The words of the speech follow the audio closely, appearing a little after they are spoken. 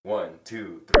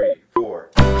2, 3, 4.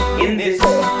 In this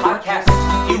podcast,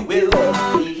 you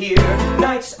will hear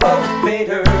Knights of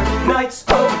Vader. Knights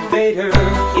of Vader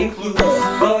includes,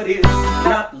 but is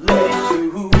not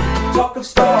limited to, talk of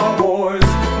Star Wars,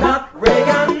 not ray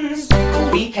guns.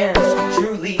 We can't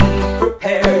truly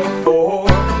prepare you for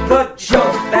the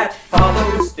junk that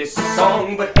follows this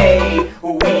song, but hey,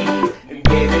 we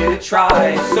gave it a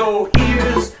try. So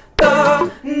here's the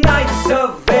Knights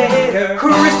of Vader.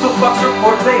 Crystal Fox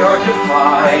reports they are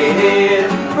divided.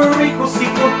 Prequel,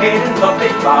 sequel, hate and love they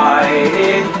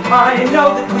fight. I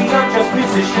know that we are just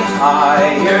musicians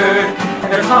tired,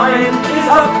 and their time is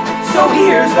up. So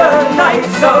here's the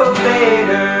Knights of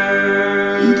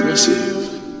Vader.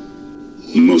 Impressive.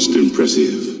 Most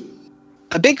impressive.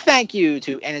 A big thank you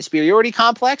to An Inferiority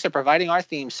Complex for providing our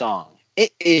theme song.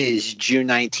 It is June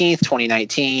 19th,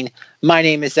 2019. My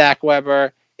name is Zach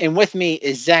Weber, and with me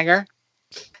is Zenger.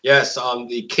 Yes,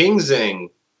 the King Zing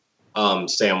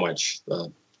sandwich.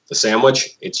 The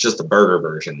sandwich, it's just the burger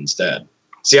version instead.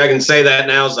 See, I can say that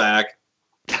now, Zach.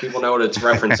 People know what it's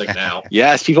referencing now.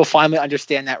 Yes, people finally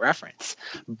understand that reference.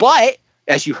 But,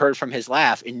 as you heard from his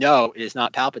laugh, and no, it is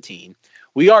not Palpatine,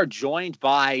 we are joined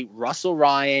by Russell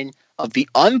Ryan of the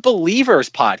Unbelievers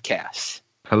podcast.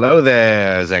 Hello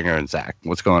there, Zenger and Zach.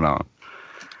 What's going on?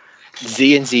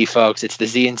 Z&Z, folks. It's the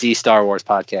Z&Z Star Wars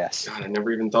podcast. God, I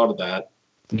never even thought of that.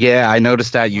 Yeah, I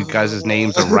noticed that you guys'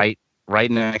 names are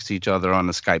right next to each other on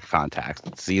the Skype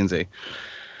contact. Z&Z. You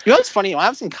know what's funny? When I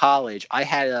was in college, I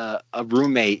had a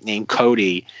roommate named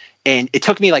Cody, and it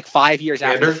took me like 5 years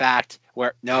after the fact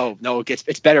where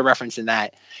it's better reference than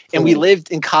that. And we lived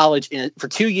in college for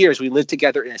 2 years. We lived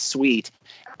together in a suite.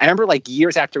 I remember like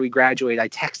years after we graduated, I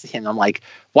texted him. I'm like,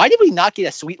 why did we not get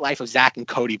a Sweet Life of Zach and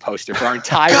Cody poster for our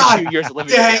entire 2 years of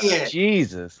living together?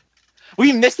 Jesus.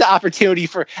 We missed the opportunity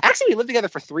actually we lived together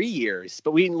for 3 years,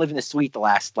 but we didn't live in a suite the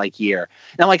last year.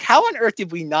 And I'm like, how on earth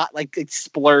did we not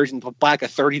splurge and buy a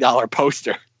 $30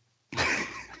 poster?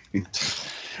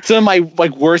 Some of my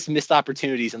worst missed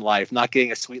opportunities in life, not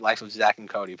getting a Sweet Life of Zach and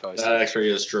Cody poster. That actually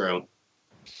is true.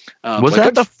 Was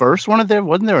that the first one of them?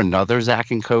 Wasn't there another Zach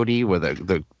and Cody where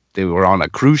they were on a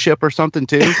cruise ship or something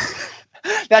too?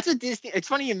 That's what Disney. It's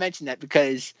funny you mention that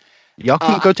because y'all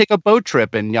can go take a boat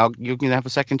trip and you can have a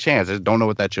second chance. I don't know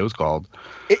what that show's called.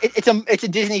 It's a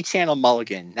Disney Channel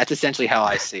mulligan. That's essentially how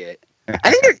I see it.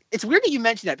 I think it's weird that you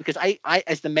mention that because I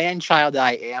as the man child that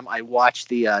I am, I watched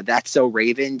the That's So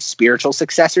Raven spiritual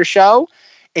successor show.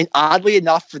 And oddly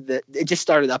enough, it just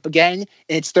started up again,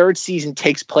 and its third season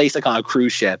takes place on a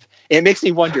cruise ship. And it makes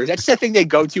me wonder, is that just the thing they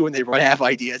go to when they run out of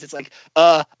ideas? It's like,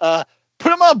 put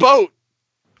them on a boat.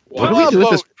 What do we do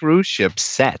with this cruise ship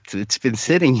set? It's been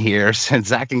sitting here since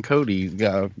Zach and Cody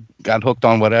got hooked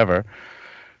on whatever.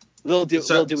 Little do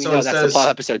we know that's the plot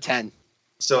of episode 10.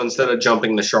 So instead of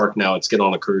jumping the shark now, it's get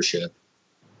on a cruise ship.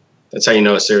 That's how you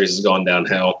know a series has gone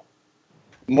downhill.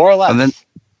 More or less.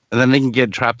 And then they can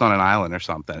get trapped on an island or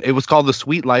something. It was called The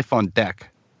Sweet Life on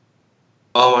Deck.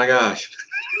 Oh my gosh.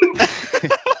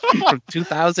 From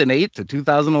 2008 to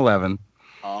 2011.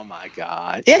 Oh my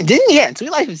God. Yeah, and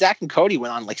Sweet Life of Zach and Cody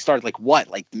went on started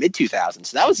the mid 2000s.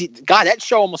 So that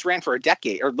show almost ran for a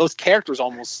decade, or those characters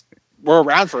almost were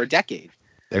around for a decade.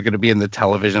 They're going to be in the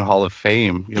Television Hall of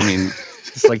Fame. I mean,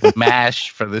 it's like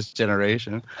MASH for this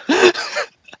generation.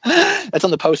 That's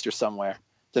on the poster somewhere.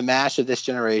 The MASH of this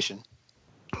generation.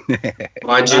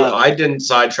 Mind you, I didn't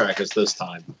sidetrack us this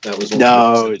time. That was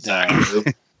no.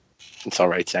 It's all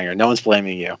right, Sanger. No one's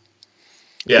blaming you.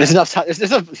 Yeah. There's enough time.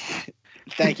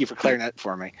 Thank you for clearing that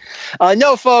for me.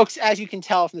 No, folks, as you can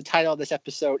tell from the title of this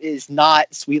episode, is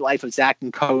not Sweet Life of Zach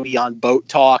and Cody on Boat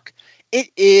Talk. It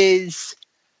is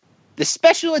the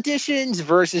special editions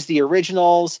versus the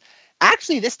originals.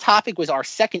 Actually, this topic was our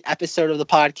second episode of the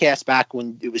podcast back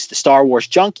when it was the Star Wars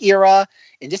junk era.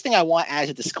 And this thing I want as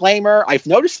a disclaimer, I've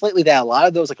noticed lately that a lot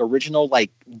of those original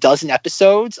dozen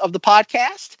episodes of the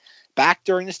podcast back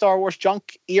during the Star Wars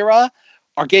junk era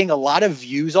are getting a lot of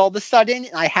views all of a sudden.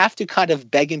 And I have to kind of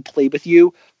beg and plead with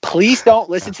you. Please don't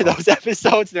listen to those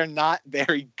episodes. They're not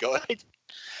very good.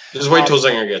 Just wait till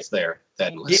Zinger gets there.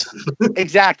 Then listen. Yeah,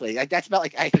 exactly. That's about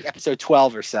I think episode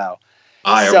 12 or so.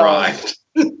 I arrived.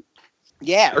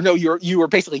 Yeah, or no, you were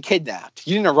basically kidnapped.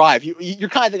 You didn't arrive. You're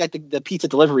kind of like the pizza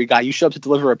delivery guy. You showed up to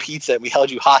deliver a pizza, and we held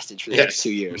you hostage for the next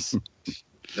 2 years.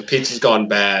 The pizza's gone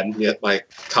bad, yet my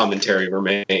commentary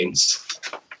remains.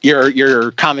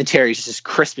 Your commentary is just as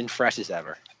crisp and fresh as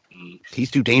ever. He's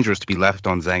too dangerous to be left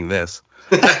on Zang This.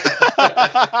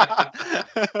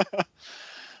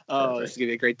 Oh, this is going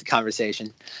to be a great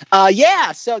conversation.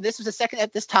 So this was the second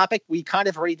at this topic. We kind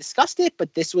of already discussed it,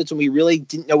 but this was when we really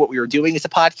didn't know what we were doing as a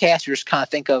podcast. We were just kind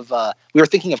of we were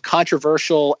thinking of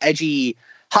controversial, edgy,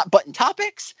 hot button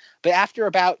topics. But after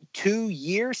about 2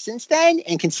 years since then,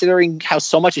 and considering how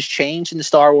so much has changed in the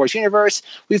Star Wars universe,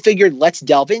 we figured let's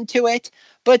delve into it.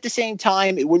 But at the same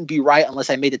time, it wouldn't be right unless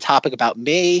I made a topic about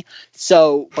me.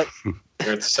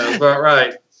 That sounds about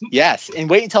right. Yes, and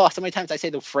wait until so many times I say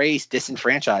the phrase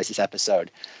disenfranchised this episode.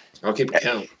 I'll keep it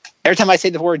count. Every time I say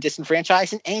the word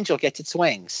disenfranchised, an angel gets its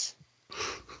wings.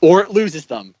 Or it loses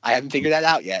them. I haven't figured that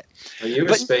out yet. Are you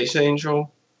a space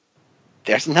angel?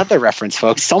 There's another reference,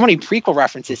 folks. So many prequel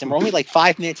references, and we're only like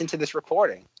 5 minutes into this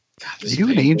recording. God, are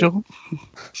you an angel?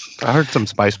 I heard some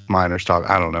Spice Miners talk.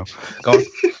 I don't know. Go on.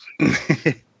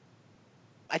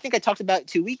 I think I talked about it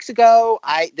 2 weeks ago.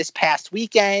 This past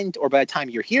weekend, or by the time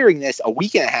you're hearing this, a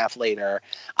week and a half later,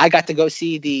 I got to go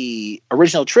see the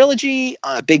original trilogy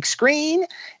on a big screen,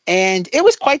 and it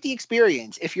was quite the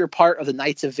experience. If you're part of the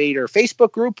Knights of Vader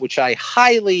Facebook group, which I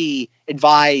highly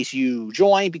advise you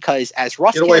join, because as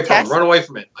Russ run away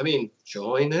from it. I mean,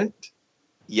 join it.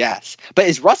 Yes. But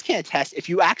as Russ can attest, if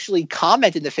you actually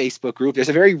comment in the Facebook group, there's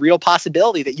a very real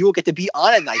possibility that you will get to be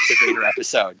on a Knights of Vader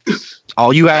episode.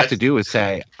 All you have to do is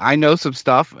say, I know some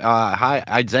stuff. Hi,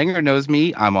 Zenger knows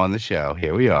me. I'm on the show.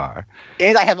 Here we are.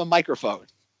 And I have a microphone.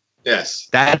 Yes.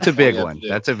 That's a big one.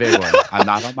 That's a big one. I'm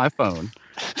not on my phone.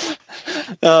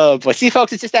 But see,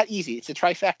 folks, it's just that easy. It's a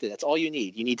trifecta. That's all you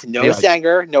need. You need to know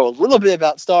Zenger, know a little bit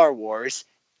about Star Wars,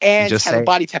 and have a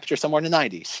body temperature somewhere in the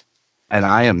 90s. And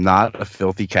I am not a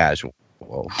filthy casual.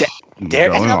 We'll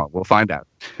find out.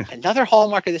 Another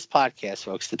hallmark of this podcast,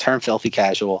 folks, the term filthy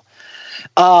casual.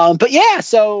 But yeah,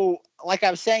 so like I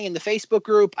was saying in the Facebook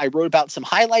group, I wrote about some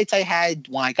highlights I had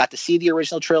when I got to see the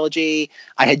original trilogy.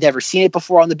 I had never seen it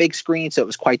before on the big screen, so it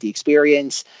was quite the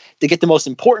experience. To get the most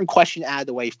important question out of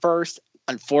the way first,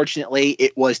 unfortunately,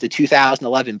 it was the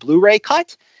 2011 Blu-ray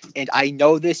cut. And I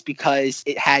know this because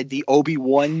it had the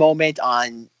Obi-Wan moment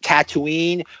on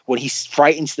Tatooine when he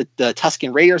frightens the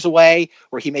Tusken Raiders away,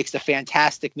 where he makes the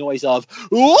fantastic noise of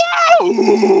 "Whoa!"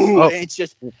 Oh, it's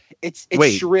just it's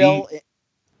wait, shrill.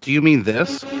 Do you mean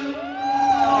this?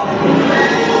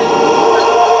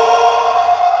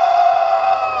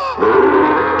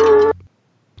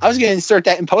 I was going to insert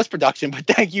that in post-production, but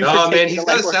thank you. No, man, he's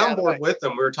got a soundboard with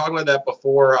him. We were talking about that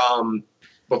before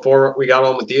we got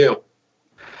on with you.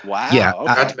 Wow. Yeah,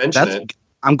 okay. Forgot to mention it.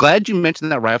 I'm glad you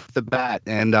mentioned that right off the bat.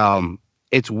 And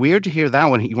it's weird to hear that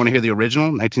one. You want to hear the original,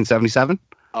 1977?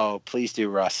 Oh, please do,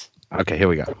 Russ. Okay, here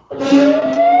we go.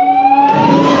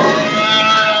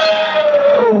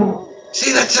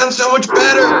 See, that sounds so much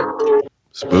better.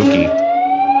 Spooky.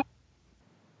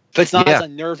 But it's not as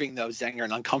unnerving, though, Zenger,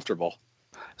 and uncomfortable.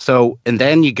 So, and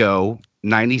then you go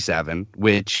 97,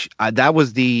 which that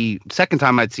was the second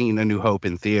time I'd seen A New Hope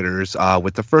in theaters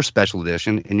with the first special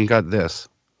edition, and you got this.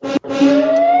 It's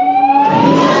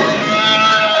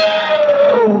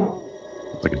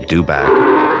like a dewback.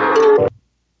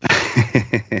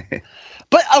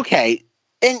 But okay,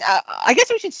 and I guess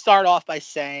we should start off by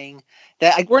saying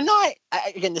that we're not,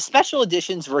 again, the special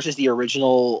editions versus the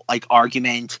original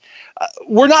argument.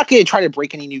 We're not going to try to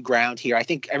break any new ground here. I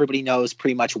think everybody knows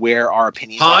pretty much where our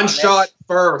opinions are. Han shot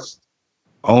first.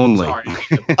 Only.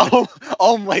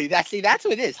 Only. That's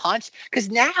what it is. Hunch.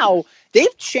 Because now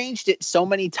they've changed it so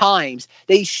many times.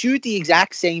 They shoot the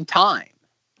exact same time.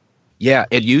 Yeah,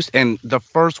 and the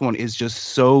first one is just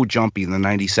so jumpy in the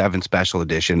 97 special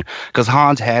edition because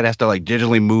Han's head has to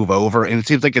digitally move over, and it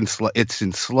seems like it's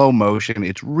in slow motion.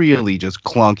 It's really just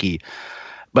clunky.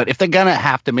 But if they're gonna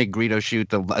have to make Greedo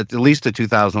shoot at least the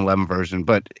 2011 version,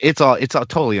 but it's all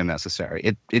totally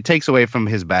unnecessary. It takes away from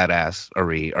his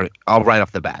badassery, or right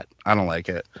off the bat. I don't like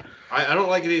it. I don't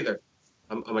like it either.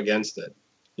 I'm against it.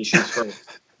 He shoots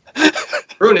first.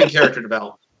 Ruining character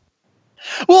development.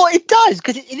 Well, it does,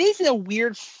 because it is in a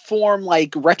weird form,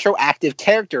 retroactive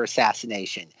character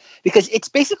assassination. Because it's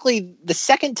basically the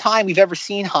second time we've ever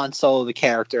seen Han Solo, the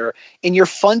character, and you're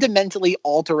fundamentally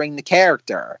altering the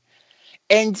character.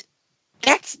 And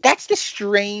that's the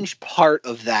strange part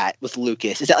of that with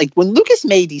Lucas, is that when Lucas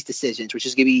made these decisions, which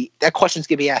is that question's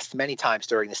gonna be asked many times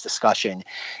during this discussion,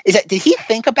 is that did he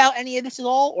think about any of this at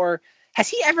all, or has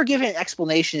he ever given an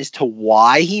explanation as to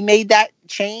why he made that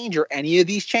change or any of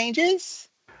these changes?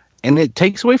 And it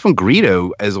takes away from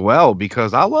Greedo as well,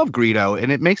 because I love Greedo,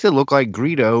 and it makes it look like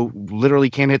Greedo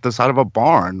literally can't hit the side of a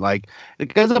barn. Like, the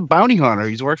guy's a bounty hunter.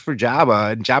 He's worked for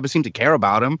Jabba, and Jabba seems to care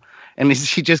about him. And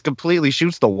he just completely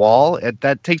shoots the wall.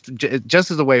 That takes just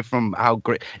as away from how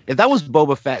great. If that was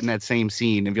Boba Fett in that same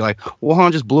scene, and be like, well,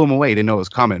 Han just blew him away. Didn't know it was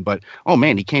coming. But, oh,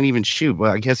 man, he can't even shoot.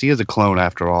 Well, I guess he is a clone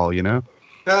after all, you know?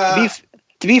 To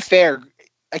be fair,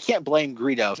 I can't blame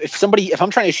Greedo. If I'm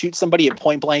trying to shoot somebody at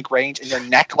point blank range and their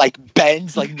neck like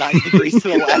bends like 90 degrees to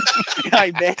the left and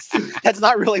I miss, that's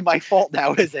not really my fault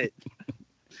now, is it?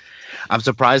 I'm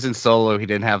surprised in Solo he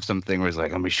didn't have something where he's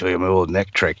like, let me show you my old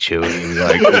neck trick, Chewie. And he's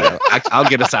like, you know, I'll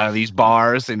get us out of these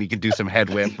bars, and he can do some head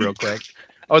whip real quick.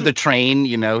 Or the train,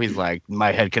 you know, he's like,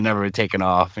 my head can never be taken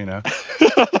off, you know.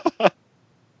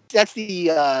 That's the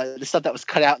stuff that was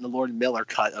cut out in the Lord Miller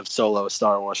cut of Solo: A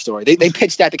Star Wars Story. They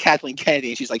pitched that to Kathleen Kennedy,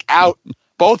 and she's like, out,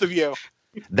 both of you.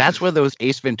 That's where those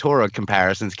Ace Ventura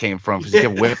comparisons came from, because he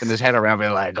kept whipping his head around,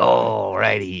 being like, oh,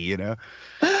 righty, you know.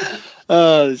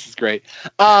 Oh, this is great.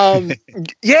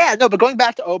 Yeah, no, but going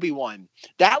back to Obi-Wan,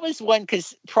 that was when,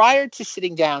 because prior to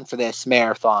sitting down for this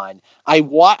marathon, I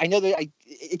know that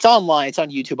it's online, it's on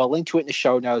YouTube. I'll link to it in the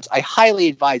show notes. I highly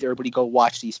advise everybody go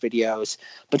watch these videos.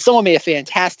 But someone made a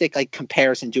fantastic like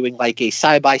comparison, doing like a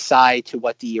side by side to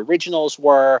what the originals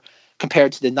were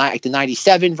compared to the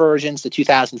 97 versions, the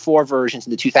 2004 versions,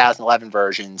 and the 2011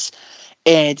 versions.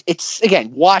 And it's,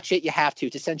 again, watch it. You have to.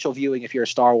 It's essential viewing if you're a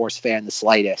Star Wars fan, the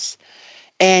slightest.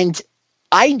 And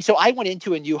I went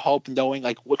into A New Hope knowing,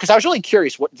 like, because I was really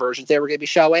curious what versions they were going to be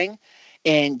showing.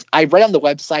 And I read on the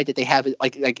website that they have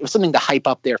like it was something to hype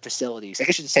up their facilities. I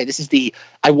guess I should say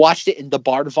I watched it in the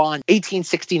Bardavon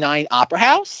 1869 Opera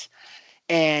House.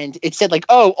 And it said like,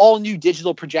 oh, all new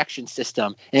digital projection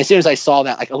system. And as soon as I saw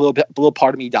that, like a little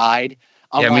part of me died.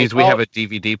 It means we have a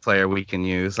DVD player we can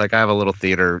use. Like, I have a little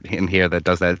theater in here that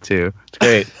does that too. It's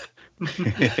great.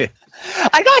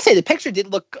 I gotta say, the picture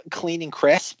did look clean and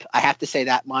crisp. I have to say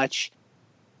that much.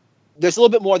 There's a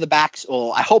little bit more of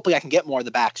the hopefully I can get more of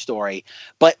the backstory.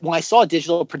 But when I saw a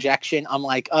digital projection, I'm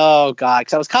like, oh God,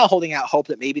 because I was kind of holding out hope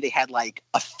that maybe they had like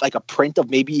a print of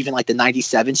maybe even like the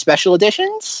 97 special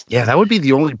editions. Yeah, that would be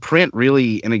the only print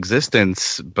really in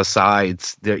existence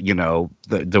besides the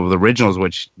originals,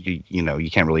 which you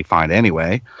can't really find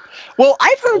anyway. Well,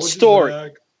 I've heard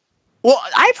stories. Well,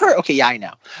 I've heard. Okay, yeah, I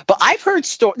know, but I've heard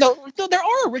stories. No, there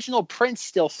are original prints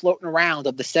still floating around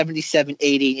of the 77,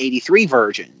 80, and 83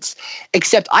 versions.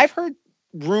 Except I've heard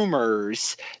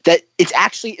rumors that it's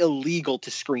actually illegal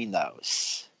to screen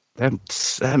those.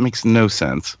 That makes no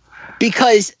sense.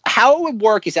 Because how it would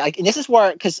work is that, like, and this is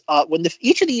where, because when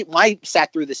when I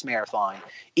sat through this marathon,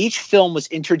 each film was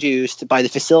introduced by the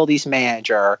facilities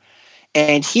manager.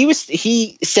 And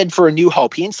he said for A New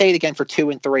Hope, he didn't say it again for 2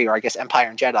 and 3, or I guess Empire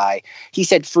and Jedi. He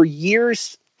said for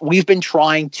years we've been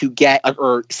trying to get,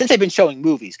 or since they've been showing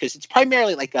movies, because it's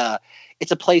primarily like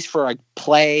it's a place for like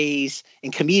plays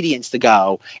and comedians to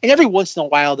go. And every once in a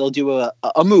while they'll do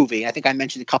a movie. I think I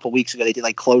mentioned a couple weeks ago they did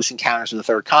like Close Encounters of the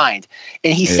Third Kind.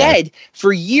 And he said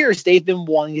for years they've been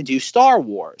wanting to do Star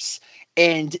Wars.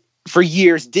 And for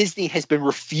years Disney has been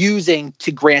refusing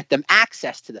to grant them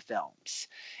access to the films.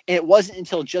 And it wasn't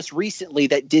until just recently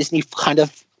that Disney kind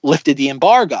of lifted the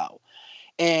embargo.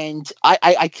 And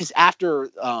I because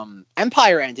after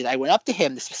Empire ended, I went up to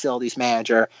him, this facilities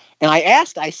manager, and I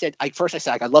said,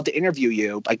 I'd love to interview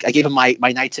you. I gave him my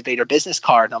Knights of Vader business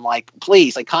card, and I'm like,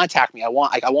 please, like, contact me. I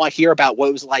want to hear about what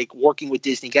it was like working with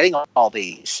Disney, getting all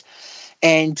these.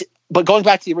 But going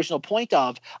back to the original point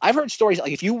of, I've heard stories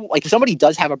like if somebody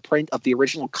does have a print of the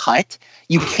original cut,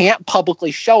 you can't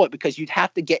publicly show it because you'd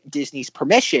have to get Disney's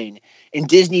permission, and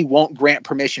Disney won't grant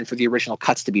permission for the original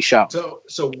cuts to be shown.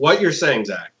 So what you're saying,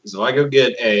 Zach, is if I go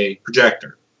get a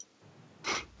projector,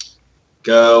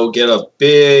 go get a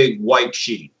big white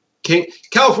sheet,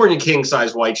 California king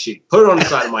size white sheet, put it on the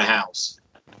side of my house,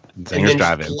 and then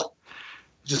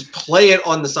just play it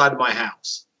on the side of my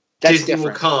house. That's Disney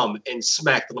different. will come and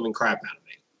smack the living crap out of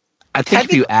me. I think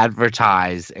if you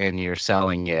advertise and you're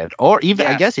selling it, or even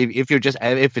I guess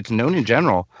if it's known in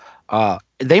general,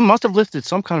 they must have lifted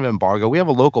some kind of embargo. We have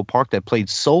a local park that played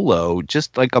Solo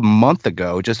just like a month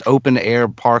ago, just open air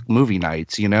park movie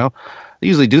nights. You know, they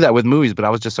usually do that with movies, but I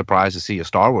was just surprised to see a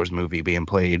Star Wars movie being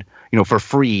played, for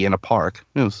free in a park.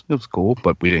 It was cool,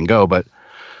 but we didn't go. But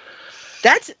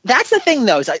that's the thing,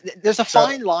 though. Is there's a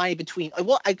fine line between.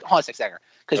 Hold on a second.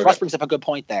 Because Russ brings up a good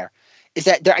point there, is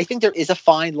that I think there is a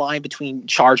fine line between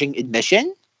charging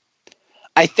admission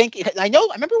I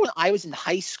remember when I was in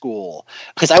high school,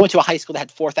 because I went to a high school that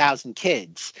had 4,000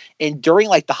 kids, and during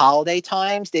like the holiday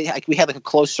times, we had like a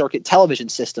closed circuit television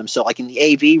system. So like in the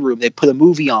AV room, they put a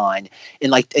movie on,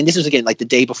 and this was again like the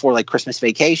day before like Christmas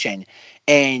vacation,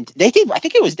 and they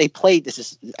played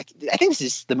this. I think this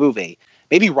is the movie.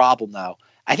 Maybe Rob will know.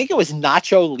 I think it was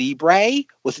Nacho Libre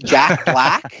with Jack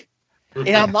Black.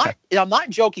 And I'm not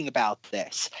joking about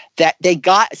this. That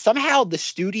somehow the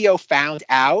studio found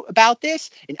out about this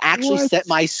and actually sent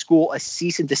my school a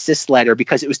cease and desist letter,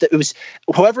 because it was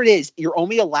whoever it is, you're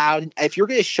only allowed, if you're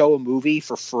going to show a movie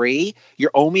for free,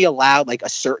 you're only allowed like a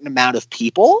certain amount of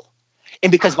people.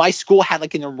 And because my school had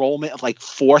like an enrollment of like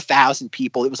 4,000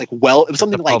 people, it was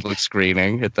something like public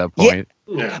screening at that point.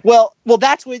 Yeah. Well,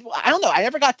 that's what I don't know. I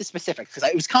never got the specifics, because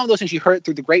it was kind of those things you heard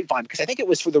through the grapevine. Because I think it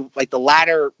was for the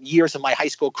latter years of my high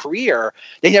school career,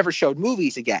 they never showed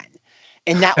movies again,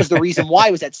 and that was the reason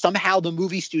why, was that somehow the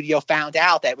movie studio found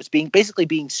out that it was basically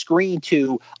being screened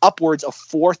to upwards of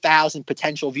 4,000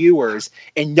 potential viewers,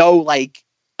 and no like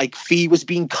fee was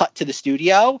being cut to the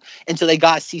studio, and so they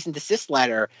got a cease and desist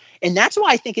letter. And that's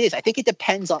why I think it is. I think it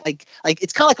depends on like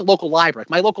it's kind of like a local library.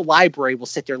 My local library will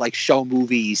sit there like show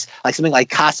movies like something like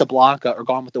Casablanca or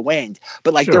Gone with the Wind,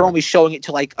 but like they're only showing it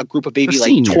to like a group of maybe like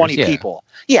seniors, 20 people.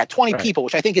 Yeah, 20 people,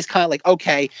 which I think is kind of like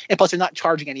okay. And plus, they're not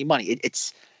charging any money.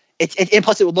 And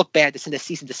plus, it would look bad to send a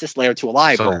cease and desist letter to a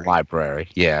library. So library,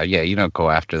 yeah, you don't go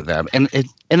after them. And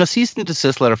a cease and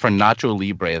desist letter for Nacho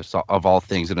Libre of all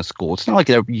things in a school. It's not like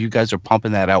you guys are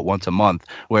pumping that out once a month.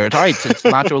 Where it's all right, it's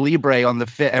Nacho Libre on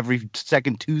every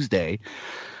second Tuesday.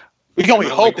 We can only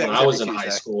hope that when I was in high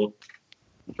school,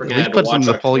 we had to watch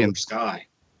Napoleon Sky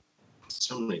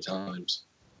so many times.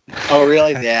 Oh,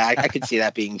 really? Yeah, I could see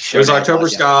that being shown. It was October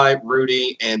Sky,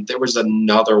 Rudy, and there was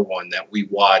another one that we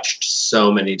watched so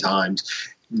many times.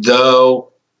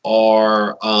 Though we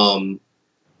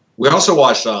also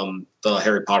watched the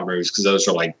Harry Potter movies, because those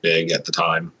were like big at the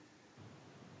time.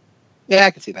 Yeah,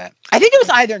 I can see that. I think it was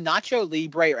either Nacho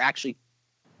Libre or actually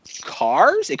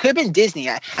Cars. It could have been Disney.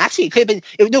 Actually, it could have been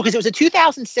because it was a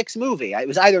 2006 movie. It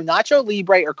was either Nacho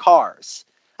Libre or Cars.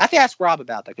 I have to ask Rob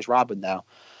about that, because Rob would know.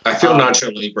 I feel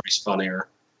Nacho Libre's funnier.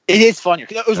 It is funnier.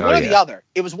 It was one or the other.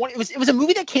 It was a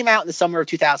movie that came out in the summer of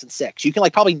 2006. You can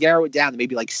like probably narrow it down to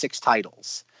maybe like 6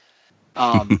 titles.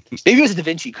 Maybe it was a Da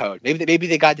Vinci Code. Maybe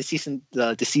they got a cease and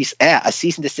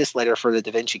desist letter for the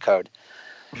Da Vinci Code.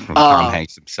 From Tom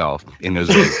Hanks himself in those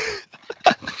movies.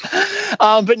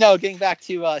 But no, getting back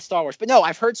to Star Wars. But no,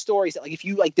 I've heard stories that like if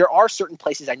you like, there are certain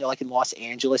places I know like in Los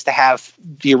Angeles to have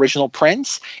the original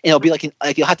prints, and it'll be like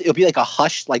it'll be like a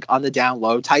hush, like on the down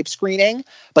low type screening,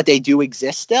 but they do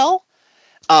exist still.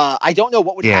 I don't know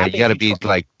what would happen. Yeah, you got to be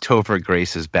like Topher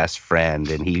Grace's best friend,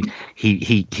 and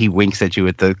he winks at you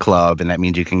at the club, and that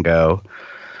means you can go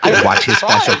watch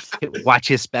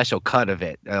his special cut of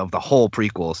it, of the whole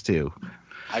prequels too.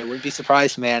 I wouldn't be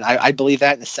surprised, man. I'd believe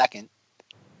that in a second.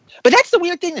 But that's the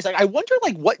weird thing, is like I wonder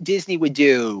like what Disney would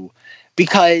do,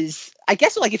 because I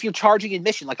guess like if you're charging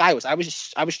admission, like I was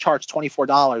charged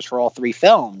 $24 for all 3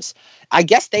 films. I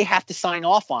guess they have to sign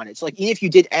off on it. So like even if you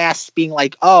did ask, being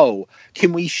like, oh,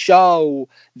 can we show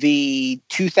the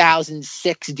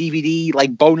 2006 DVD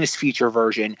like bonus feature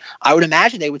version? I would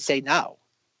imagine they would say no.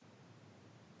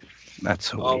 That's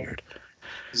so weird.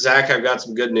 Zach, I've got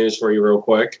some good news for you real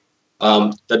quick.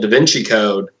 The Da Vinci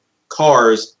Code,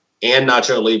 Cars, and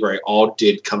Nacho Libre all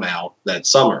did come out that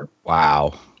summer.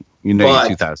 Wow. You know,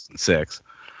 2006.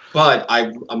 But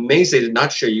I'm amazed they did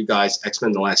not show you guys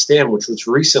X-Men: The Last Stand, which was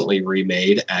recently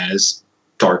remade as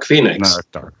Dark Phoenix. No,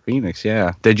 Dark Phoenix,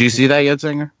 yeah. Did you see that yet,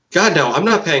 Zinger? God, no. I'm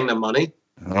not paying them money.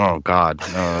 Oh, God.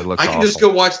 No, it looks I can awful. just go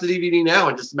watch the DVD now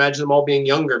and just imagine them all being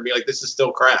younger and be like, this is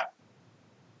still crap.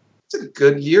 It's a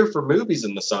good year for movies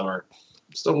in the summer.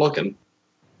 I'm still looking.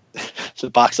 So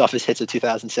box office hits of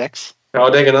 2006.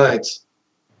 Talladega Nights.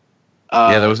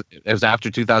 Yeah, it was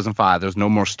after 2005. There's no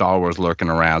more Star Wars lurking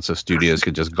around, so studios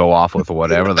could just go off with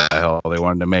whatever the hell they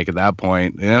wanted to make at that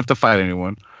point. They didn't have to fight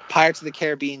anyone. Pirates of the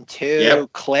Caribbean 2,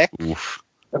 Click. Oof.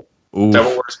 Devil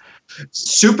Wears.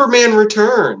 Superman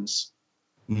Returns.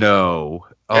 No.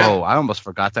 Yeah. Oh, I almost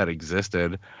forgot that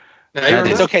existed. Now,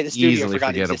 It's okay. The studio easily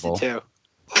forgot it forgettable. existed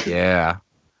too. Yeah.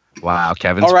 Wow.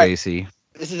 Kevin All right. Spacey.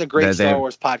 This is a great Star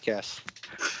Wars podcast.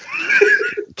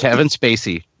 Kevin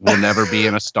Spacey will never be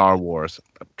in a Star Wars.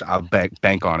 I'll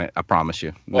bank on it. I promise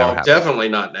you. Well, definitely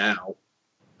not now.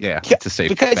 Yeah, it's a safe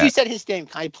Because bet. you said his name.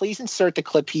 Can I please insert the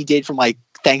clip he did from like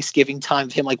Thanksgiving time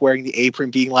of him like wearing the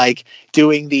apron, being like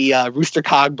doing the Rooster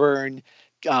Cogburn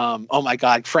oh my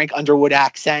God, Frank Underwood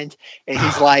accent, and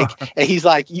he's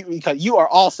like, you are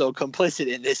also complicit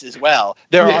in this as well.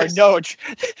 There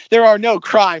are no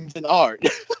crimes in art.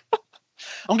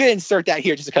 I'm gonna insert that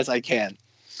here just because I can.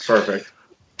 Perfect.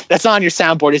 That's on your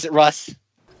soundboard, is it, Russ?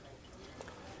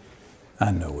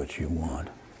 I know what you want.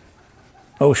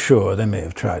 Oh, sure, they may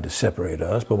have tried to separate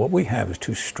us, but what we have is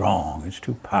too strong. It's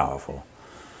too powerful.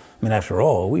 I mean, after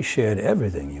all, we shared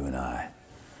everything, you and I.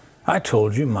 I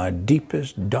told you my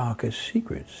deepest, darkest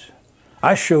secrets.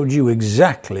 I showed you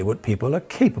exactly what people are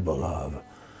capable of.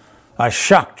 I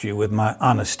shocked you with my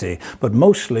honesty, but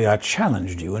mostly I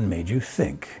challenged you and made you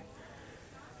think.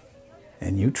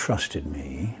 And you trusted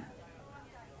me,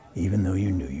 even though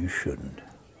you knew you shouldn't.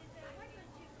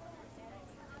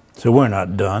 So we're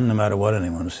not done, no matter what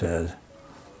anyone says.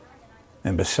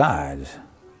 And besides,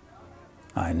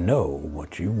 I know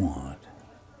what you want.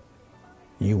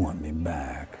 You want me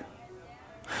back.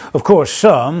 Of course,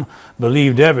 some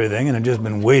believed everything and had just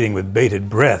been waiting with bated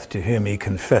breath to hear me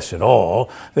confess it all.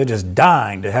 They're just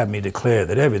dying to have me declare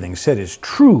that everything said is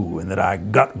true and that I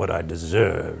got what I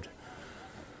deserved.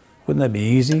 Wouldn't that be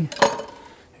easy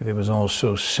if it was all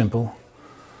so simple?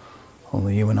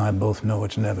 Only you and I both know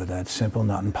it's never that simple,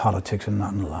 not in politics and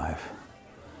not in life.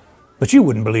 But you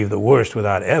wouldn't believe the worst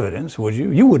without evidence, would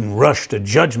you? You wouldn't rush to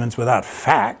judgments without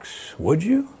facts, would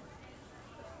you?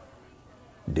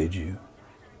 Did you?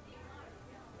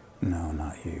 No,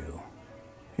 not you.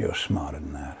 You're smarter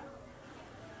than that.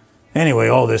 Anyway,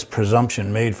 all this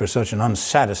presumption made for such an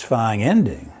unsatisfying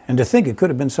ending, and to think it could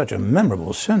have been such a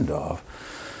memorable send-off.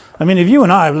 I mean, if you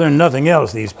and I have learned nothing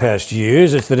else these past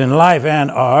years, it's that in life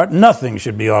and art, nothing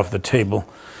should be off the table.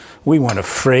 We weren't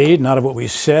afraid, not of what we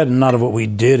said and not of what we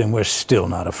did, and we're still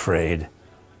not afraid.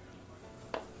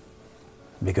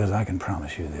 Because I can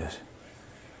promise you this.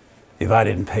 If I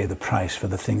didn't pay the price for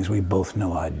the things we both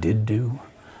know I did do,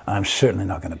 I'm certainly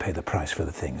not going to pay the price for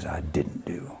the things I didn't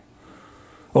do.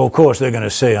 Oh, of course, they're going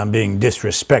to say I'm being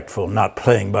disrespectful, not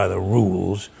playing by the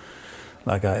rules,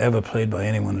 like I ever played by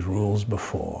anyone's rules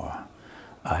before.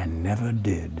 I never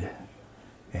did,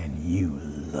 and you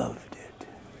loved it.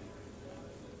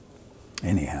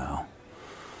 Anyhow,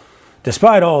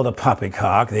 despite all the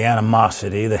poppycock, the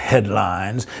animosity, the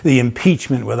headlines, the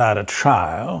impeachment without a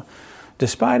trial,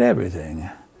 despite everything,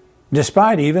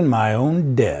 despite even my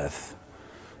own death,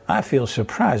 I feel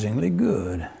surprisingly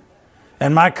good.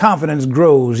 And my confidence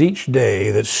grows each day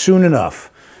that soon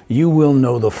enough you will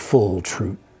know the full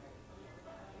truth.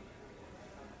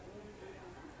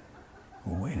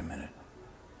 Well, wait a minute.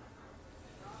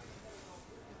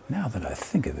 Now that I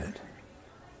think of it,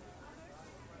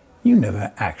 you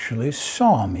never actually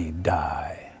saw me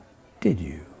die, did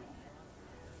you?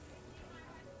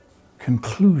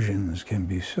 Conclusions can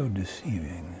be so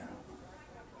deceiving.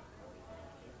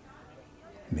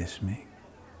 Miss me?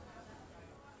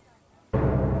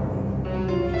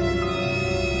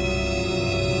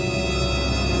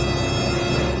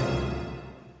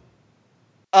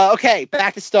 Okay,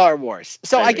 back to Star Wars.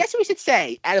 So I guess we should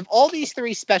say, out of all these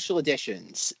three special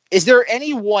editions, is there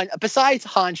any one, besides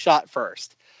Han shot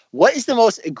first, what is the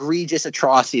most egregious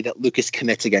atrocity that Lucas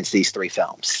commits against these three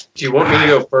films? Do you want me to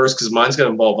go first? Because mine's going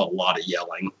to involve a lot of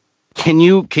yelling. Can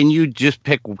you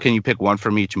pick one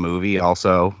from each movie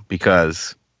also?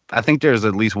 Because I think there's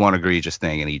at least one egregious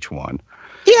thing in each one.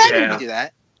 Yeah, I can do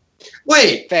that.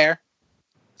 Wait. Fair.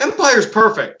 Empire's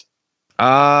perfect. No,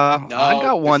 I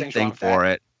got one thing for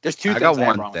it. There's two things I got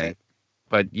one thing.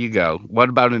 But you go. What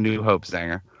about A New Hope,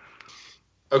 Zanger?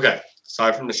 Okay.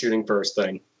 Aside from the shooting first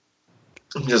thing,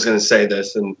 I'm just going to say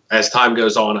this. And as time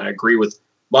goes on, I agree with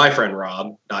my friend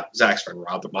Rob, not Zach's friend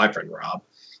Rob, but my friend Rob,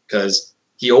 because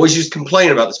he always used to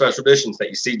complain about the special editions that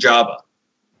you see Jabba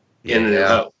in A New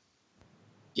Hope.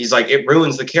 He's like, it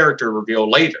ruins the character reveal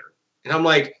later. And I'm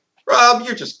like, Rob,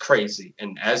 you're just crazy.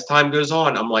 And as time goes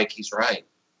on, I'm like, he's right.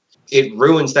 It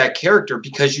ruins that character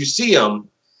because you see him,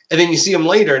 and then you see him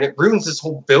later, and it ruins this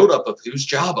whole buildup of who's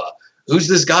Jabba. Who's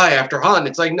this guy after Han?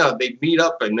 It's like, no, they meet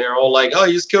up, and they're all like, oh,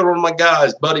 you just killed one of my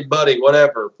guys, buddy,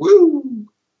 whatever. Woo!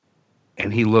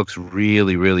 And he looks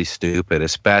really, really stupid,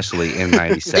 especially in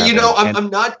 97. You know, I'm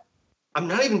not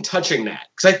even touching that,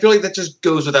 because I feel like that just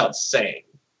goes without saying.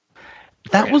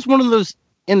 That was one of those,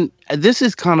 and this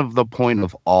is kind of the point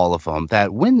of all of them,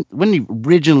 that when you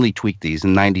originally tweaked these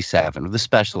in 97, the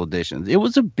special editions, it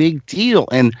was a big deal.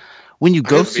 And when you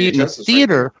go see it in the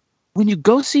theater,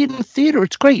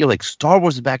 it's great. You're like, Star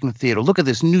Wars is back in the theater. Look at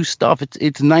this new stuff.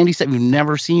 It's 97. You've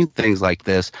never seen things like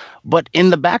this. But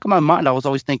in the back of my mind, I was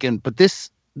always thinking, but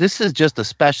this is just a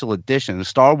special edition.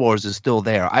 Star Wars is still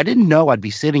there. I didn't know I'd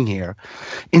be sitting here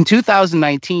in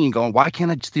 2019 going, why can't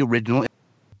I just the original?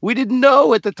 We didn't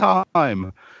know at the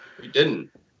time. We didn't.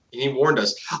 He warned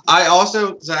us. I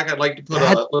also, Zach, I'd like to put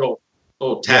a little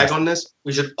tag on this.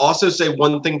 We should also say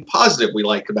one thing positive we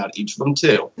like about each of them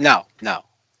too. No.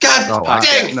 God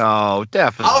dang it! No,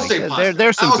 definitely. I'll say positive.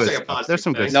 There's some I'll good say a stuff. positive There's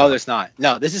some good thing. stuff. No, there's not.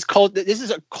 No, this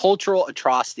is a cultural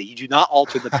atrocity. You do not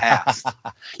alter the past.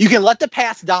 You can let the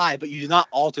past die, but you do not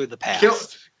alter the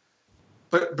past.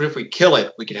 But if we kill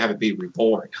it, we can have it be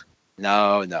reborn.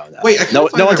 No. Wait, I no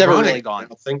find one's ever ironic really gone.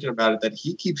 now thinking about it that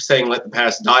he keeps saying let the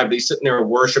past die, but he's sitting there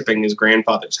worshiping his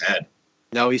grandfather's head.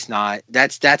 No, he's not.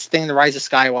 That's the thing. The Rise of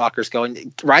Skywalker's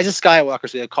going. Rise of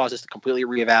Skywalker's going to cause us to completely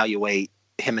reevaluate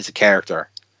him as a character.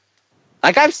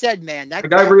 Like I've said, man, I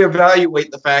reevaluate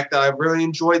the fact that I really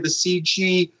enjoyed the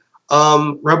CG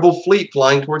Rebel fleet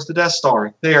flying towards the Death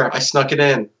Star. There, I snuck it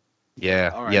in.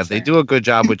 Yeah, All right, they Sam. do a good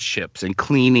job with ships and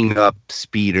cleaning up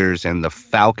speeders and the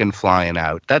Falcon flying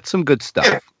out. That's some good stuff.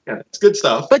 Yeah, it's good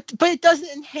stuff. But it doesn't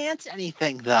enhance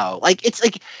anything though. Like it's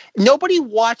like no one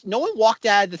walked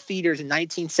out of the theaters in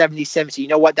 1977. So you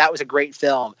know what? That was a great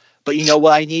film. But you know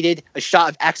what I needed? A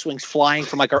shot of X-wings flying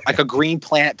from like a green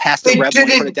planet past the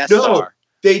Rebel for the Death Star.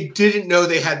 They didn't know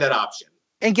they had that option.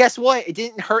 And guess what? It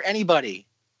didn't hurt anybody.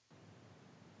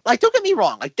 Like, don't get me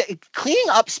wrong. Like, cleaning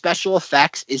up special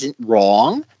effects isn't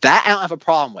wrong. That I don't have a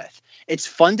problem with. It's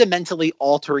fundamentally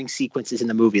altering sequences in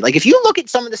the movie. Like, if you look at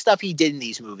some of the stuff he did in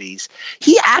these movies,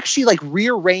 he actually, like,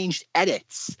 rearranged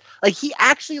edits. Like, he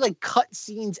actually, like, cut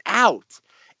scenes out.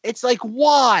 It's like,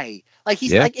 why? Like,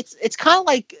 he's like, it's kind of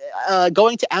like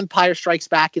going to Empire Strikes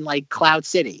Back in, like, Cloud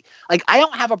City. Like, I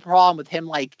don't have a problem with him,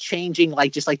 like, changing,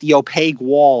 like, just, like, the opaque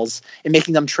walls and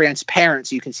making them transparent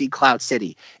so you can see Cloud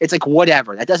City. It's like,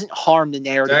 whatever. That doesn't harm the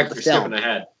narrative of the You're film. skipping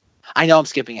ahead. I know I'm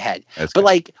skipping ahead. But,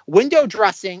 like, window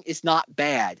dressing is not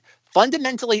bad.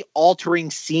 Fundamentally altering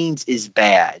scenes is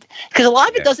bad. Because a lot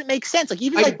of it doesn't make sense. Like,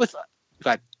 even, like, with... Go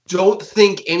ahead. Don't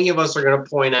think any of us are going to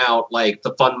point out like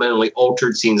the fundamentally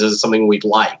altered scenes as something we'd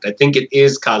like. I think it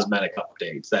is cosmetic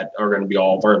updates that are going to be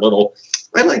all of our little.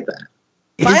 I like that.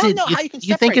 But I don't know how you can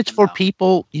You think separate it's them, for though.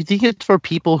 people? You think it's for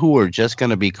people who are just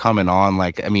going to be coming on?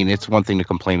 Like, I mean, it's one thing to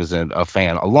complain as a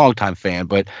fan, a longtime fan,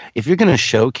 but if you're going to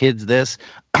show kids this,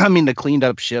 I mean, the cleaned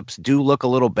up ships do look a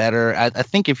little better. I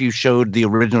think if you showed the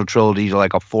original trilogy to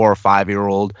like a 4 or 5 year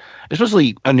old,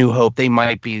 especially A New Hope, they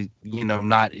might be,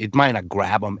 it might not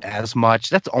grab them as much.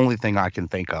 That's the only thing I can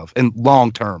think of, and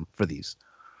long term for these.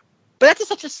 But that's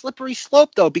such a slippery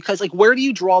slope, though, because like, where do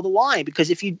you draw the line? Because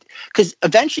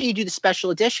eventually you do the special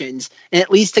editions, and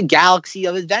it leads to Galaxy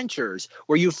of Adventures,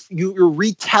 where you're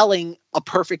retelling a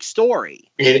perfect story.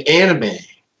 In anime.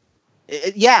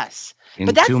 Yes, In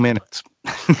but that's 2 minutes.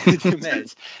 2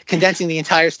 minutes, condensing the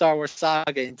entire Star Wars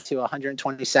saga into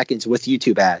 120 seconds with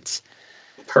YouTube ads.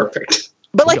 Perfect.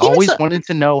 But We like, even always so- wanted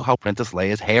to know how Princess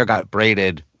Leia's hair got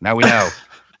braided. Now we know.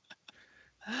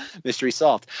 mystery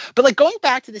solved. But like, going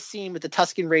back to the scene with the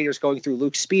Tusken Raiders going through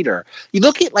Luke's speeder, you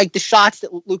look at like the shots that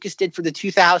Lucas did for the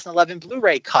 2011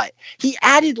 Blu-ray cut. He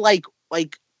added like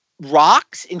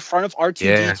rocks in front of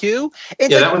R2D2.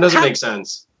 And Yeah, like, that one doesn't how- make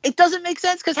sense. It doesn't make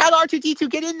sense because how did R2D2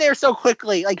 get in there so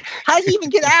quickly? Like, how did he even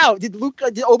get out? Did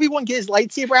Obi-Wan get his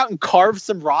lightsaber out and carve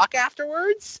some rock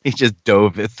afterwards? He just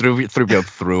dove it threw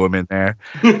him in there.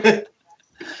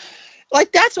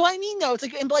 Like, that's what I mean, though. It's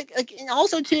like, and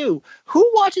also too,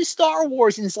 who watches Star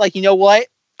Wars and it's like, you know what?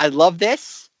 I love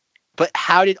this, but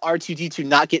how did R2D2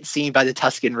 not get seen by the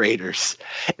Tusken Raiders?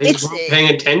 They just weren't paying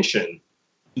attention.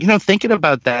 Thinking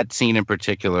about that scene in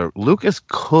particular, Lucas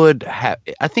could have.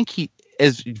 I think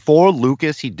for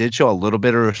Lucas, he did show a little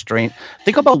bit of restraint.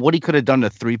 Think about what he could have done to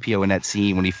 3PO in that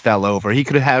scene when he fell over. He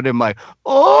could have had him like,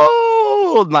 do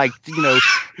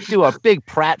a big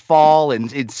pratfall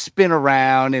and spin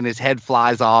around and his head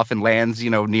flies off and lands,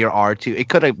 near R2. It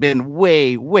could have been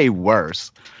way, way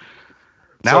worse.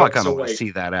 Now I kind of want to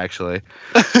see that, actually.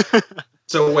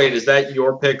 So wait, is that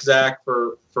your pick, Zach,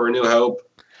 for A New Hope?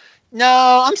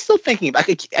 No, I'm still thinking about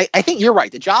it. I think you're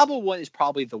right. The Jabba one is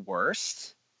probably the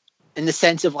worst in the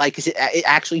sense of like, 'cause it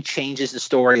actually changes the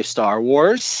story of Star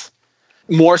Wars.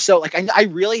 More so, like, I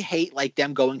really hate like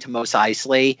them going to Mos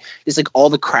Eisley. There's like all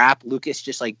the crap Lucas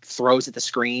just like throws at the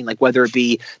screen, like whether it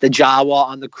be the Jawa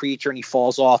on the creature and he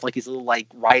falls off like his little like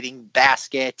riding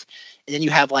basket, and then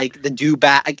you have like the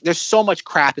dewback. Like, there's so much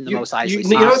crap in the Mos Eisley.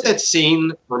 You know what that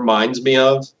scene reminds me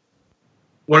of?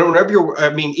 Whenever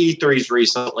E3's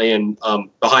recently, and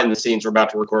behind the scenes, we're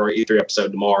about to record our E3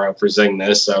 episode tomorrow for Zing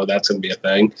This, so that's going to be a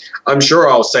thing. I'm sure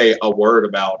I'll say a word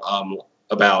about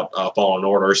Fallen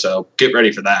Order, so get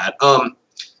ready for that.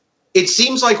 it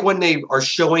seems like when they are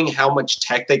showing how much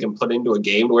tech they can put into a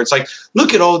game, where it's like,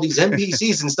 look at all these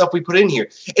NPCs and stuff we put in here,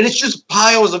 and it's just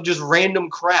piles of just random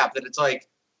crap that it's like,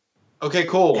 okay,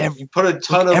 cool. You put a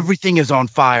ton of everything is on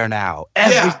fire now.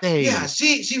 Everything. Yeah.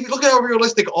 See, look at how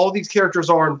realistic all these characters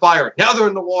are on fire. Now they're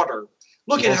in the water.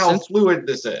 Look at how fluid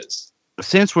this is.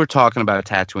 Since we're talking about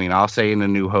Tatooine, I'll say in A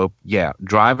New Hope,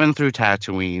 driving through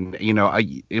Tatooine,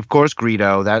 of course,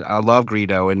 Greedo, that I love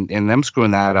Greedo and them screwing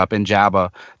that up, and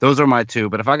Jabba, those are my two.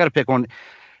 But if I got to pick one,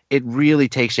 it really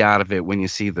takes you out of it when you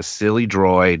see the silly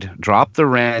droid drop the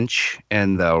wrench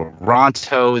and the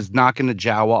Ronto is knocking the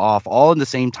Jawa off all in the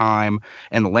same time,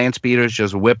 and the land speeder's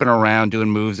just whipping around doing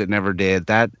moves it never did.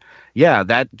 That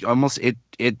almost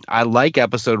I like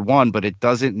episode 1, but it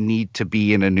doesn't need to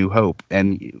be in A New Hope.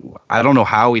 And I don't know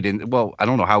how we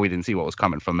didn't see what was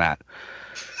coming from that.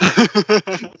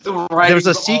 There's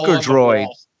a seeker droid.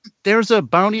 There's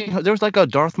like a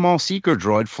Darth Maul seeker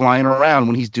droid flying around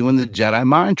when he's doing the Jedi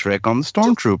mind trick on the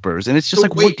stormtroopers. And it's just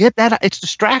like, well, get that. It's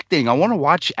distracting. I want to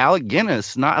watch Alec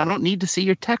Guinness. I don't need to see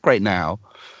your tech right now.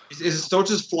 Is it still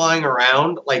just flying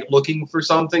around, like looking for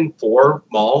something for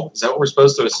Maul? Is that what we're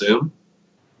supposed to assume?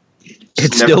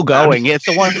 It's still going. It's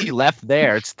the one he left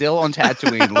there. It's still on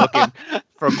Tatooine looking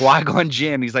for Qui-Gon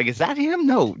Jinn. He's like, is that him?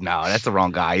 No, that's the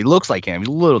wrong guy. He looks like him. He's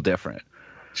a little different.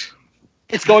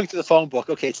 It's going through the phone book.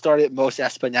 Okay, it started at Mos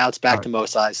Espa. Now it's back to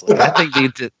Mos Eisley.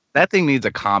 That thing needs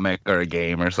a comic or a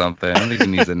game or something. I think it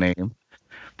needs a name.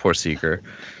 Poor Seeker.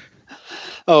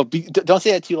 Oh, don't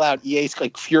say that too loud. EA's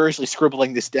like furiously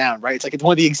scribbling this down, right? It's like it's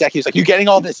one of the executives like, you getting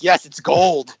all this? Yes, it's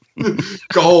gold.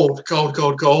 Gold.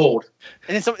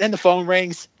 And then the phone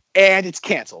rings and it's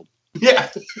canceled. Yeah.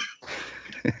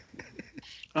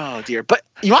 Oh dear. But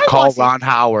you might call Ron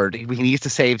Howard. He needs to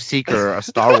save Seeker a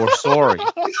Star Wars story.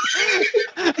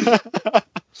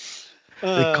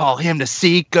 They call him the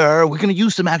Seeker. We're gonna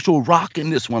use some actual rock in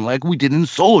this one, like we did in the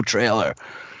Solo trailer.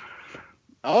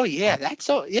 Oh yeah,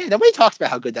 nobody talks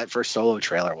about how good that first Solo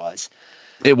trailer was.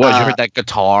 It was. You heard that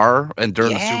guitar, and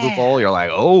during the Super Bowl, you're like,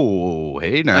 "Oh,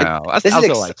 hey now." I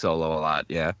also like Solo a lot.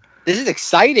 Yeah, this is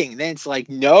exciting. Then it's like,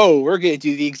 no, we're gonna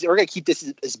keep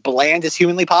this as bland as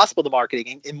humanly possible. The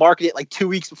marketing and market it like 2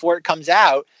 weeks before it comes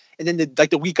out, and then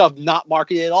the week of not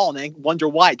market it at all, and then wonder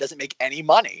why it doesn't make any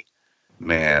money.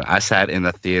 Man, I sat in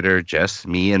the theater, just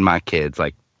me and my kids,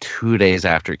 like 2 days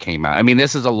after it came out. I mean,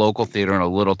 this is a local theater in a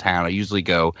little town. I usually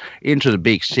go into the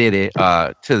big city,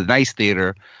 to the nice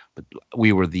theater, but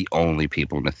we were the only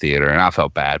people in the theater, and I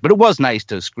felt bad. But it was nice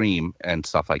to scream and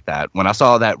stuff like that. When I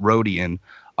saw that Rodian,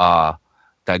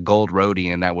 that gold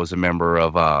Rodian that was a member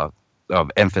of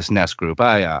Enfys Nest Group,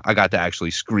 I got to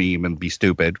actually scream and be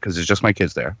stupid because it's just my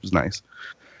kids there. It was nice.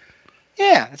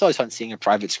 Yeah, it's always fun seeing a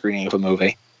private screening of a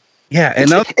movie. Yeah,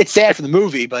 and it's sad for the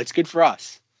movie, but it's good for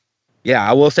us. Yeah,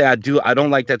 I will say I don't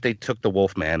like that they took the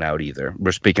Wolfman out either.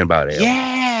 We're speaking about it.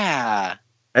 Yeah.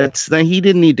 He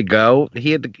didn't need to go.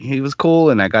 He was cool,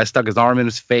 and that guy stuck his arm in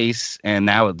his face, and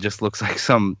now it just looks like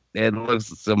some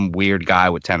weird guy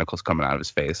with tentacles coming out of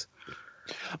his face.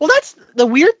 Well, that's the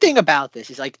weird thing about this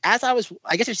is like, as I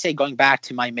guess I'd say going back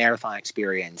to my marathon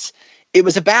experience, it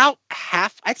was about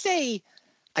half, I'd say,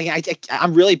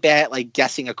 I'm really bad at like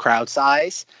guessing a crowd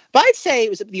size, but I'd say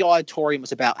the auditorium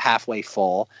was about halfway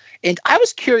full. And I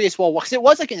was curious, because it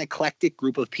was like an eclectic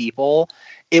group of people.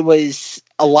 It was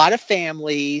a lot of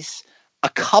families, a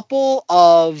couple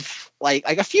of like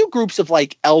a few groups of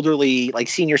like elderly, like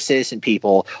senior citizen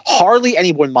people, hardly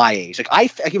anyone my age.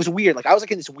 It was weird. Like I was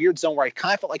like in this weird zone where I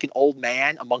kind of felt like an old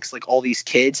man amongst like all these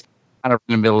kids. Kind of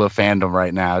in the middle of fandom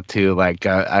right now too. Like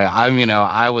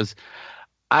I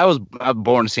was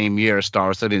born the same year as Star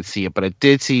Wars, so I didn't see it, but I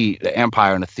did see the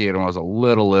Empire in the theater when I was a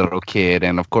little kid,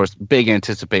 and of course, big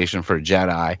anticipation for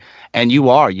Jedi. And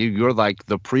you're like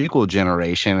the prequel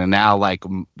generation, and now like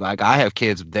I have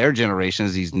kids, their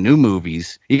generations, these new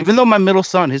movies. Even though my middle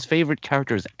son, his favorite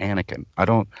character is Anakin. I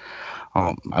don't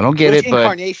get it, but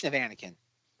incarnation of Anakin.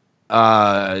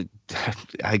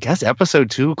 I guess Episode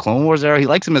 2, Clone Wars era. He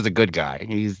likes him as a good guy.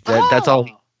 That's all.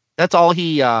 That's all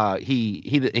he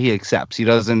accepts. He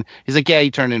doesn't. He's like, yeah,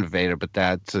 he turned into Vader, but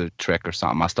that's a trick or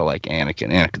something. I still like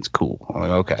Anakin. Anakin's cool. I'm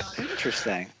like, okay.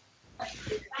 Interesting.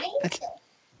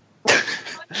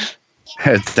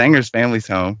 Stanger's family's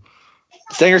home.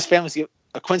 Stanger's family's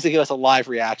Quinn's gonna give us a live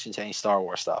reaction to any Star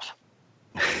Wars stuff.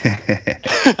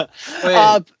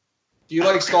 Wait, do you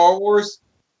like Star Wars?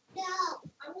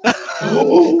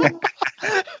 No.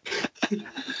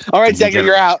 All right, Zenger,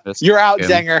 you're out. You're out,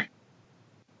 Zenger.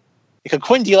 Because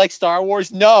Quinn, do you like Star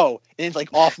Wars? No. And it's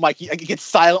like off mic. It gets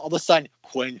silent all of a sudden.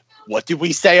 Quinn, what did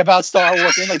we say about Star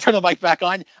Wars? And like turn the mic back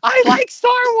on. I like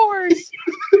Star Wars.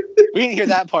 We didn't hear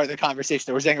that part of the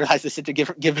conversation. Where Zenger has to sit to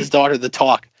give his daughter the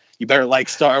talk. You better like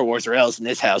Star Wars or else in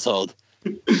this household.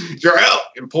 You're out.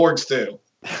 And Porgs too.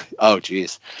 Oh,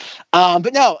 geez.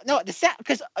 But no,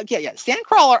 because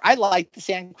Sandcrawler. I like the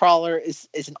Sandcrawler is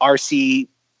an RC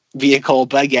vehicle,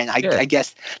 but again, I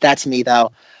guess that's me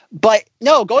though. But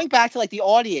no, going back to like the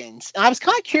audience, and I was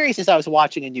kind of curious as I was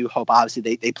watching A New Hope.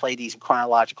 Obviously, they play these in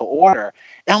chronological order,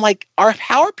 and I'm like,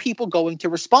 how are people going to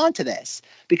respond to this?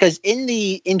 Because in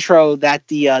the intro that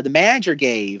the manager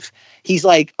gave, he's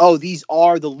like, "Oh, these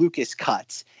are the Lucas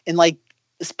cuts," and like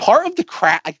as part of the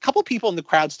crowd, a couple people in the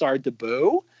crowd started to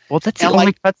boo. Well, that's the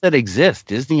only cuts that exist.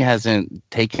 Disney hasn't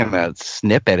taken a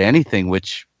snip at anything,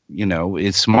 which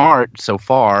is smart so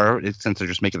far, since they're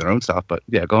just making their own stuff. But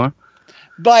yeah, go on.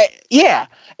 But yeah,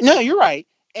 no, you're right.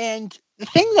 And the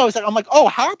thing though is that I'm like, oh,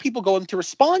 how are people going to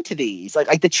respond to these?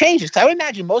 Like the changes? Because I would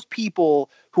imagine most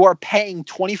people who are paying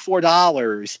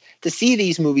 $24 to see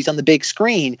these movies on the big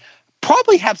screen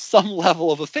probably have some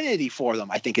level of affinity for them.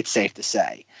 I think it's safe to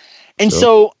say. And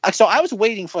so I was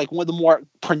waiting for like one of the more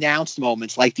pronounced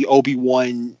moments, like the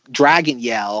Obi-Wan dragon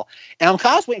yell, and I'm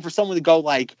kind of waiting for someone to go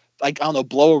like I don't know,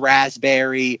 blow a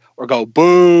raspberry or go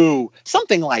boo,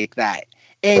 something like that.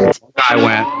 And I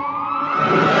went.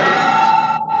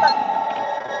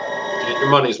 Get your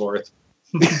money's worth.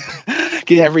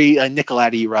 Get every nickel out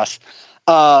of you, Russ.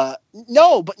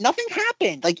 No, but nothing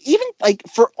happened. Like even like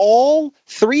for all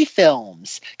three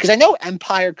films, because I know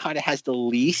Empire kind of has the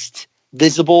least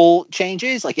visible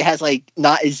changes. Like it has like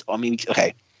not as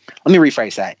okay. Let me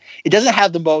rephrase that. It doesn't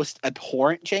have the most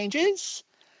abhorrent changes.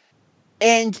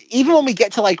 And even when we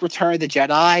get to like Return of the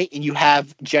Jedi, and you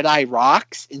have Jedi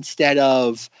rocks instead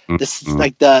of the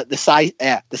Snai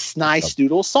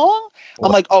Stoodle song,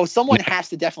 I'm like, oh, someone has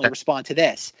to definitely respond to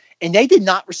this. And they did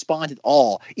not respond at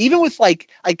all. Even with like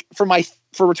for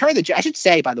Return of the Jedi, I should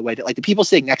say, by the way, that like the people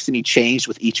sitting next to me changed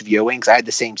with each viewing because I had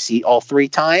the same seat all three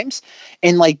times.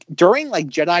 And like during like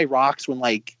Jedi rocks, when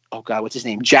like, oh God, what's his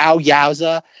name? Zhao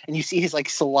Yauza. And you see his like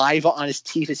saliva on his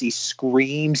teeth as he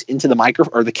screams into the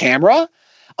microphone or the camera.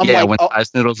 I'm like, when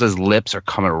Ice Noodles' lips are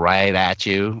coming right at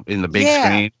you in the big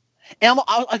screen. And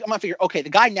I'm gonna figure, okay, the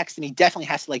guy next to me definitely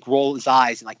has to like roll his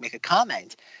eyes and like make a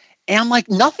comment. And I'm like,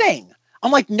 nothing.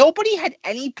 I'm like, nobody had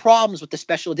any problems with the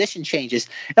special edition changes.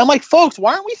 And I'm like, folks,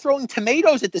 why aren't we throwing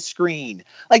tomatoes at the screen?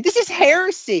 Like, this is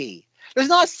heresy. There's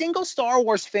not a single Star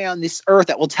Wars fan on this earth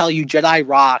that will tell you Jedi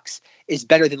Rocks is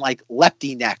better than like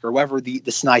Lepty Neck or whatever the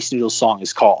Snice Noodle song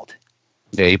is called.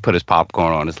 Yeah, he put his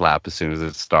popcorn on his lap as soon as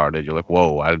it started. You're like,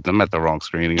 whoa, I'm at the wrong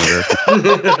screening of this.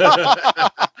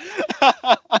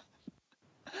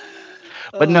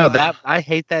 But no, I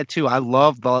hate that too. I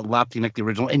love the Lepty Neck, the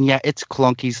original. And yeah, it's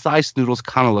clunky. Slice Noodles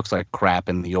kind of looks like crap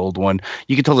in the old one.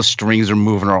 You can tell the strings are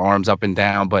moving her arms up and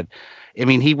down, but I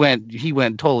mean, he went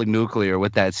totally nuclear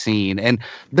with that scene. And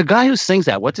the guy who sings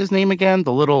that, what's his name again?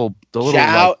 The little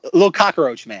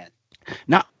cockroach man.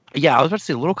 Now, yeah, I was about to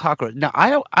say Little Cockroach. Now,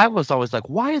 I was always like,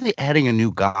 why are they adding a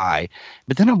new guy?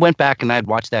 But then I went back and I'd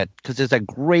watched that because there's that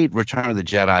great Return of the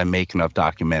Jedi making of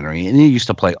documentary. And it used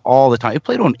to play all the time. It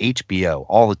played on HBO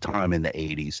all the time in the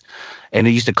 80s. And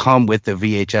it used to come with the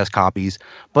VHS copies.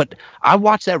 But I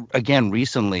watched that again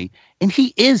recently. And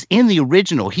he is in the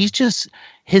original. He's just...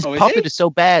 His puppet is so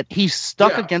bad, he's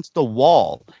stuck against the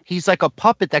wall. He's like a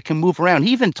puppet that can move around.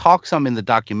 He even talks some in the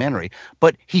documentary,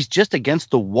 but he's just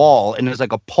against the wall, and there's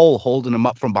like a pole holding him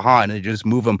up from behind, and they just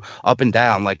move him up and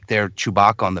down like they're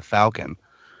Chewbacca on the Falcon.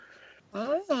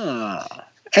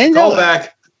 And Call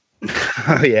back.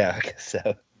 Yeah, I guess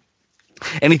so.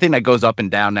 Anything that goes up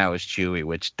and down now is Chewie,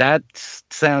 which that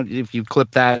sound, if you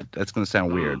clip that, that's going to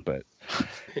sound weird, but...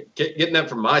 Getting that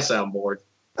from my soundboard.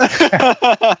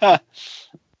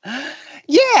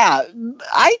 Yeah,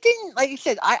 I didn't, like I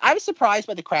said, I was surprised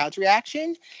by the crowd's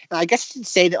reaction. And I guess to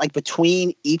say that like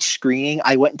between each screening,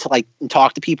 I went to like and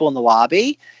talked to people in the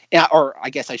lobby, or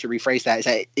I guess I should rephrase that, is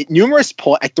that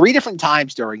at 3 different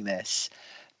times during this,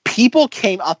 people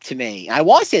came up to me. And I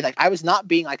want to say like I was not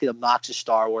being like an obnoxious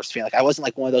Star Wars fan. Like I wasn't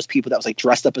like one of those people that was like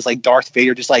dressed up as like Darth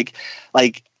Vader, just like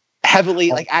heavily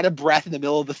like out of breath in the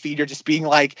middle of the theater, just being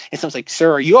like, and someone's like,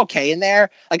 "Sir, are you okay in there?"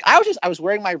 Like I was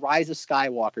wearing my Rise of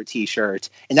Skywalker t-shirt,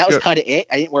 and that was kind of it.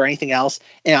 I didn't wear anything else.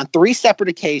 And on 3 separate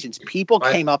occasions, people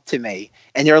came up to me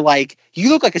and they're like, "You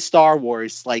look like a Star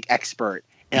Wars like expert."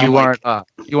 And You I'm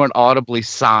weren't audibly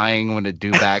sighing when a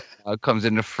Dewback comes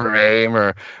into frame,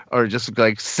 or just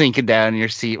like sinking down in your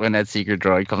seat when that secret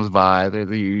droid comes by.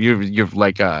 You're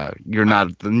like you're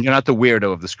not the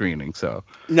weirdo of the screening. So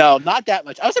no, not that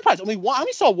much. I was surprised. I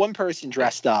only saw one person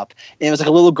dressed up, and it was like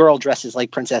a little girl dressed as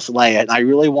like Princess Leia, and I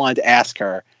really wanted to ask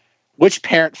her, which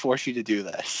parent forced you to do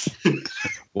this?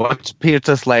 what's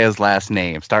Princess Leia's last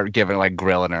name? Start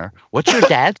grilling her. What's your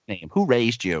dad's name? Who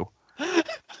raised you?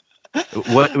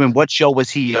 What show was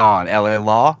he on? LA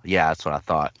Law? Yeah, that's what I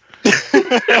thought.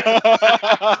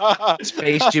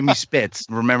 Space Jimmy Spitz.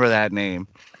 Remember that name.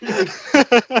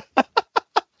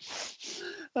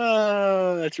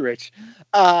 Oh, that's rich.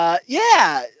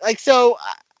 Yeah, like so.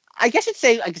 I guess I'd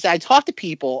say, like I said, I talked to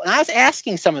people, and I was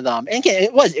asking some of them, and again,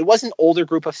 it was an older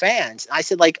group of fans. And I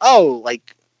said, like, oh,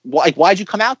 like why'd you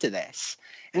come out to this?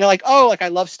 And they're like, oh, like I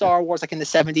love Star Wars, like in the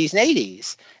 70s and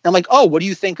 80s. And I'm like, oh, what do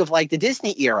you think of like the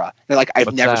Disney era? And they're like,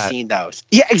 I've never seen those.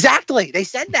 Yeah, exactly. They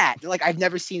said that. They're like, I've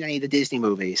never seen any of the Disney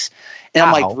movies. And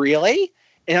I'm like, really?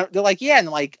 And they're like, yeah. And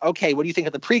I'm like, okay, what do you think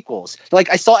of the prequels? They're like,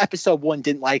 I saw episode 1,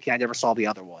 didn't like it. I never saw the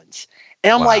other ones.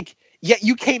 And I'm like, yeah,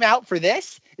 you came out for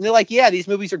this? And they're like, yeah, these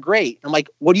movies are great. And I'm like,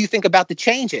 what do you think about the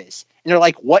changes? And they're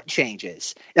like, what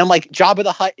changes? And I'm like, Jabba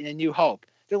the Hutt and A New Hope.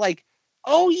 They're like,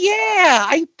 oh yeah,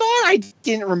 I thought I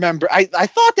didn't remember. I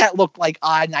thought that looked like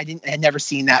odd, and I had never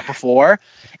seen that before.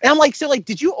 And I'm like, so like,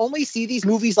 did you only see these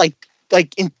movies like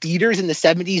in theaters in the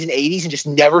 70s and 80s and just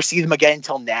never see them again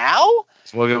until now?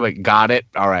 So we're like, got it.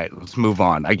 All right, let's move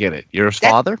on. I get it. You're his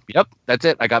father? Yep, that's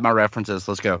it. I got my references.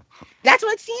 Let's go. That's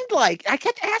what it seemed like. I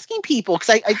kept asking people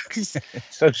because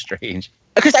it's so strange.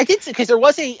 Because there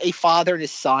was a father and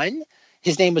his son.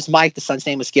 His name was Mike. The son's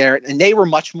name was Garrett, and they were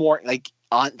much more like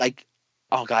on like.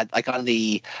 Oh God! Like on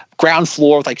the ground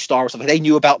floor with like Star Wars stuff. Like, they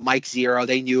knew about Mike Zero.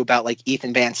 They knew about like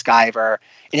Ethan Van Sciver,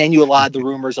 and they knew a lot of the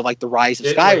rumors of like the rise of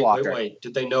Skywalker. Wait.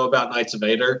 Did they know about Knights of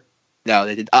Vader? No,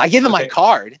 they did. I gave them my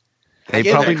card. They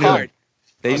probably knew.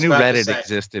 They knew Reddit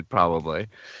existed, probably.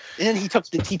 And then he took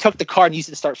the card and used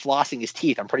it to start flossing his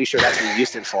teeth. I'm pretty sure that's what he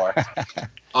used it for.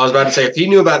 I was about to say, if he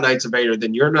knew about Knights of Vader,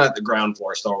 then you're not at the ground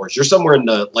floor of Star Wars. You're somewhere in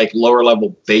the like lower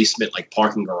level basement, like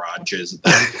parking garages.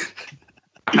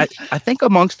 I think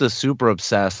amongst the super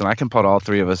obsessed, and I can put all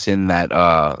three of us in that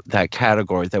that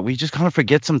category, that we just kind of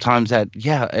forget sometimes that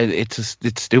it's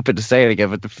stupid to say it again,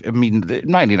 but I mean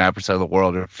 99% of the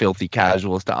world are filthy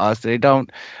casuals to us. They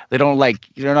don't like,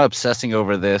 they're not obsessing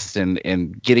over this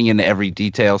and getting into every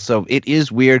detail. So it is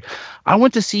weird. When I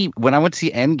went to see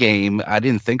Endgame, I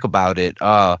didn't think about it.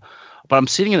 But I'm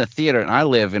sitting in a theater, and I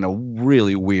live in a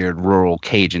really weird rural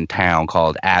Cajun town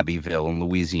called Abbeville in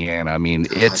Louisiana. I mean,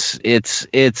 it's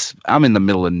I'm in the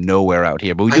middle of nowhere out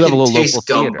here, but we do have a little local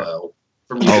theater.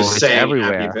 From you just saying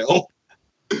everywhere. Abbeville.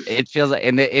 It feels like,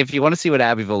 and if you want to see what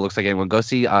Abbeville looks like, anyone go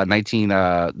see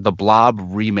the Blob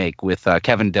remake with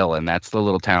Kevin Dillon. That's the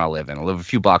little town I live in. I live a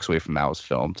few blocks away from that. It was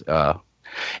filmed.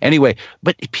 Anyway,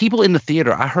 but people in the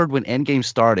theater, I heard when Endgame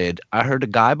started, I heard a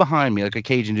guy behind me, like a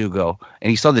Cajun dude, go, and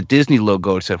he saw the Disney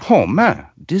logo and said, oh man,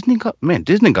 Disney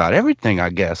got everything, I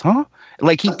guess, huh?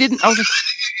 Like, he didn't. I was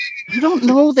like, you don't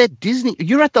know that Disney,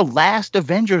 you're at the last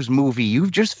Avengers movie.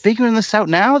 You've just figuring this out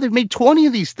now? They've made 20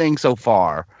 of these things so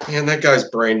far. Man, that guy's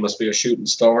brain must be a shooting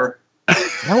star.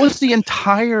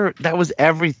 That was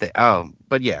everything. Oh,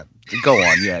 but yeah, go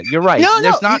on. Yeah, you're right.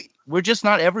 We're just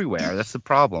not everywhere. That's the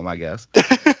problem, I guess.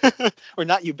 We're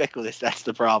not ubiquitous. That's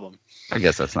the problem. I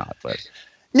guess that's not, but.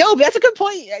 No, but that's a good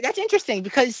point. That's interesting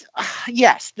because,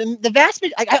 yes, the vast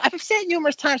majority, I've said it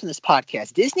numerous times on this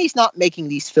podcast, Disney's not making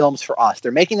these films for us.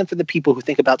 They're making them for the people who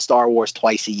think about Star Wars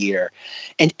twice a year.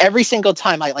 And every single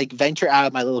time I like venture out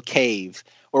of my little cave,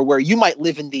 or where you might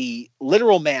live in the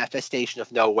literal manifestation of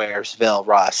Nowheresville,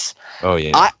 Russ. Oh,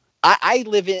 yeah. I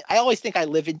always think I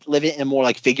live it in a more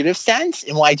like figurative sense.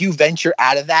 And when I do venture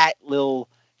out of that little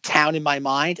town in my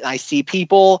mind, and I see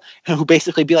people who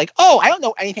basically be like, oh, I don't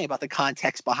know anything about the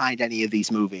context behind any of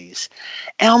these movies.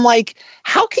 And I'm like,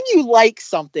 how can you like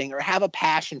something or have a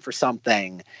passion for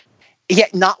something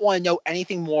yet not want to know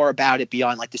anything more about it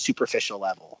beyond like the superficial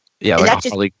level? Yeah, and like a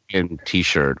Harley Quinn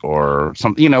t-shirt or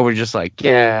something, we're just like,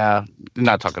 yeah,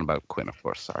 not talking about Quinn, of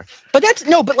course, sorry. But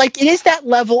like, it is that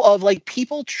level of like,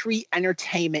 people treat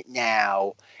entertainment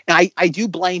now, and I do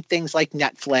blame things like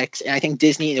Netflix, and I think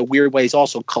Disney in a weird way is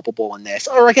also culpable in this,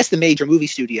 or I guess the major movie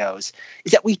studios,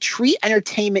 is that we treat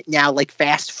entertainment now like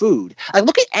fast food. Like,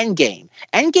 look at Endgame.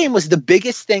 Endgame was the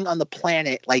biggest thing on the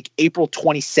planet, like April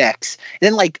 26th, and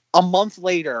then like a month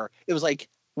later, it was like,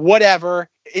 whatever.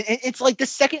 It's like the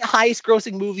second highest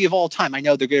grossing movie of all time. I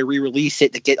know they're going to re-release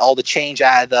it to get all the change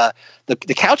out of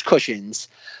the couch cushions,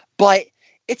 but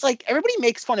it's like everybody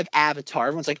makes fun of Avatar.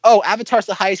 Everyone's like, oh, Avatar's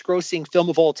the highest grossing film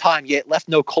of all time, yet it left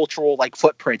no cultural like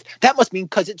footprint. That must mean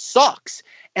because it sucks.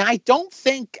 And I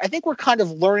think we're kind of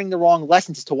learning the wrong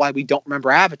lessons as to why we don't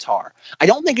remember Avatar. I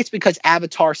don't think it's because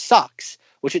Avatar sucks,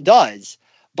 which it does,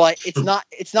 but it's not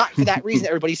for that reason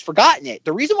everybody's forgotten it.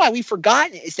 The reason why we've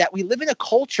forgotten it is that we live in a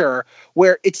culture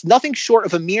where it's nothing short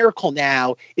of a miracle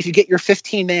now if you get your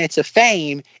 15 minutes of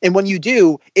fame, and when you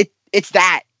do, it's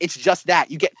just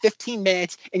that. You get 15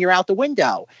 minutes and you're out the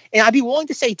window. And I'd be willing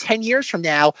to say 10 years from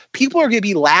now, people are going to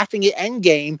be laughing at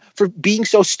Endgame for being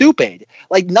so stupid.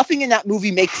 Like, nothing in that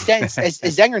movie makes sense, as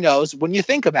Zenger knows, when you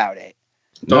think about it.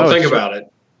 Don't think about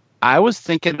it. I was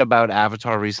thinking about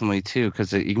Avatar recently too, because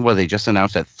they just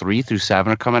announced that 3 through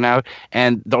 7 are coming out,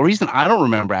 and the reason I don't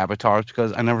remember Avatar is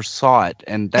because I never saw it,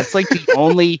 and that's like the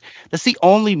only. That's the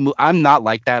only. I'm not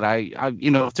like that. I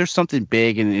if there's something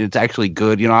big and it's actually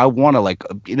good, I want to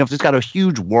if it's got a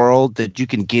huge world that you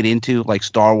can get into, like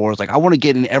Star Wars, like I want to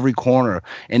get in every corner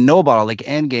and know about it, like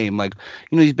Endgame, like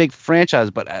these big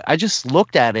franchises. But I just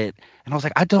looked at it. And I was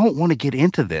like, I don't want to get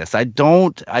into this. I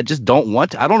just don't want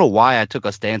to. I don't know why I took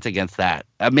a stance against that.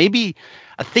 I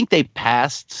think they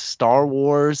passed Star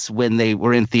Wars when they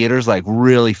were in theaters like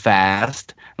really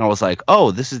fast. And I was like,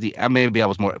 oh, this is maybe I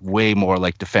was way more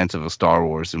like defensive of Star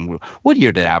Wars. And what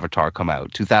year did Avatar come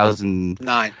out?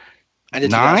 2009?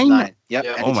 2009. Yep.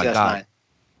 Oh my God.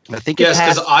 I think yes, it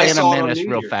passed I Phantom saw it on Menace New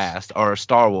real Year's. fast, or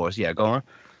Star Wars. Yeah, go on.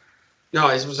 No,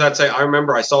 I was about to say, I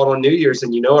remember I saw it on New Year's,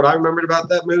 and you know what I remembered about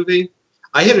that movie?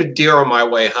 I hit a deer on my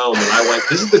way home, and I went,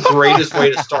 this is the greatest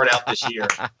way to start out this year.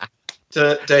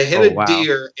 To hit a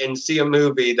deer and see a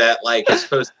movie that is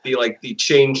supposed to be like the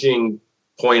changing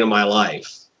point of my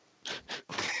life.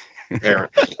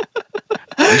 Apparently.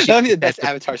 That'd be the best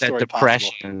Avatar story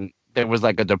depression. possible. There was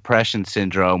like a depression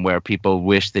syndrome where people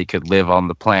wish they could live on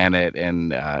the planet,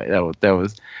 and it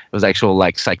was actual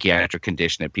like psychiatric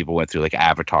condition that people went through, like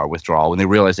Avatar withdrawal, when they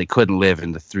realized they couldn't live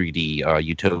in the 3D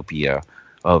utopia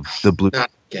of the blue.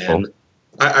 Not again.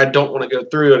 I don't want to go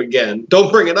through it again.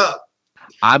 Don't bring it up.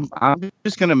 I'm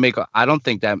just gonna make. I don't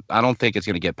think it's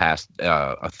gonna get past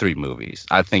 3 movies.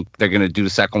 I think they're gonna do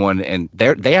the second one, and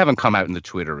they haven't come out in the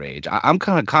Twitter age. I'm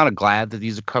kind of glad that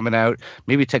these are coming out.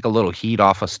 Maybe take a little heat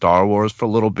off of Star Wars for a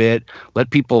little bit.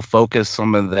 Let people focus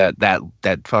some of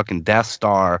that fucking Death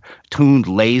Star tuned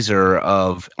laser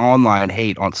of online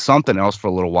hate on something else for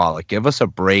a little while. Like, give us a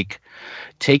break.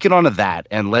 Take it onto that,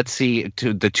 and let's see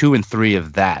to the 2 and 3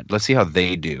 of that. Let's see how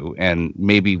they do, and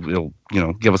maybe it'll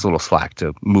give us a little slack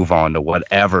to move on to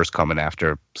whatever's coming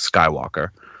after Skywalker.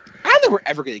 I don't think we're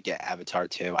ever going to get Avatar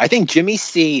 2. I think Jimmy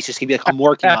C is just going to be like, I'm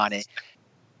working on it.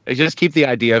 Just keep the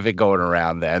idea of it going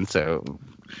around then. So,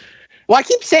 well, I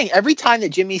keep saying every time that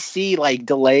Jimmy C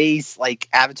delays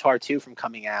Avatar 2 from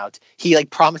coming out, he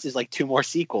promises 2 more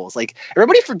sequels. Like,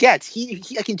 everybody forgets he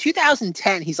like in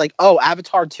 2010 he's like, oh,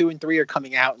 Avatar 2 and 3 are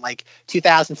coming out in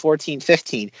 2014,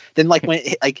 15. Then when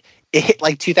it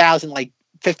hit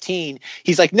 2015,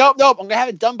 he's like, nope, I'm gonna have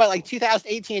it done by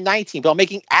 2018 and 19. But I'm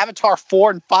making Avatar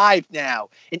 4 and 5 now.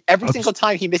 And every single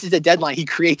time he misses a deadline, he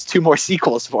creates 2 more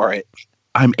sequels for it.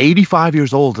 I'm 85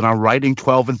 years old and I'm writing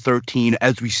 12 and 13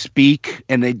 as we speak,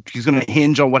 and he's going to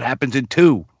hinge on what happens in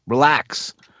 2.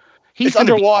 Relax. It's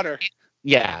underwater.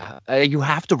 Yeah, you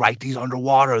have to write these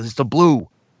underwater. It's the blue.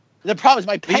 The problem is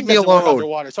my pen doesn't work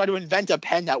underwater, so I had to invent a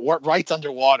pen that writes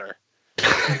underwater.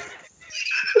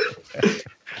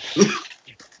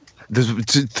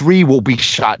 3 will be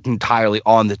shot entirely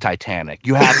on the Titanic.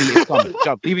 You have me. It's coming.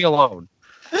 Jump. Leave me alone.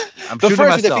 But first we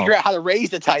had to figure out how to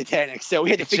raise the Titanic, so we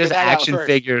had to figure that out first. Action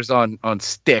figures on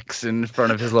sticks in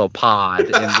front of his little pod.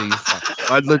 And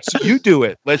these, let's see you do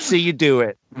it. Let's see you do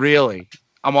it. Really,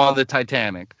 I'm on the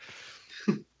Titanic.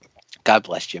 God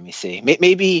bless Jimmy C.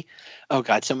 Maybe, oh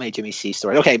God, so many Jimmy C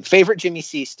stories. Okay, favorite Jimmy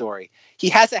C story. He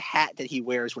has a hat that he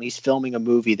wears when he's filming a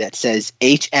movie that says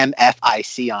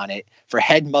HMFIC on it for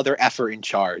head mother effer in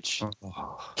charge.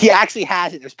 Oh. He actually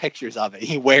has it. There's pictures of it.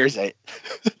 He wears it.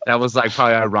 That was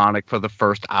probably ironic for the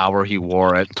first hour he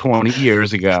wore it 20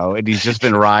 years ago, and he's just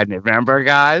been riding it. Remember,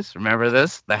 guys? Remember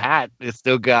this? The hat is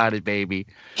still got it, baby.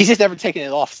 He's just never taken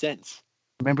it off since.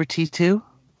 Remember T2?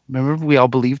 Remember we all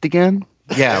believed again?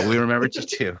 Yeah, we remember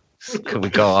T2. Can we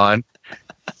go on?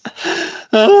 He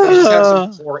just has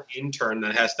some poor intern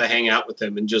that has to hang out with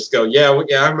him and just go, yeah,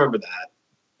 I remember that.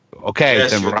 Okay,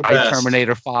 yes, then write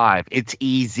Terminator 5. It's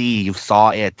easy. You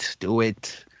saw it. Do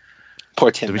it.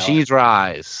 Poor Tim The Machines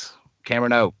Rise.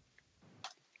 Cameron O.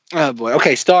 Oh, boy.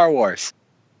 Okay, Star Wars.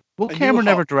 Will Cameron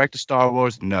ever direct a Star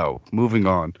Wars? No. Moving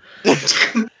on.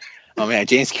 Oh, man.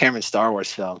 James Cameron's Star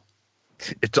Wars film.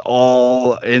 It's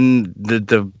all in the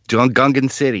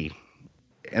Gungan City.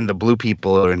 and the blue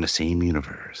people are in the same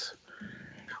universe.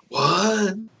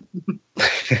 What?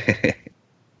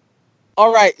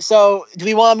 All right, so do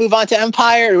we want to move on to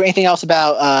Empire or anything else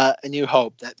about A New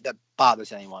Hope that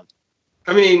bothers anyone?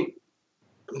 I mean,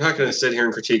 I'm not going to sit here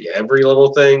and critique every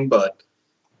little thing, but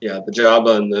yeah, the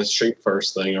Jabba and the Shape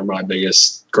First thing are my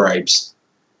biggest gripes.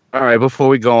 All right, before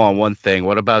we go on, one thing.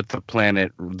 What about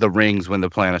the rings when the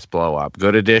planets blow up?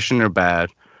 Good addition or bad?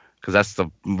 Because that's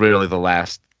really the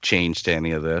last change to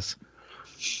any of this.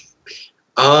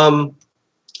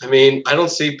 I mean, I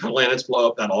don't see planets blow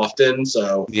up that often,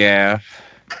 so yeah,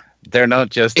 they're not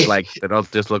just they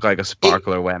don't just look like a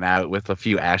sparkler went out with a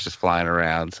few ashes flying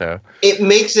around. So it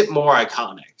makes it more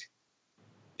iconic,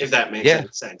 if that makes any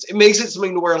sense. It makes it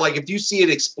something to where, like, if you see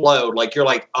it explode, like you're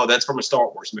like, oh, that's from a Star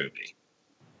Wars movie.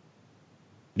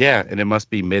 Yeah, and it must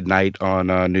be midnight on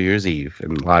New Year's Eve,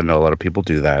 and I know a lot of people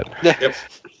do that. Yep.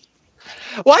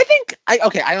 Well, I think I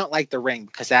don't like the ring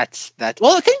because that's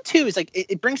well, the thing too is like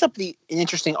it brings up an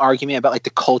interesting argument about like the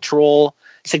cultural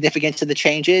significance of the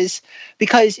changes,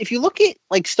 because if you look at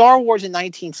like Star Wars in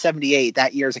 1978,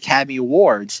 that year's Academy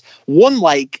Awards won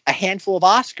like a handful of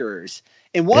Oscars,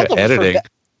 and one of them editing.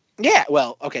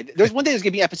 Well, okay. There's one day there's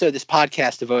gonna be an episode of this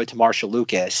podcast devoted to Marsha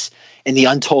Lucas and the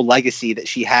untold legacy that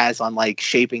she has on like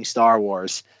shaping Star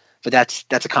Wars. But that's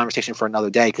a conversation for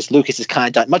another day, because Lucas is kind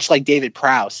of done, much like David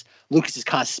Prowse. Lucas has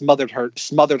kind of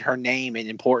smothered her name and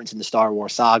importance in the Star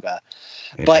Wars saga.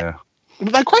 Yeah.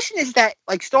 But my question is that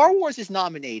like Star Wars is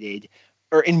nominated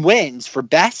and wins for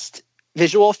best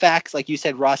visual effects, like you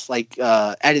said, Russ, like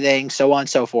editing, so on and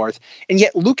so forth, and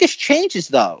yet Lucas changes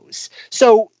those.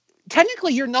 So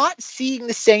technically, you're not seeing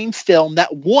the same film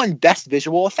that won best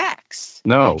visual effects.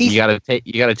 No, you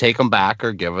gotta take them back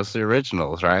or give us the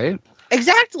originals, right?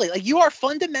 Exactly. Like you are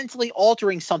fundamentally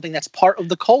altering something that's part of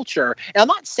the culture. And I'm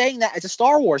not saying that as a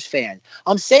Star Wars fan.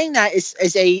 I'm saying that as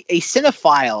a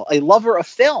cinephile, a lover of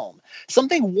film.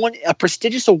 Something won a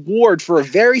prestigious award for a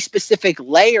very specific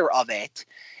layer of it.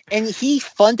 And he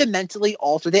fundamentally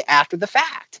altered it after the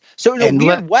fact. So in a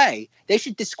weird way, they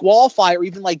should disqualify or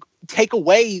even like take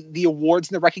away the awards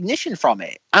and the recognition from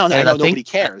it. I don't know. I know nobody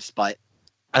cares, but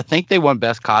I think they won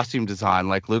best costume design.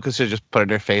 Like Lucas should just put in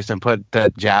their face and put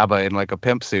that Jabba in like a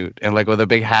pimp suit and like with a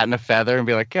big hat and a feather and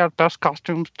be like, yeah, best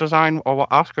costume design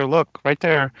Oscar, look right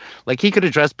there. Like he could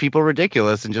have dressed people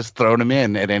ridiculous and just thrown them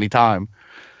in at any time.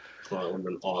 Well, that would have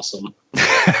been awesome.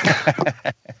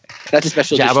 That's a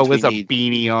special Jabba with a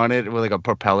beanie on it, with like a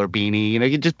propeller beanie. You know,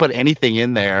 you just put anything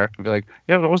in there and be like,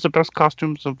 yeah, that was the best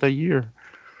costumes of the year.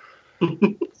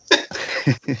 All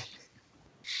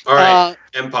right,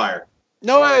 Empire.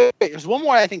 No, wait. There's one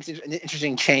more I think is an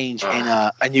interesting change in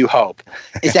A New Hope.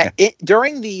 Is that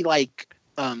during the like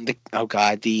what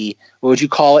would you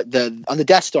call it, on the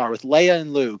Death Star with Leia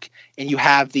and Luke, and you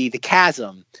have the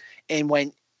chasm, and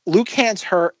when Luke hands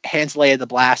Leia the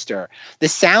blaster, the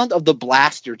sound of the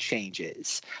blaster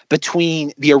changes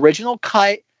between the original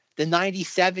cut, the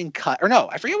 97 cut, or no,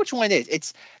 I forget which one it is.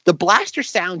 It's the blaster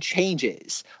sound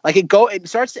changes. Like it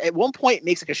starts at one point, it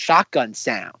makes like a shotgun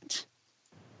sound.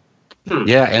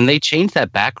 Yeah, and they changed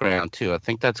that background too. I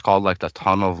think that's called like the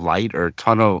tunnel of light or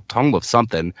tunnel of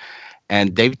something.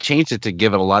 And they've changed it to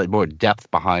give it a lot more depth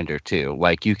behind her too.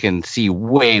 Like you can see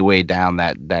way down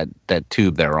that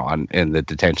tube they're on in the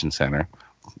detention center.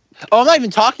 Oh, I'm not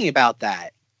even talking about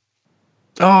that.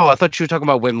 Oh, I thought you were talking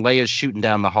about when Leia's shooting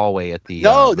down the hallway at the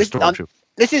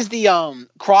this is the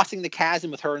crossing the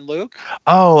chasm with her and Luke.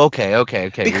 Oh, okay.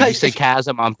 Because when you say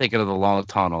chasm, I'm thinking of the long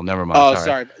tunnel. Never mind.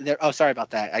 Oh, sorry about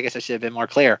that. I guess I should have been more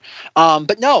clear.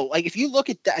 But no, like if you look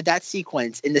at that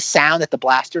sequence and the sound that the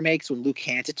blaster makes when Luke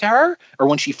hands it to her or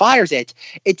when she fires it,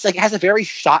 it's like it has a very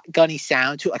shotgunny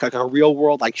sound to it, like a real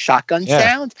world like shotgun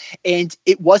sound. And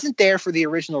it wasn't there for the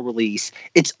original release.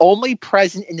 It's only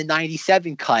present in the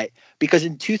 97 cut because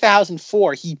in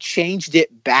 2004 he changed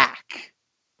it back.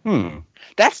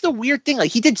 That's the weird thing. Like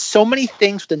he did so many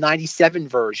things with the 97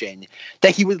 version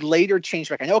that he would later change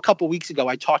back. I know a couple weeks ago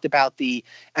I talked about the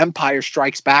Empire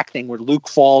Strikes Back thing where Luke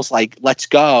falls like, let's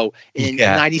go. In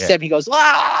 97, he goes,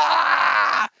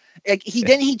 ah! Like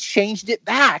he changed it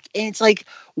back. And it's like,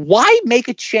 why make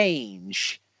a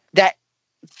change that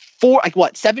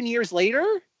 7 years later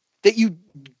that you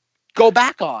go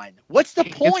back on? What's the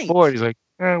point? He's like,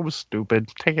 it was stupid.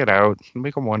 Take it out.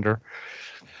 Make him wonder.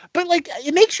 But like,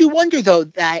 it makes you wonder though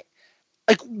that,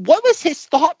 like, what was his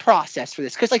thought process for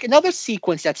this? Because like another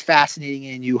sequence that's fascinating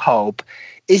in New Hope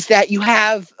is that you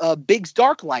have Biggs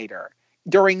Darklighter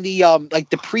during the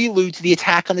the prelude to the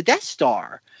attack on the Death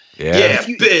Star. Yeah,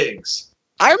 Biggs.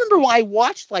 I remember when I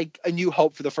watched like A New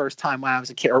Hope for the first time when I was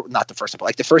a kid, or not the first time, but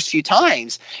like the first few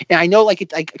times. And I know like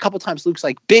a couple times Luke's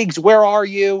like, Biggs, where are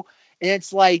you? And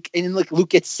it's like, and then like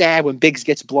Luke gets sad when Biggs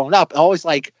gets blown up. And always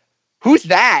like, who's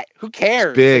that? Who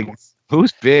cares? Biggs.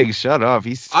 Who's Biggs? Shut up.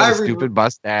 He's got a stupid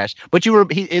mustache. But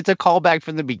it's a callback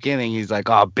from the beginning. He's like,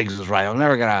 oh, Biggs was right. I'll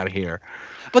never get out of here.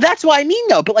 But that's what I mean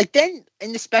though. But like then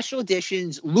in the special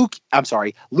editions,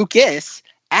 Lucas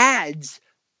adds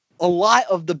a lot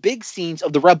of the big scenes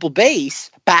of the Rebel base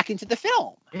back into the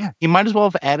film. Yeah, he might as well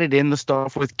have added in the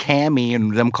stuff with Cammy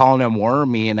and them calling him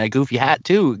Wormy and that goofy hat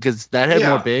too, because that had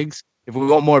more Biggs. If we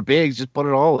want more Biggs, just put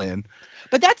it all in.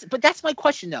 But that's my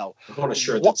question though. I want a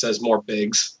shirt that says more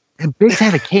Biggs. And Biggs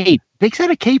had a cape. Biggs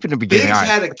had a cape in the beginning. Biggs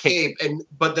had a cape,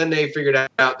 but then they figured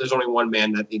out there's only one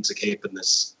man that needs a cape in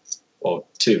this. Well,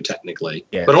 two technically,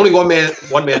 but only one man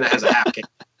that has a half cape.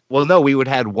 Well, no, we would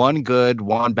have had one good,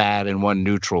 one bad, and one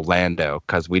neutral Lando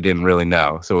because we didn't really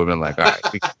know. So we've been like, all right,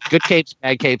 good capes,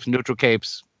 bad capes, neutral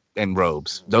capes, and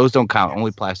robes. Those don't count.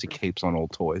 Only plastic capes on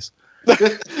old toys.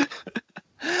 But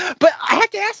I have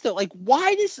to ask though, like,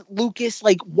 why does Lucas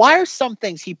why are some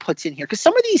things he puts in here? Because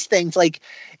some of these things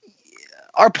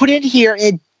are put in here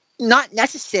and not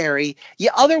necessary.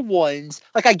 Yet other ones,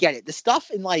 I get it. The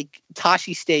stuff in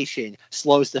Tashi Station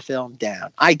slows the film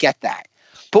down. I get that.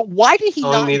 But why did he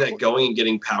telling me that going and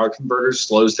getting power converters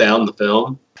slows down the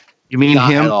film? You mean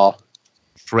not him? At all.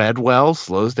 Fredwell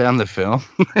slows down the film.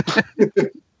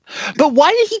 But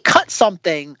why did he cut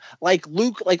something like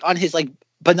Luke on his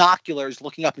binoculars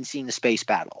looking up and seeing the space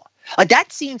battle?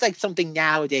 That seems like something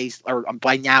nowadays, or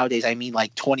by nowadays I mean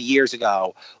 20 years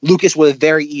ago, Lucas would have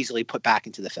very easily put back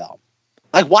into the film.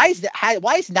 Why is that?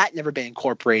 Why has that never been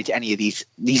incorporated to any of these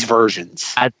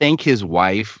versions? I think his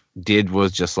wife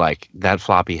was just that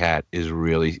floppy hat is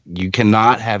really, you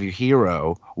cannot have your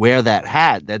hero wear that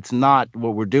hat. That's not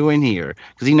what we're doing here,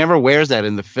 because he never wears that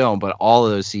in the film. But all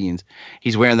of those scenes,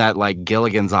 he's wearing that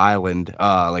Gilligan's Island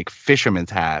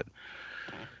fisherman's hat.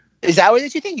 Is that what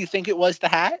you think? You think it was the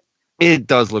hat? It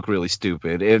does look really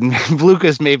stupid. And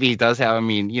Lucas, maybe he does have,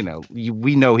 we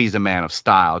know he's a man of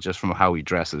style just from how he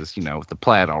dresses, with the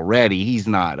plaid already. He's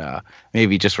not,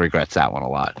 maybe he just regrets that one a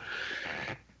lot.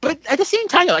 But at the same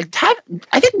time, I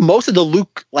think most of the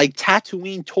Luke,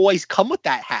 Tatooine toys come with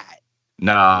that hat.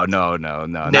 No.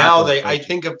 Now I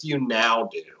think a few now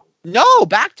do. No,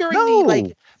 back during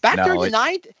the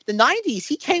 90s,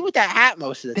 he came with that hat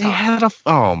most of the time.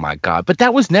 Oh my god! But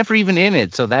that was never even in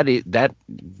it, so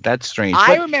that's strange.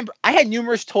 I remember I had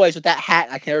numerous toys with that hat.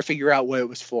 And I can never figure out what it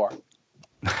was for.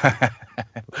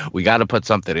 We got to put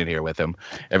something in here with him.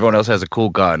 Everyone else has a cool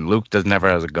gun. Luke never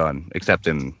has a gun except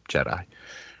in Jedi.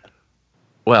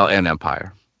 Well, and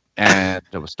Empire, and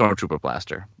it was Stormtrooper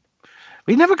blaster.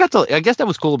 We never got to. I guess that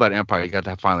was cool about Empire. You got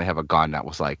to finally have a gun that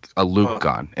was a Luke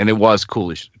gun, and it was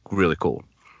coolish, really cool.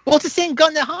 Well, it's the same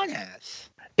gun that Han has.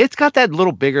 It's got that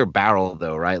little bigger barrel,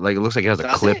 though, right? It looks like it has a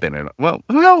clip in it. Well,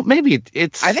 maybe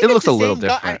it looks a little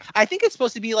different. I think it's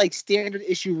supposed to be standard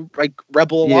issue,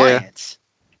 Rebel Alliance.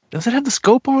 Does it have the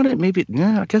scope on it? Maybe.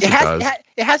 Yeah, I guess it does.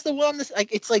 It has the one on this.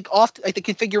 It's off. The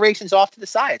configuration's off to the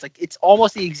side. It's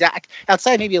almost the exact.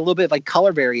 Outside, maybe a little bit of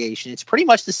color variation. It's pretty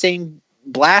much the same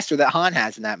blaster that Han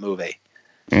has in that movie.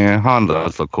 Yeah, Han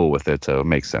does look cool with it, so it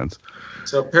makes sense.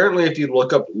 So apparently, if you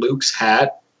look up Luke's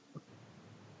hat,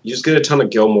 you just get a ton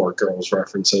of Gilmore Girls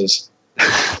references.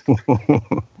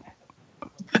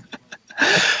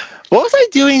 What was I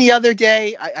doing the other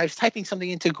day? I was typing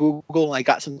something into Google and I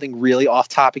got something really off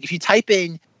topic. If you type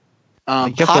in you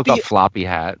have to look up floppy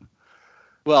hat.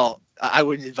 Well, I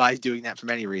wouldn't advise doing that for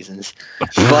many reasons.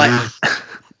 But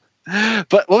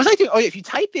what was I doing? Oh, yeah, if you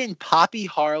type in Poppy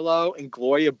Harlow and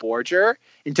Gloria Borger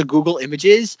into Google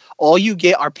Images, all you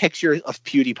get are pictures of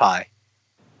PewDiePie.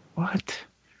 What?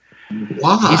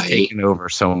 Why? He's taking over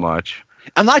so much.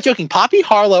 I'm not joking. Poppy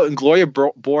Harlow and Gloria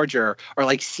Borger are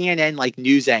CNN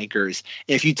news anchors.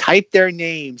 And if you type their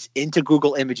names into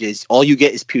Google Images, all you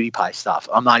get is PewDiePie stuff.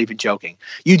 I'm not even joking.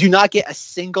 You do not get a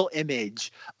single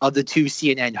image of the two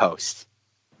CNN hosts.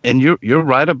 And you're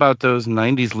right about those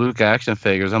 90s Luke action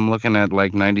figures. I'm looking at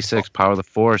 96 Power of the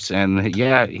Force, and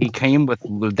yeah, he came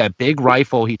with that big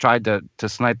rifle he tried to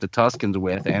snipe the Tuskens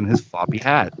with, and his floppy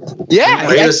hat. Yeah.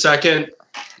 Wait a second.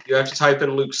 You have to type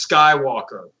in Luke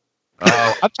Skywalker.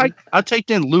 Oh, I typed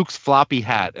in Luke's floppy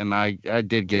hat, and I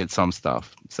did get some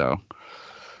stuff. So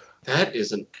that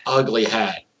is an ugly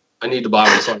hat. I need to buy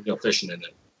one so I can go fishing in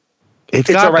it. It's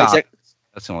all right.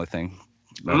 That's the only thing.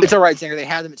 It's all right, Zinger. They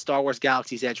have them at Star Wars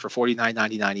Galaxy's Edge for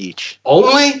 $49.99 each.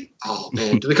 Only? Oh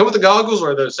man, do they come with the goggles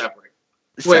or are those separate?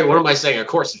 Wait, what am I saying? Of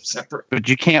course it's separate. But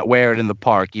you can't wear it in the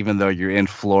park, even though you're in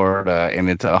Florida and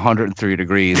it's 103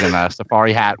 degrees, and a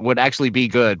safari hat would actually be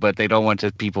good, but they don't want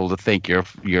people to think you're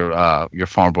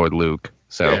farm boy Luke,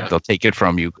 so they'll take it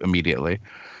from you immediately.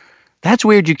 That's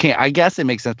weird. You can't. I guess it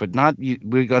makes sense, but not.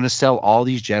 We're going to sell all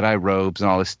these Jedi robes and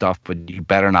all this stuff, but you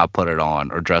better not put it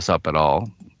on or dress up at all.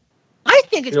 I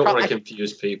think it's You don't probably. want to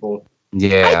confuse people.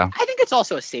 Yeah. I think it's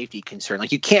also a safety concern.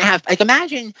 Like, you can't have, like,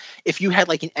 imagine if you had,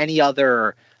 like, in any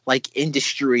other, like,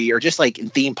 industry or just, like, in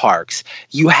theme parks,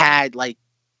 you had, like,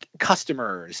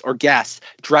 customers or guests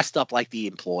dressed up like the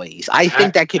employees. I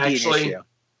think that could be an issue.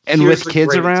 And Here's with the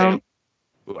kids great around,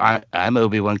 I'm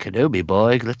Obi-Wan Kenobi,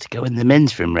 boy. Let's go in the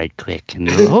men's room right quick. And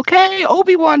okay,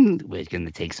 Obi-Wan, we're going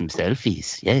to take some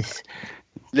selfies. Yes.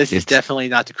 This is definitely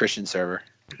not the Christian server.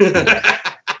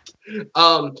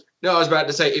 No, I was about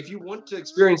to say, if you want to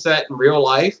experience that in real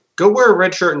life, go wear a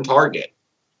red shirt in Target.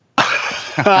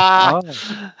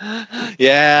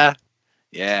 Yeah.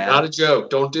 Not a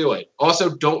joke. Don't do it. Also,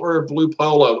 don't wear a blue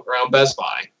polo around Best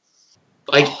Buy.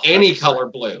 Like any color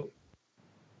blue.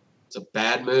 It's a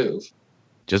bad move.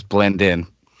 Just blend in.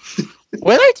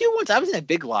 What did I do once? I was in a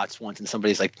Big Lots once, and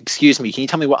somebody's like, "Excuse me, can you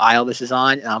tell me what aisle this is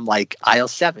on?" And I'm like, "Aisle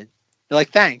 7." They're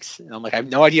like, "Thanks." And I'm like, "I have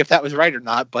no idea if that was right or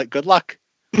not, but good luck."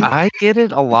 I get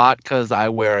it a lot because I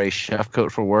wear a chef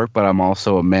coat for work, but I'm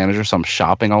also a manager, so I'm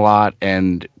shopping a lot.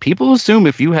 And people assume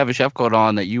if you have a chef coat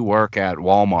on that you work at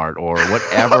Walmart or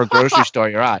whatever grocery store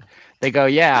you're at. They go,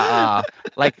 yeah.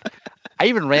 Like, I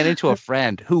even ran into a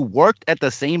friend who worked at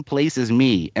the same place as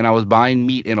me, and I was buying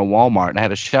meat in a Walmart, and I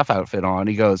had a chef outfit on.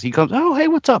 He comes, oh, hey,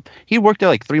 what's up? He worked there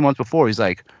like 3 months before. He's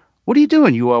like, what are you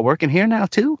doing? You working here now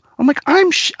too? I'm like,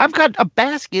 I've got a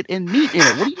basket and meat in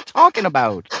it. What are you talking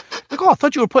about? Like, oh, I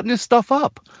thought you were putting this stuff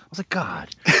up. I was like, God,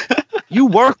 you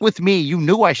work with me. You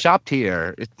knew I shopped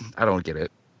here. I don't get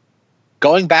it.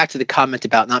 Going back to the comment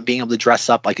about not being able to dress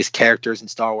up like his characters in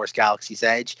Star Wars Galaxy's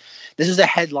Edge, this is a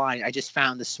headline I just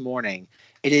found this morning.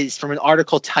 It is from an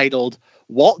article titled,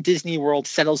 Walt Disney World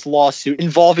Settles Lawsuit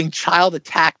Involving Child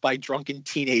Attack by Drunken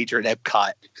Teenager at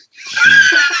Epcot.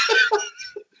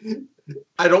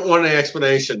 I don't want an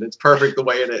explanation. It's perfect the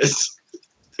way it is.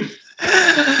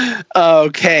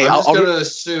 Okay. I'm just going to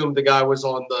assume the guy was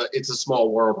on the It's a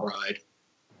Small World ride.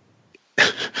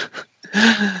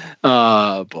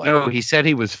 Oh, boy. No, he said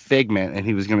he was Figment, and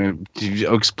he was going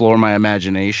to explore my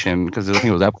imagination, because I think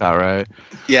it was Epcot, right?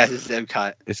 Yeah, this is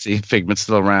Epcot. See, Figment's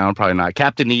still around, probably not.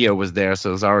 Captain EO was there,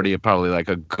 so it's already probably like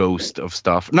a ghost of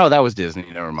stuff. No, that was Disney,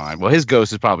 never mind. Well, his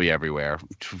ghost is probably everywhere.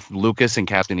 Lucas and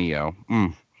Captain EO.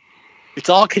 It's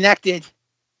all connected.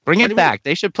 Bring it back.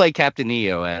 They should play Captain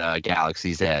EO at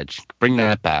Galaxy's Edge. Bring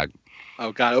that back.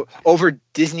 Oh, God. Over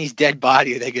Disney's dead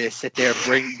body, are they going to sit there and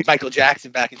bring Michael Jackson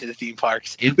back into the theme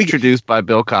parks? Introduced by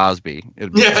Bill Cosby.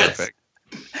 It'd be perfect.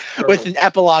 With an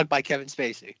epilogue by Kevin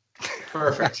Spacey.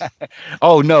 Perfect.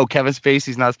 Oh, no. Kevin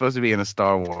Spacey's not supposed to be in a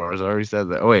Star Wars. I already said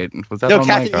that. Oh, wait. Was that No, on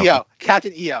Captain EO.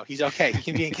 Captain EO. He's okay. He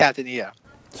can be in Captain EO.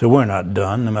 So we're not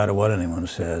done, no matter what anyone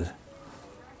says.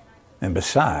 And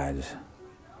besides,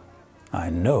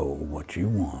 I know what you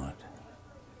want.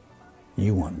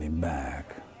 You want me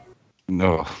back.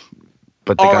 No.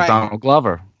 But they got Donald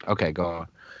Glover. Okay, go on.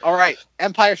 All right.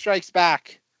 Empire Strikes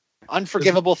Back.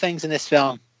 Unforgivable things in this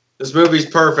film. This movie's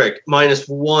perfect, minus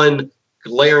one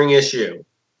glaring issue.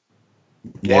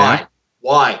 Yeah.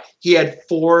 Why? He had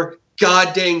 4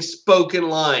 goddamn spoken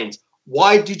lines.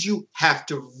 Why did you have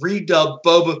to redub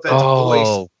Boba Fett's voice?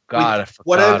 Oh, God. With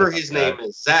whatever his name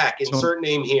is. Zach, insert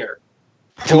name here.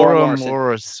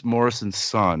 Temuera Morrison's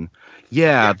son.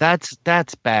 Yeah, that's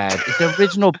bad. The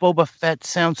original Boba Fett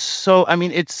sounds so. I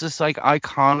mean, it's just like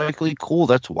iconically cool.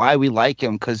 That's why we like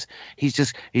him, because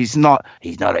he's not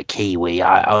a Kiwi.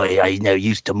 I know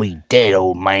used to me dead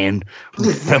old man.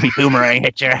 Throw me boomerang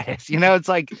at your ass. You know, it's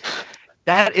like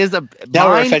that is a. Now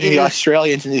we're offending the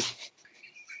Australians and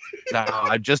No,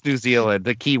 I'm just New Zealand.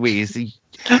 The Kiwis,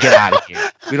 get out of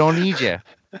here. We don't need you.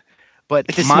 But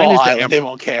it's a small island. They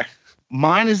won't care.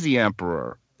 Mine is the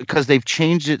Emperor, because they've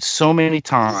changed it so many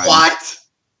times. What?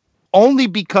 Only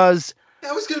because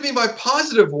that was going to be my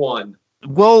positive one.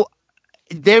 Well,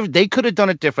 they could have done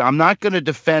it different. I'm not going to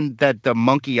defend that the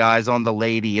monkey eyes on the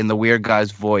lady and the weird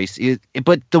guy's voice,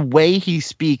 but the way he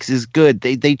speaks is good.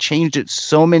 They changed it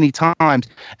so many times.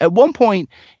 At one point,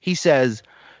 he says,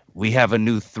 "We have a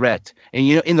new threat," and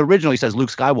you know, in the original, he says Luke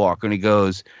Skywalker, and he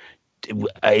goes,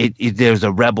 "There's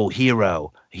a rebel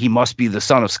hero. He must be the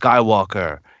son of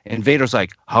Skywalker." And Vader's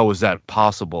like, "How is that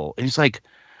possible?" And he's like,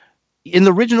 in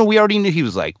the original, we already knew he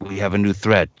was like, we have a new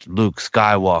threat, Luke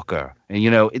Skywalker. And,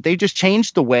 you know, they just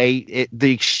changed the way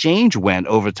the exchange went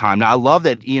over time. Now, I love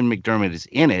that Ian McDermott is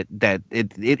in it, that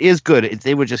it is good. If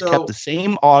they would just kept the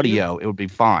same audio, it would be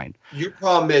fine. Your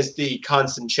problem is the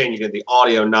constant changing of the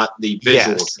audio, not the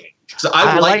visual change. So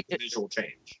I like the visual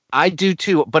change. I do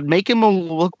too, but make him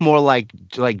look more like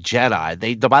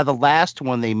Jedi. By the last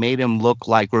one, they made him look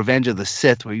like Revenge of the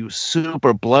Sith, where he was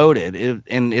super bloated,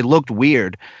 and it looked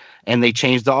weird. And they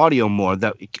changed the audio more.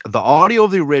 The audio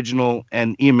of the original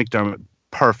and Ian McDermott,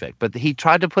 perfect, but he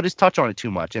tried to put his touch on it too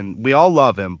much, and we all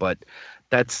love him, but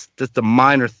that's just a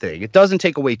minor thing. It doesn't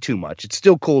take away too much. It's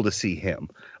still cool to see him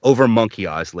over Monkey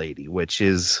Eyes Lady, which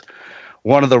is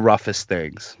one of the roughest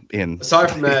things in.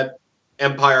 Aside from that,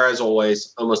 Empire, as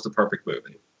always, almost the perfect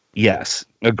movie. Yes,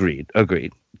 agreed.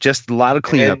 Just a lot of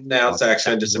cleanup. And now it's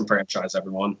actually disenfranchise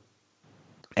everyone.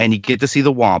 And you get to see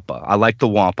the Wampa. I like the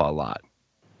Wampa a lot.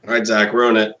 All right, Zach,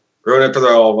 ruin it. Ruin it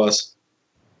for all of us.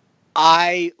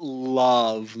 I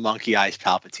love Monkey Eyes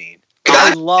Palpatine.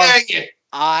 God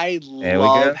I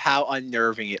love how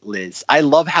unnerving it is. I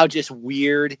love how just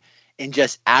weird and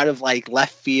just out of like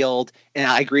left field. And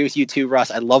I agree with you too, Russ.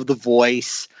 I love the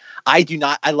voice. I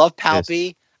love Palpy.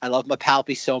 Yes. I love my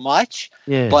Palpy so much,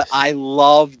 but I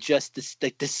love just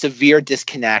the severe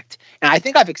disconnect. And I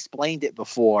think I've explained it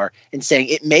before in saying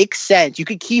it makes sense. You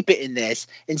could keep it in this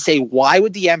and say, why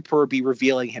would the Emperor be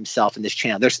revealing himself in this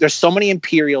channel? There's so many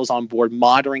Imperials on board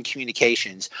monitoring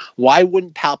communications. Why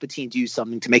wouldn't Palpatine do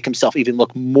something to make himself even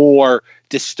look more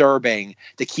disturbing,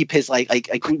 to keep his like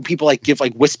people like give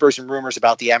like whispers and rumors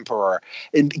about the Emperor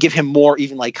and give him more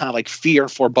even like kind of like fear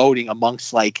and foreboding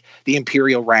amongst like the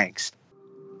Imperial ranks?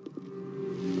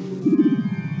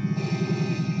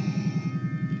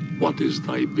 What is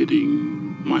thy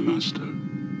bidding, my master?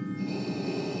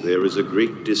 There is a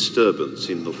great disturbance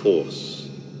in the Force.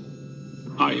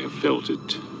 I have felt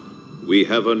it. We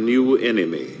have a new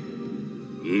enemy,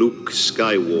 Luke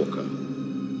Skywalker.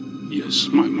 Yes,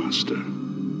 my master.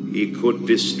 He could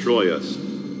destroy us.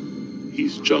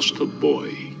 He's just a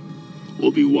boy.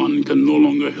 Obi-Wan can no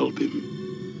longer help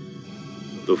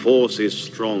him. The Force is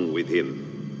strong with him.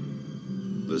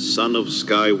 The son of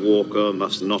Skywalker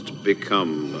must not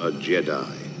become a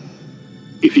Jedi.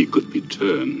 If he could be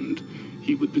turned,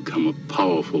 he would become a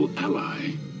powerful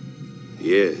ally.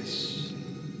 Yes.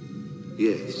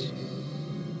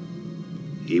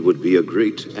 He would be a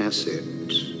great asset.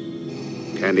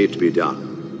 Can it be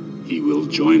done? He will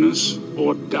join us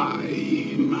or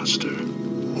die, Master.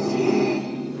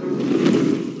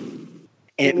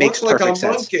 And it makes perfect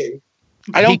sense. Monkey.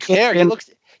 I don't care.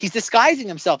 He's disguising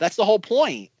himself. That's the whole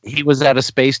point. He was at a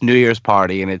Space New Year's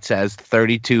party, and it says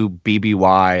 32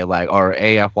 BBY or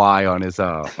AFY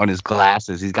on his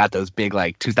glasses. He's got those big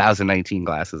 2019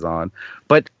 glasses on.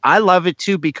 But I love it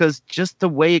too because just the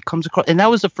way it comes across, and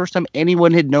that was the first time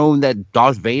anyone had known that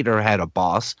Darth Vader had a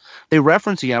boss. They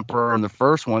reference the Emperor in the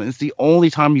first one. It's the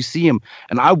only time you see him.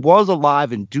 And I was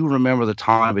alive and do remember the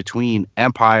time between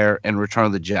Empire and Return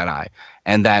of the Jedi,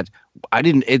 and that.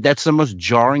 That's the most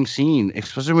jarring scene,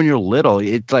 especially when you're little.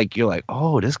 It's like you're like,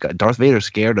 oh, this guy, Darth Vader's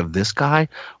scared of this guy.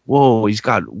 Whoa,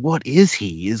 what is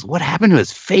he? What happened to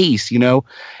his face?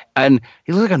 And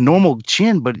he looks like a normal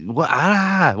chin, but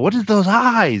what is those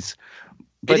eyes?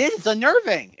 But it's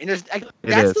unnerving, and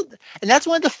that's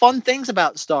one of the fun things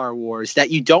about Star Wars that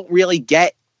you don't really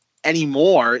get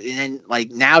anymore, and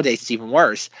nowadays it's even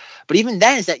worse. But even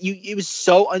then, is that it was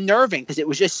so unnerving because it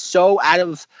was just so out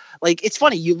of it's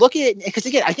funny. You look at it because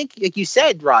again, I think like you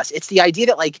said, Russ, it's the idea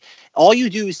that all you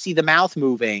do is see the mouth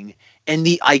moving and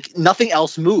the nothing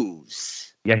else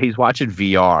moves. Yeah, he's watching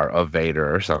VR of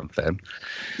Vader or something.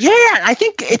 Yeah, I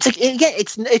think it's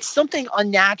it's something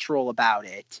unnatural about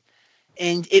it.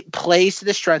 And it plays to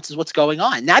the strengths of what's going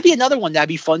on. That'd be another one that'd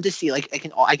be fun to see.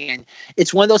 Again,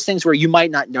 it's one of those things where you might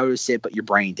not notice it, but your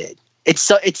brain did. It's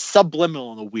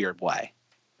subliminal in a weird way.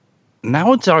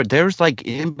 Now there's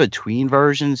in between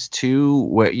versions too,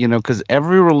 where because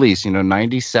every release,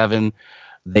 97,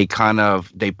 they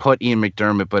put Ian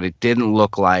McDermott, but it didn't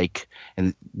look like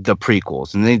the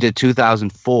prequels. And they did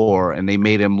 2004, and they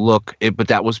made him look but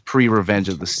that was pre-Revenge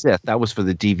of the Sith. That was for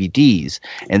the DVDs.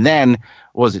 And then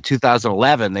was it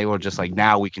 2011? They were just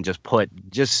now we can just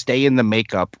stay in the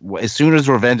makeup. As soon as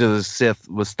Revenge of the Sith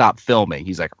was stopped filming,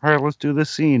 he's like, all right, let's do this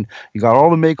scene. You got all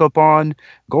the makeup on,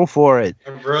 go for it.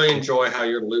 I really enjoy how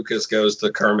your Lucas goes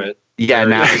to Kermit. Yeah,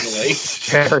 now easily.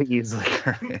 Very easily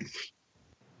Kermit.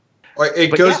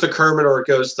 It goes to Kermit, or it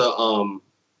goes to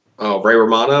Ray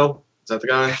Romano. Is that the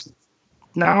guy?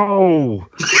 No.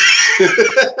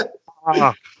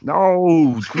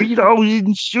 No, Greedo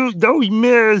didn't shoot. No, he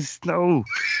missed. No.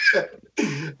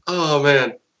 Oh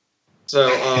man. So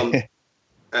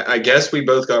I guess we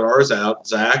both got ours out,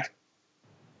 Zach.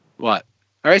 What?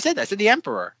 I already said that. I said the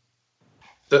Emperor.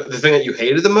 The thing that you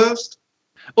hated the most?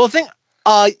 Well, the thing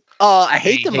I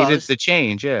hate the Hated most. the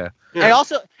change, yeah. I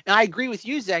also, and I agree with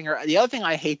you, Zanger. The other thing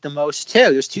I hate the most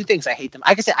too. There's two things I hate them.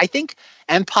 Like I said, I think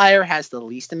Empire has the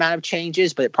least amount of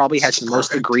changes, but it probably has the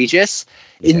most egregious.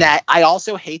 In that, I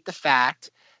also hate the fact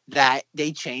that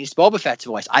they changed Boba Fett's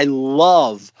voice. I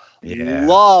love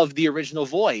the original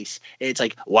voice. It's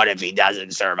like, what if he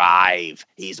doesn't survive?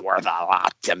 He's worth a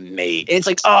lot to me. And it's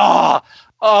like, oh,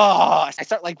 I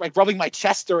start like rubbing my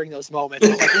chest during those moments.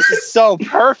 I'm like, this is so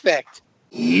perfect.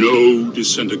 No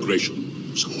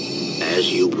disintegrations.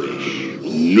 As you wish.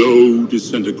 No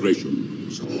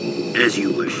disintegrations. As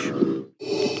you wish.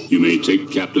 You may take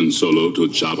Captain Solo to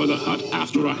Jabba the Hutt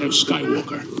after I have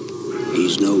Skywalker.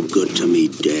 He's no good to me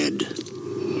dead.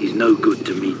 He's no good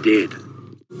to me dead.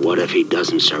 What if he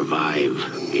doesn't survive?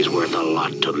 He's worth a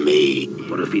lot to me.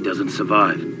 What if he doesn't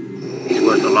survive? He's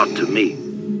worth a lot to me.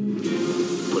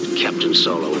 Put Captain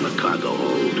Solo in the cargo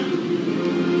hold.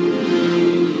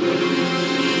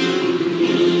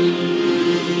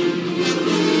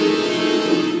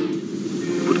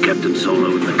 Put Captain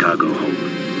Solo in the cargo hold.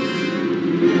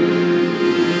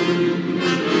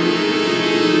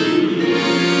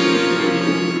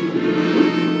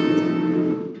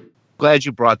 Glad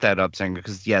you brought that up, Singer,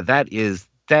 because that is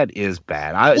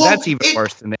bad. That's even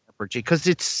worse than the Emperor because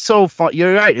it's so fun.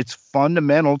 You're right; it's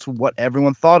fundamental to what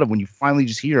everyone thought of when you finally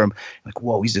just hear him. Like,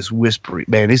 whoa, he's this whispery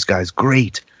man. This guy's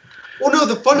great. Well, no,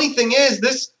 the funny thing is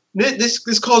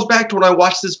this calls back to when I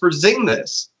watched this for Zing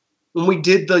This when we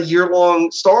did the year-long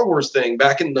Star Wars thing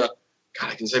back in the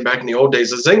old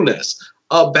days of Zing This.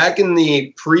 Back in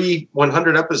the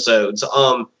pre-100 episodes,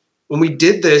 when we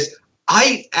did this.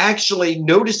 I actually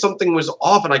noticed something was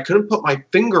off and I couldn't put my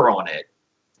finger on it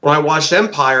when I watched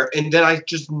Empire. And then I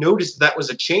just noticed that was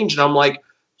a change. And I'm like,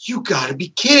 you got to be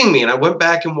kidding me. And I went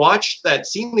back and watched that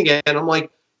scene again. And I'm like,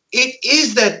 it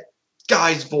is that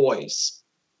guy's voice.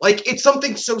 Like, it's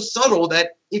something so subtle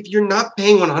that if you're not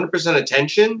paying 100%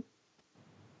 attention,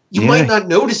 you might not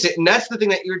notice it. And that's the thing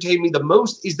that irritated me the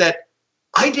most is that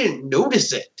I didn't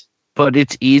notice it. But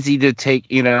it's easy to take,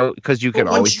 because you can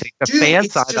always take the fan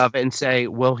side of it and say,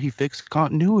 well, he fixed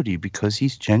continuity because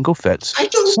he's Jango Fett's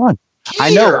son. Care. I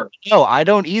know. No, I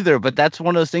don't either. But that's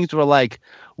one of those things where like,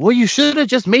 well, you should have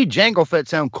just made Jango Fett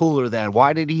sound cooler then.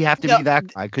 Why did he have to be that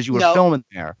guy? Because you were filming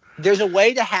there. There's a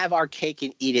way to have our cake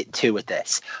and eat it too with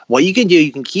this. What you can do,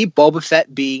 you can keep Boba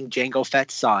Fett being Jango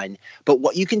Fett's son. But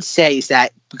what you can say is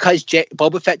that because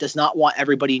Boba Fett does not want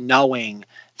everybody knowing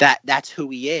that that's who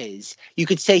he is, you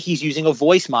could say he's using a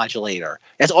voice modulator.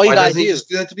 That's all you got to do. Why doesn't he just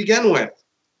do that to begin with?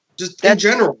 Just in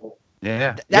general.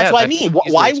 Yeah, that's what I mean.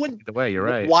 Why wouldn't the way you're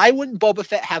right? Why wouldn't Boba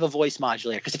Fett have a voice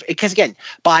modulator? Because again,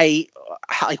 by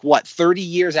 30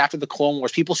 years after the Clone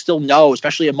Wars, people still know,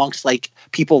 especially amongst like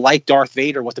people like Darth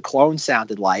Vader, what the clones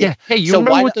sounded like. Yeah. Hey, you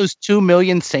remember what those 2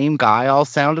 million same guy all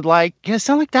sounded like? Yeah,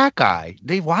 sound like that guy.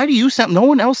 Why do you sound? No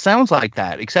one else sounds like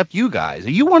that except you guys.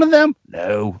 Are you one of them?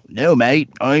 No, mate.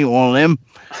 I ain't one of them.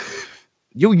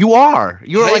 You are.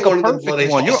 You're like a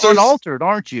perfect one. You're unaltered,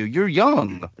 aren't you? You're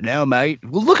young. No, mate.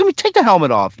 Well, look at me. Take the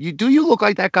helmet off. Do you look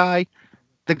like that guy?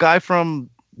 The guy from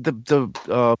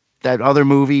the that other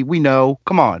movie? We know.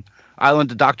 Come on.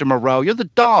 Island of Dr. Moreau. You're the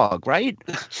dog, right?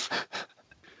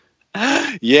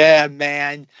 Yeah,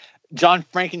 man. John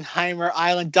Frankenheimer,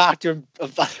 Island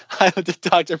of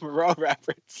Dr. Moreau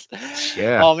reference.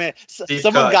 Yeah. Oh, man.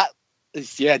 Someone got...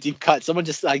 Yeah, deep cut. Someone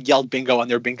just yelled bingo on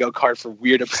their bingo card for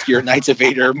weird, obscure Knights of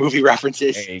Vader movie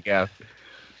references. There you go.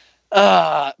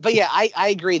 But yeah, I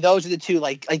agree. Those are the two,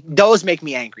 like those make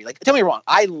me angry. Like, don't get me wrong,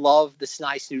 I love the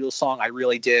Snice Noodle song. I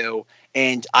really do.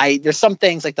 And there's some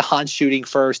things like the Han shooting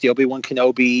first, the Obi-Wan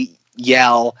Kenobi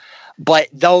yell. But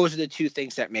those are the two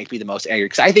things that make me the most angry.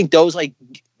 Because I think those like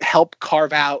help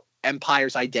carve out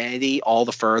Empire's identity all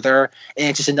the further, and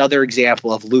it's just another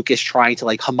example of Lucas trying to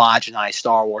like homogenize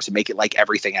Star Wars and make it like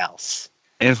everything else.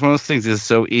 And it's one of those things that's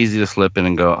so easy to slip in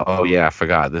and go, oh yeah, I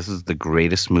forgot this is the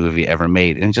greatest movie ever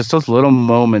made, and just those little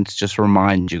moments just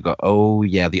remind you, go, oh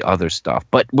yeah, the other stuff.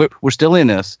 But we're still in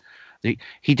this.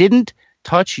 He didn't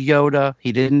touch Yoda.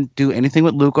 He didn't do anything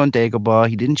with Luke on Dagobah.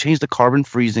 He didn't change the carbon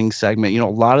freezing segment. A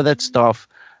lot of that stuff.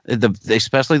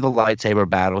 especially the lightsaber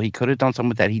battle. He could have done something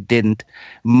with that. He didn't.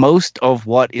 Most of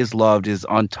what is loved is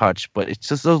untouched, but it's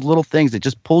just those little things that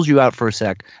just pulls you out for a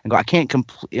sec and go, I can't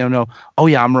oh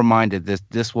yeah, I'm reminded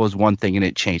this was one thing and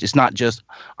it changed. It's not just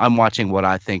I'm watching what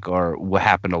I think or what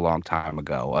happened a long time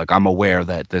ago. Like, I'm aware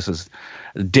that this is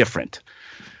different.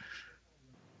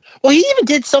 Well, he even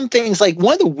did some things, like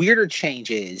one of the weirder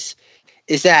changes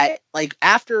is that, like,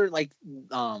 after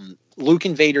Luke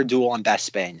and Vader duel on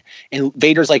Bespin, and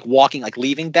Vader's like walking, like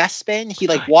leaving Bespin, he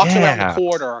like walks around the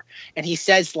corridor and he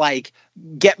says, like,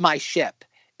 get my ship.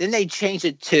 Then they changed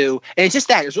it to, and it's just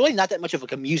that there's really not that much of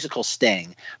like a musical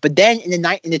sting. But then in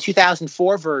the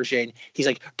 2004 version, he's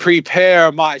like,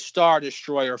 prepare my Star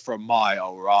Destroyer for my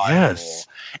arrival. Yes.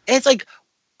 And it's like,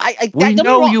 we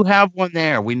know you have one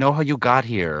there. We know how you got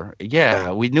here.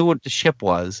 Yeah, we knew what the ship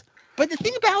was. But the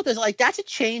thing about this, like, that's a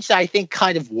change that I think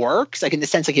kind of works, like in the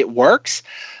sense like it works.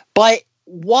 But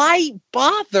why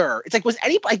bother? It's like, was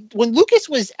anybody, when Lucas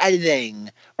was editing,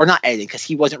 or not editing, because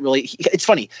he wasn't really, it's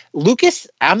funny, Lucas,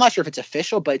 I'm not sure if it's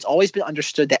official, but it's always been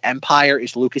understood that Empire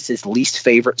is Lucas's least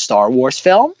favorite Star Wars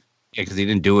film. Yeah, because he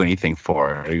didn't do anything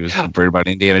for it. He was worried about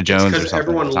Indiana Jones or something.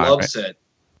 Everyone loves it.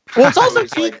 Well, it's also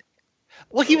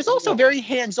well, he was also very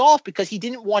hands-off because he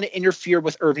didn't want to interfere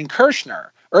with Irving Kershner.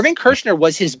 Irving Kershner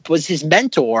was his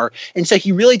mentor, and so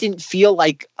he really didn't feel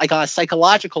like on a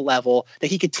psychological level that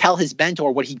he could tell his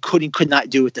mentor what he could and could not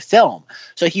do with the film.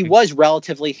 So he was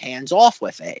relatively hands-off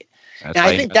with it. That's and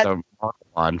I think that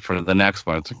on for the next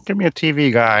one. It's like, give me a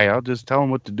TV guy. I'll just tell him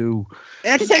what to do.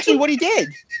 And that's actually what he did.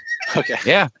 Okay.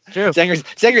 Yeah, true.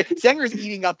 Zenger's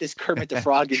eating up this Kermit the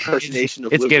Frog impersonation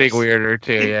of It's Lucas. getting weirder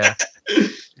too, yeah.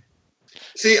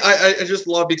 See, I just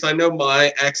love, because I know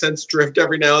my accents drift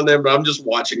every now and then, but I'm just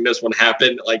watching this one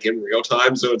happen like in real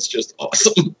time, so it's just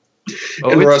awesome.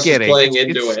 Oh, and it's Russ skidding. is playing it's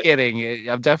into it. Skidding.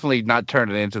 I'm definitely not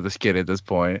turning it into the skid at this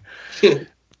point.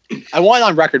 I want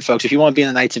on record, folks, if you want to be in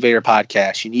the Knights of Vader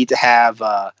podcast, you need to have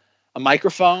a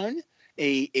microphone,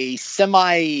 a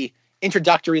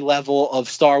semi-introductory level of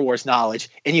Star Wars knowledge,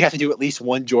 and you have to do at least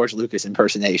one George Lucas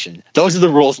impersonation. Those are the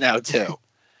rules now, too.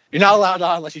 You're not allowed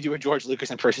on unless you do a George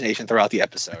Lucas impersonation throughout the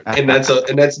episode. And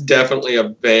that's definitely a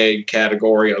vague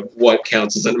category of what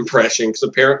counts as an impression, because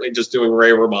apparently just doing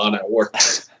Ray Romano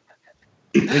works.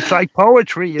 It's like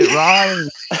poetry. It rhymes.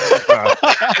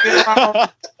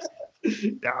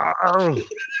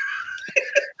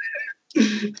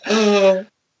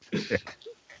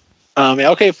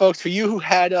 Okay, folks, for you who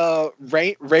had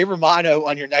Ray Romano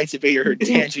on your Knights of Vader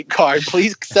tangent card,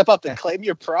 please step up and claim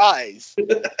your prize.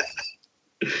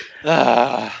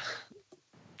 All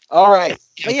right.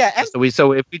 But yeah.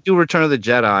 So if we do Return of the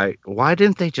Jedi, why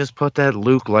didn't they just put that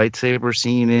Luke lightsaber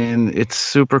scene in? It's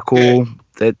super cool.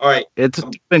 Okay. All right. It's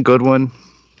been a good one.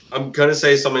 I'm gonna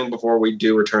say something before we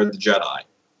do Return of the Jedi.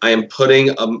 I am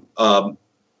putting I'm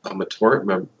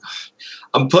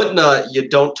putting you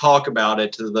don't talk about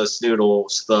it to the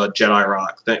Snoodles, the Jedi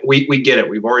Rock thing. We get it.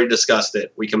 We've already discussed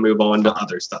it. We can move on to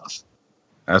other stuff.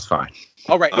 That's fine.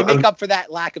 All right, to make up for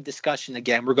that lack of discussion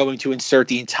again, we're going to insert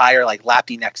the entire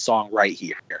Lappy Neck song right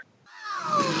here.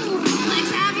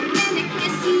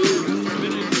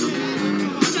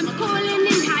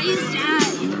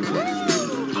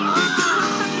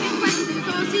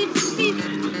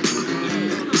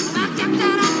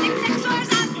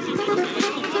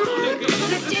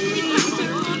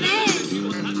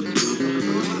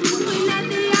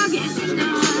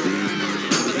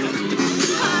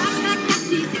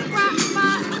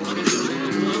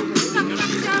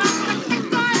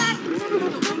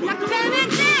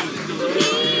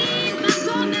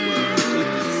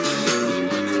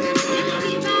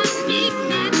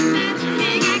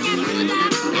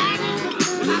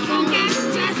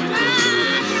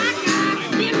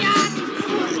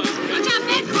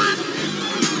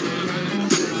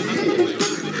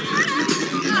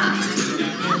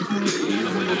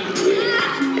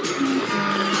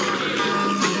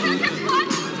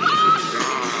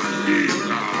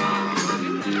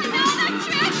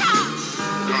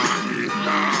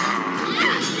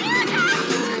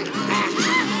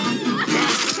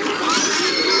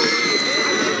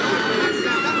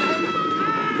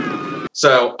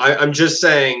 So I'm just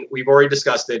saying, we've already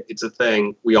discussed it. It's a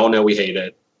thing. We all know we hate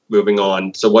it. Moving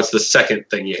on. So what's the second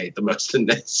thing you hate the most in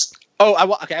this? Oh, I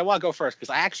want to go first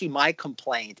because my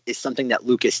complaint is something that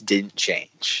Lucas didn't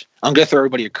change. I'm going to throw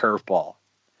everybody a curveball.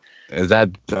 Is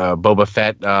that Boba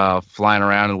Fett flying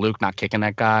around and Luke not kicking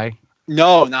that guy?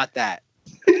 No, not that.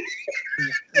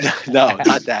 No,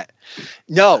 not that.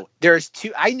 No, there's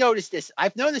two. I noticed this.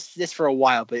 I've noticed this for a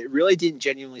while, but it really didn't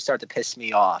genuinely start to piss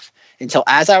me off until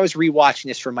as I was rewatching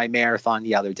this for my marathon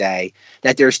the other day,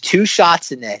 that there's two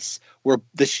shots in this where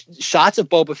the shots of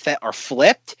Boba Fett are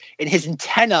flipped and his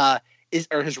antenna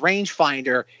or his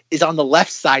rangefinder is on the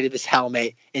left side of his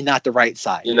helmet and not the right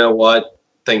side. You know what?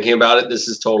 Thinking about it, this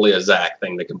is totally a Zach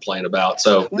thing to complain about.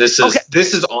 So this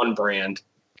is on brand.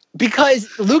 Because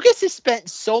Lucas has spent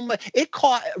so much, it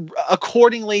caught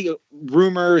accordingly,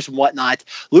 rumors and whatnot.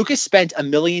 Lucas spent $1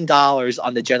 million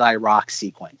on the Jedi Rock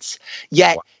sequence,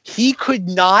 yet he could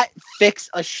not fix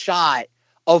a shot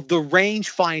of the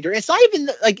rangefinder. It's not even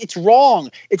like it's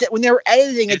wrong. It's that when they were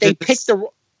editing it, they picked the.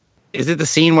 Is it the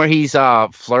scene where he's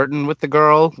flirting with the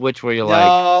girl? Which where you're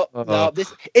no,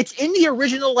 it's in the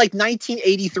original like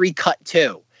 1983 cut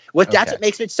too. That's what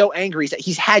makes it so angry is that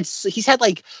he's had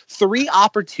like 3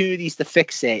 opportunities to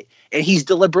fix it and he's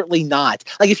deliberately not.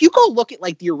 Like if you go look at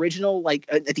like the original, like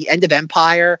at the end of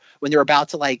Empire when they're about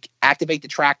to like activate the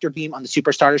tractor beam on the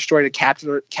Super Star Destroyer to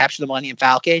capture the Millennium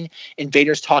Falcon, and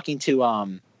Vader's talking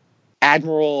to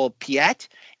Admiral Piet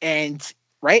and.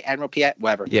 Right, Admiral Piet,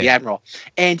 whatever, the Admiral,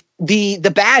 and the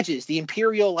badges, the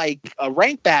Imperial like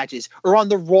rank badges, are on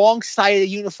the wrong side of the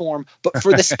uniform. But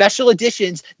for the special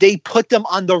editions, they put them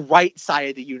on the right side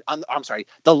of the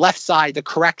the left side, the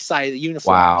correct side of the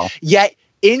uniform. Wow. Yet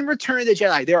in Return of the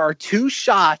Jedi, there are 2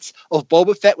 shots of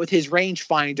Boba Fett with his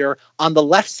rangefinder on the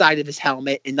left side of his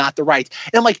helmet and not the right.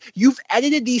 And I'm like, you've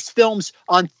edited these films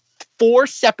on 4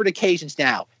 separate occasions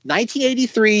now: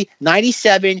 1983,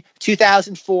 97,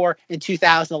 2004, and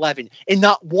 2011. And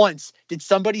not once did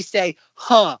somebody say,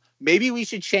 maybe we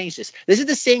should change this. This is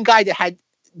the same guy that had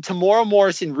Tamora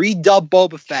Morrison redub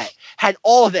Boba Fett, had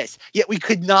all of this, yet we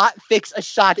could not fix a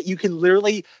shot that you can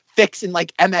literally fix in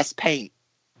like MS Paint.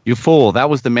 You fool.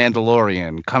 That was The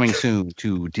Mandalorian, coming soon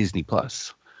to Disney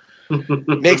Plus.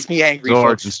 Makes me angry. It's an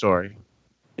origin story.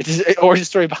 It's an origin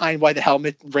story behind why the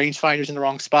helmet rangefinder's in the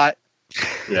wrong spot.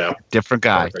 Yeah. Different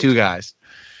guy. Perfect. 2 guys.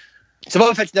 So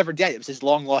Boba Fett's never dead. It was his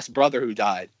long lost brother who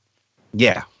died.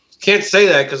 Yeah. Can't say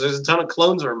that because there's a ton of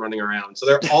clones that are running around. So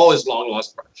they're always long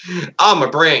lost. My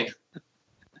brain.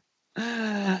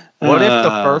 What if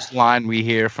the first line we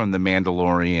hear from The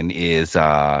Mandalorian is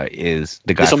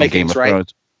the guy from Game of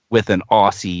Thrones with an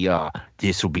Aussie,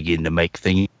 this will begin to make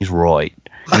things right.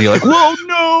 And you're like, whoa,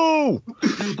 no!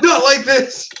 Not like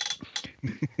this!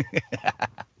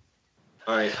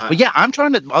 All right. But yeah, I'm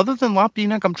trying to, other than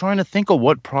Lopdinek, I'm trying to think of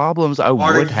what problems I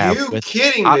would have. Are you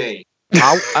kidding me?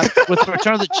 With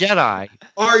Return of the Jedi.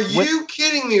 Are you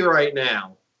kidding me right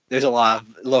now? There's a lot of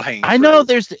low-hanging I know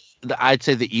there's, I'd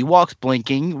say the Ewoks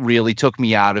blinking really took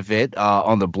me out of it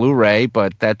on the Blu-ray,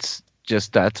 but that's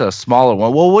a smaller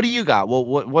one. Well, what do you got? Well,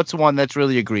 what's the one that's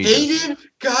really egregious? Hayden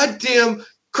goddamn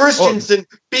Christensen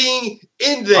being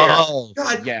in there. Oh,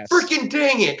 God yes. freaking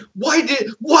dang it. Why?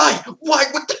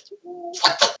 What the?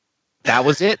 That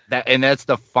was it. That's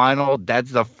the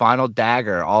final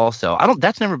dagger also.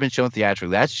 That's never been shown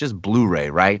theatrically. That's just Blu-ray,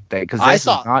 right? Because I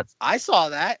saw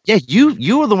that. Yeah,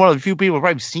 you were one of the few people who've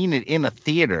probably seen it in a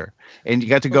theater and you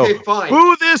got to go, fine.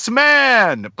 Who this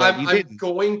man? But I'm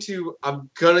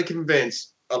gonna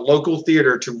convince a local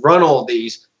theater to run all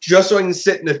these just so I can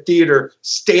sit in the theater,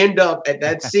 stand up at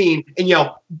that scene and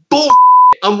yell, bull,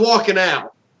 I'm walking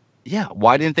out. Yeah,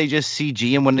 why didn't they just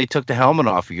CG him when they took the helmet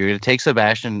off? You're going to take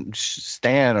Sebastian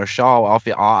Stan or Shaw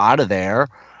out of there.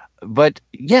 But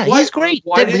yeah, he's great.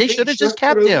 They should have just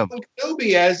kept him.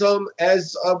 Kenobi as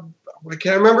I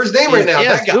can't remember his name right now.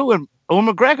 Yeah, Ewan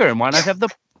McGregor. And why not have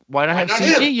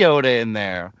CG Yoda in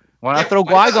there? Why not throw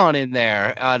Qui-Gon in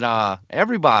there and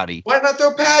everybody? Why not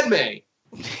throw Padme?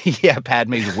 Yeah,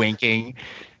 Padme's winking.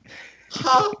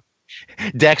 Huh?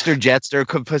 Dexter Jetster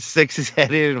could stick his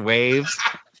head in and waves.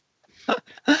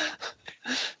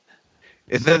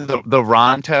 Is that the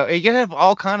Ronto? You can have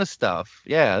all kind of stuff.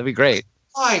 Yeah, that'd be great.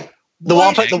 Why? The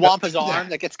Wampa's arm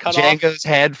that gets cut off. Django's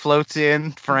head floats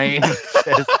in frame.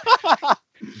 Says,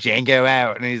 Django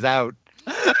out, and he's out.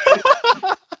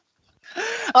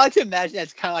 I like to imagine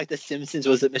that's kind of like The Simpsons.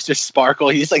 Was it Mr. Sparkle?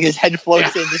 He's like his head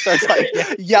floats in, just starts like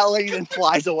yelling, and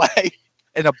flies away.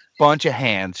 And a bunch of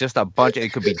hands, just a bunch.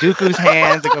 It could be Dooku's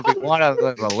hands. It could be one of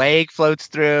the leg floats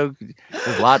through.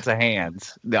 There's lots of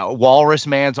hands. The Walrus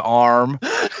Man's arm.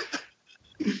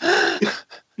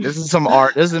 This is some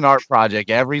art. This is an art project.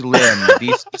 Every limb,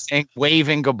 these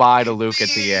waving goodbye to Luke at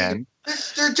the end.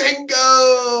 Mr. Tango.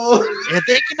 Are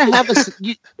they gonna have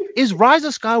is Rise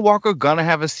of Skywalker gonna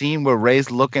have a scene where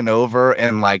Rey's looking over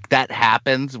and like that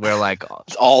happens where like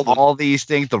all these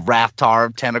things, the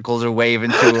Rathtar tentacles are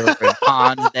waving to her, and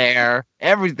Han's there,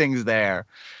 everything's there.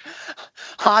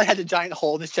 Han had a giant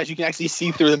hole in his chest. You can actually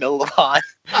see through the middle of Han.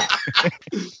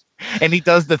 And he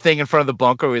does the thing in front of the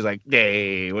bunker where he's like,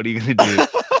 "Hey, what are you gonna do?"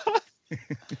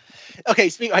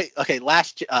 Okay,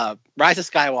 last Rise of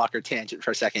Skywalker tangent for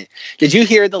a second. Did you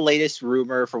hear the latest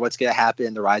rumor for what's going to happen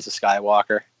in the Rise of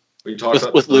Skywalker? We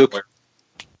talked with Luke.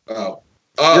 Oh.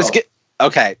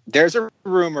 There's a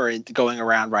rumor going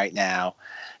around right now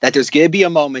that there's going to be a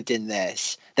moment in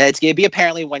this that it's going to be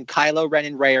apparently when Kylo Ren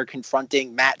and Rey are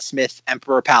confronting Matt Smith,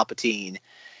 Emperor Palpatine.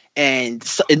 And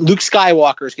Luke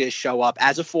Skywalker is going to show up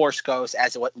as a Force Ghost,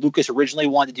 as what Lucas originally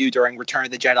wanted to do during Return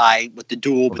of the Jedi with the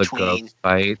duel between.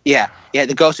 Fight. Yeah,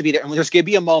 the Ghost will be there, and there's going to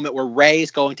be a moment where Rey is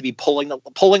going to be pulling her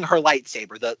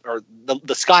lightsaber, the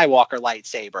Skywalker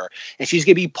lightsaber, and she's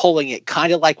going to be pulling it,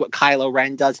 kind of like what Kylo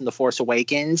Ren does in The Force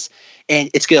Awakens, and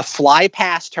it's going to fly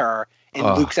past her, and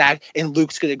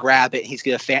Luke's going to grab it, and he's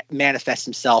going to manifest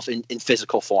himself in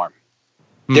physical form.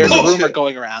 There's a rumor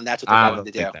going around. That's what they're going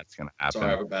to do. That's going to happen. Sorry, I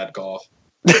have a bad cough.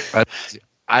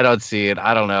 I don't see it.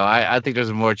 I don't know. I think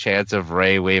there's more chance of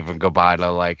Rey waving goodbye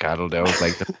to like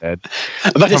the head.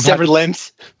 About his severed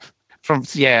limbs.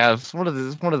 It's one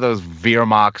of those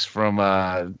Veermoks from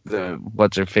the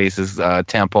what's her face's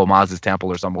temple, Maz's temple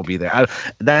or something will be there.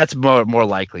 That's more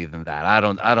likely than that. I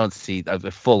don't see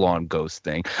a full on ghost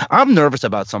thing. I'm nervous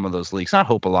about some of those leaks. I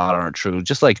hope a lot aren't true.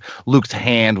 Just like Luke's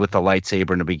hand with the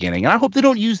lightsaber in the beginning, and I hope they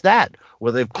don't use that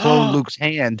where they've cloned Luke's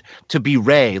hand to be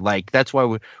Rey. Like that's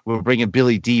why we're bringing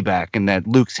Billy D back, and that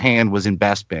Luke's hand was in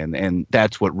Bespin, and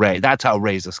that's how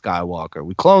Rey's a Skywalker.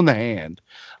 We clone the hand.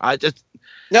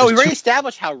 No, we already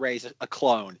established how Rey's a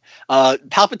clone.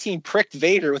 Palpatine pricked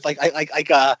Vader with like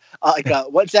a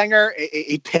what Zenger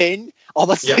a pin. All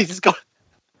of a sudden he's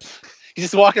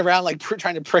just walking around like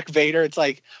trying to prick Vader. It's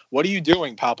like, what are you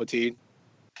doing, Palpatine?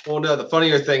 Well, no. The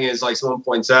funnier thing is, like someone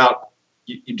points out,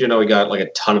 you do know he got like a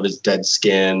ton of his dead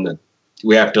skin.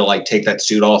 We have to like take that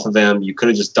suit off of him. You could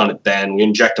have just done it then. We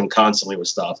inject him constantly with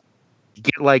stuff.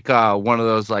 Get like one of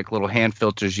those like little hand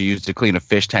filters you use to clean a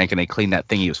fish tank, and they clean that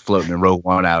thing he was floating in Rogue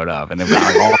One out of, and it was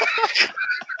like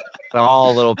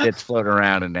all little bits floating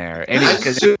around in there. And I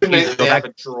assume they have a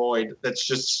droid that's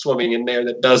just swimming in there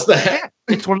that does that.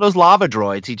 Yeah, it's one of those lava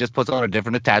droids. He just puts on a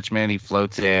different attachment. He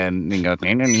floats in and goes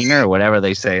or whatever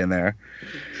they say in there.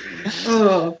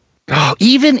 Oh,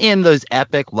 even in those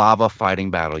epic lava fighting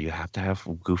battle, you have to have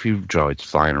goofy droids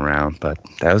flying around. But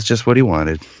that was just what he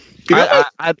wanted.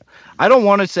 I don't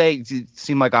want to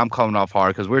seem like I'm coming off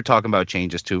hard because we're talking about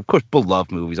changes too. Of course,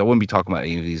 beloved movies. I wouldn't be talking about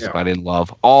any of these if I didn't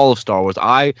love all of Star Wars.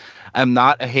 I am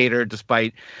not a hater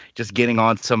despite just getting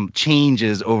on some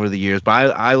changes over the years.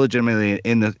 But I legitimately,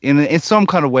 in some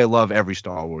kind of way, love every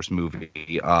Star Wars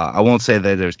movie. I won't say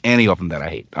that there's any of them that I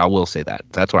hate. I will say that.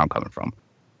 That's where I'm coming from.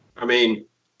 I mean,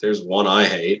 there's one I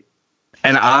hate.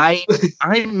 And I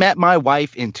met my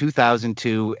wife in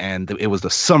 2002, and it was the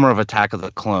summer of Attack of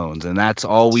the Clones, and that's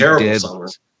all we did. Summer.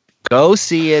 Go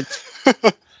see it.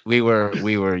 We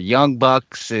were young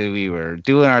bucks, and we were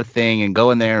doing our thing, and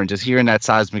going there and just hearing that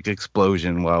seismic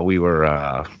explosion while we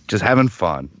were just having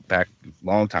fun back a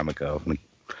long time ago.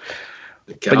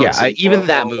 But yeah, even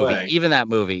that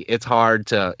movie, it's hard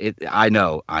to. I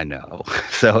know.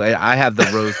 So I have the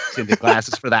rose-tinted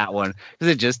glasses for that one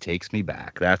because it just takes me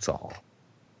back. That's all.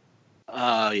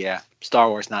 Yeah, Star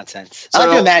Wars nonsense. I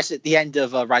like to imagine at the end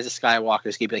of Rise of Skywalker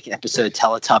is going to be like an episode of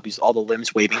Teletubbies, all the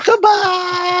limbs waving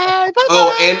goodbye.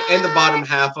 Oh, and the bottom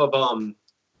half of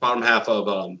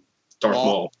Darth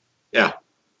Maul. Yeah,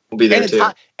 we'll be there too.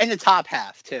 And the top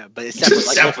half too, but it's separate,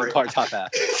 like different part top half.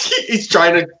 He's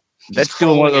trying to. That's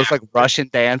doing one of those like Russian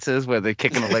dances where they're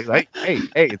kicking the legs like, hey,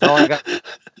 it's all I got.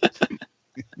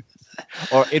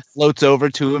 Or it floats over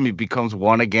to him, he becomes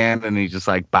one again, and he just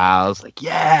like bows, like,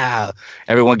 yeah.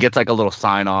 Everyone gets like a little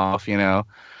sign off, you know.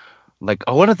 Like,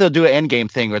 I wonder if they'll do an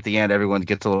endgame thing where at the end everyone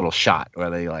gets a little shot where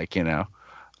they like, you know.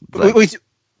 Like, or it's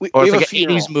like an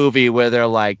 80s movie where they're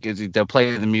like, they'll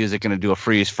play the music and do a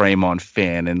freeze frame on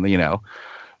Finn, and you know.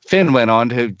 Finn went on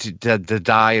to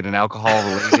die in an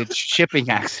alcohol-related shipping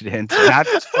accident. Not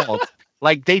his fault.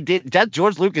 Like they did that.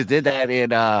 George Lucas did that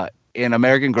in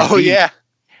American Graffiti. Oh yeah.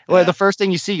 Well, the first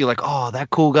thing you see, you're like, oh, that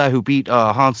cool guy who beat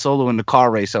Han Solo in the car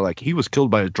race. So like, he was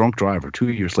killed by a drunk driver 2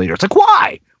 years later. It's like,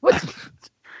 why? What?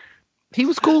 He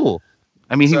was cool.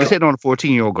 I mean, he was hitting on a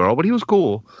 14-year-old girl, but he was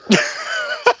cool.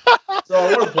 So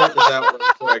I want to point this out real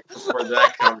quick before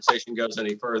that conversation goes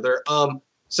any further.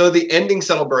 So the ending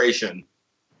celebration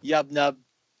Yub nub.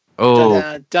 Oh,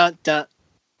 Dun, dun, dun.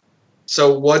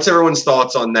 So what's everyone's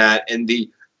thoughts on that and the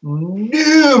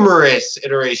numerous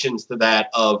iterations to that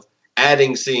of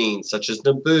adding scenes such as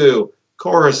Naboo,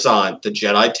 Coruscant, the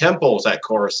Jedi temples at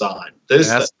Coruscant.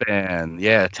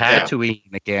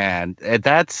 Tatooine again.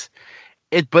 That's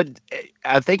it. But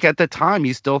I think at the time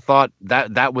you still thought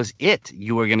that was it.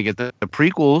 You were going to get the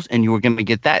prequels, and you were going to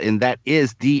get that, and that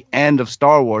is the end of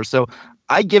Star Wars. So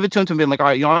I give it to him to be like, all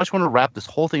right, I just want to wrap this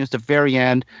whole thing at the very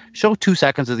end. Show 2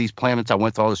 seconds of these planets I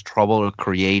went through all this trouble to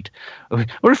create. It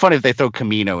would be funny if they throw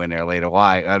Camino in there later.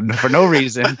 Why? For no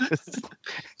reason.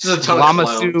 Just a ton of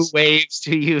Lamasu clowns. waves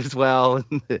to you as well,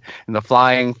 and the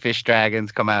flying fish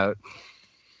dragons come out.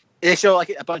 They show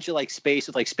like a bunch of like space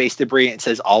with like space debris, and it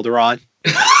says Alderaan.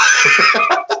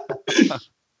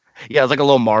 Yeah, it's like a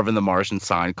little Marvin the Martian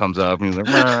sign comes up, and he's like,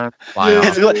 fly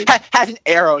off. Has an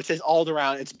arrow. It says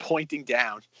Alderaan. It's pointing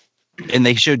down. And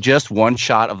they showed just one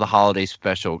shot of the holiday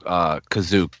special,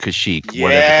 Kashyyyk.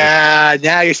 Yeah,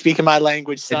 now you're speaking my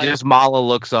language, son. And just Mala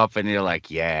looks up, and you're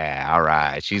like, yeah, all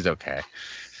right, she's okay.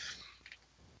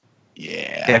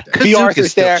 Yeah. B.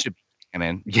 Arthur's there.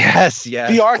 Yes.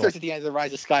 B. Arthur's at the end of the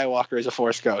Rise of Skywalker as a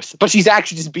Force ghost, but she's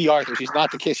actually just B. Arthur. She's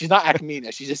not the kid. She's not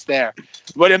Akmina. She's just there.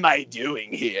 What am I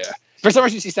doing here? For some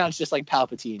reason, she sounds just like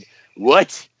Palpatine.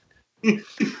 What?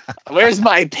 Where's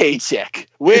my paycheck?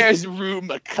 Where's Rue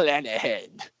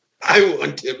McClanahan? I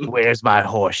want him. Where's my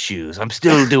horseshoes? I'm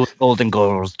still doing Golden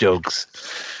Girls jokes.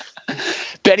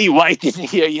 Betty White isn't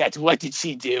here yet. What did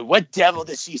she do? What devil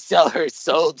did she sell her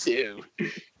soul to?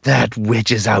 That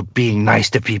witch is out being nice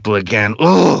to people again.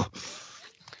 Ugh.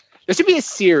 There should be a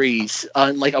series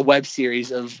on like a web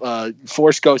series of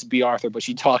Force Ghost B. Arthur, but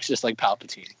she talks just like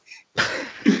Palpatine.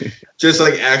 Just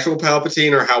like actual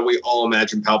Palpatine, or how we all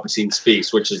imagine Palpatine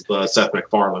speaks, which is the Seth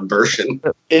MacFarlane version.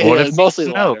 It's mostly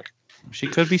the Snoke? latter. She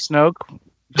could be Snoke.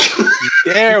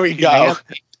 There we go.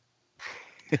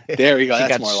 There we go. She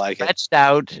That's got more like it. stretched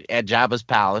out at Jabba's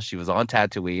palace. She was on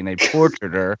Tatooine. They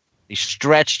tortured her. They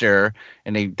stretched her,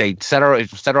 and they set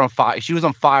her on fire. She was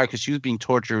on fire because she was being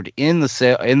tortured in the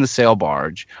sail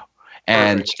barge,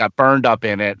 and she got burned up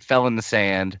in it. Fell in the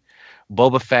sand.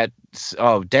 Boba Fett.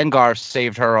 Oh, Dengar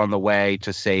saved her on the way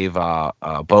to save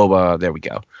Boba. There we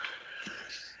go.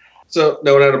 So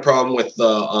no one had a problem with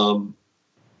the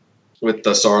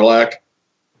Sarlacc.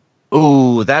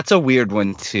 Ooh, that's a weird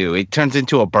one too. It turns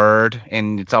into a bird,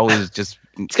 and it's always just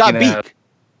It's got a beak.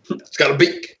 It's got a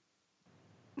beak.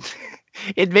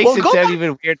 It makes it sound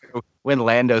even weirder when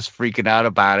Lando's freaking out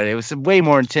about it. It was way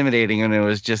more intimidating when it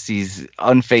was just these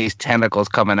unfazed tentacles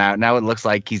coming out. Now it looks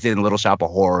like he's in Little Shop of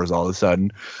Horrors all of a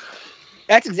sudden.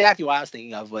 That's exactly what I was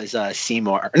thinking of. Was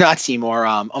Seymour? Not Seymour.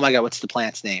 Oh my God, what's the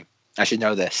plant's name? I should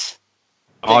know this.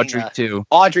 Audrey too.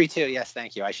 Audrey too. Yes,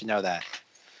 thank you. I should know that.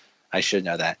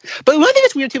 But one thing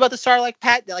that's weird too about the Sarlacc,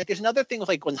 Pat, like there's another thing with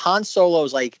like when Han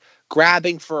Solo's like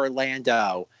grabbing for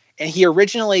Lando, and he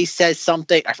originally says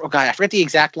something. I forget the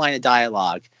exact line of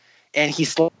dialogue. And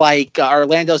he's like,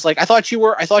 Orlando's like, I thought you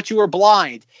were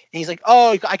blind. And he's like,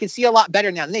 oh, I can see a lot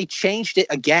better now. And they changed it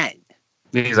again.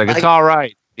 He's like, it's all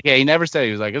right. Yeah, he never said.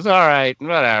 He was like, it's all right,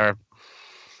 whatever.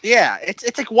 Yeah,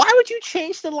 it's like, why would you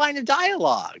change the line of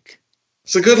dialogue?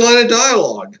 It's a good line of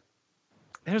dialogue.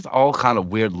 There's all kind of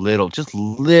weird little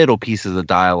pieces of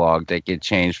dialogue that get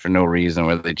changed for no reason,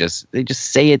 where they just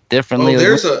say it differently. I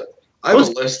have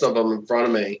a list of them in front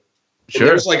of me. Sure.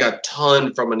 There's like a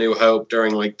ton from A New Hope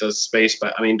during like the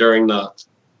during the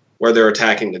where they're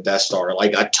attacking the Death Star.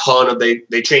 Like a ton of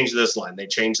they changed this line, they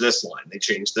changed this line, they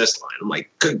changed this line. I'm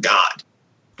like, good God.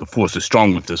 The Force is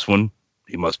strong with this one.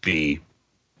 He must be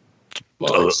a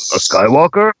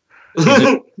Skywalker.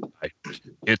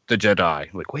 It's the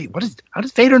Jedi. Like, wait, how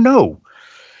does Vader know?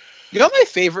 You know, my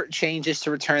favorite changes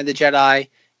to Return of the Jedi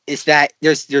is that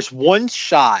there's one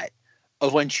shot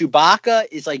of when Chewbacca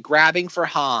is like grabbing for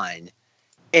Han,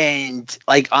 and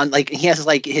like he has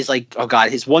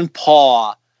his one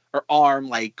paw or arm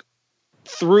like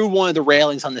through one of the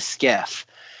railings on the skiff,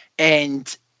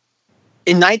 and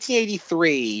in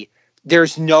 1983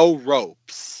 there's no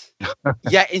ropes.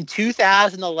 Yet in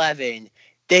 2011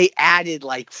 they added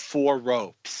like 4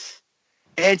 ropes.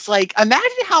 And it's like,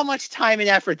 imagine how much time and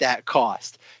effort that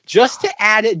cost just to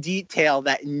add a detail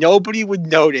that nobody would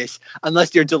notice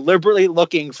unless they're deliberately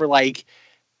looking for like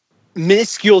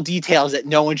minuscule details that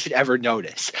no one should ever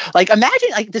notice. Like, imagine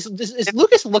like this is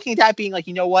Lucas looking at that being like,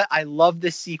 you know what? I love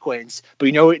this sequence, but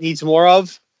you know what it needs more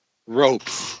of?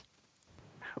 Ropes.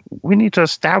 We need to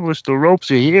establish the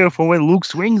ropes are here for when Luke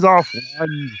swings off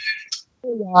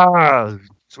one.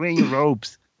 Swing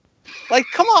ropes. Like,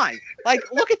 come on. Like,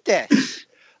 look at this.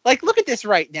 Like, look at this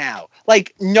right now.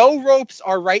 Like, no ropes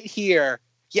are right here,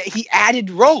 yet he added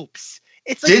ropes.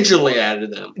 It's like Digitally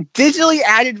added them. digitally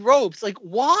added ropes. Like,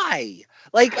 why?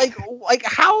 Like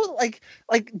how? Like,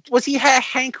 was he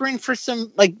hankering for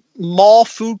some like mall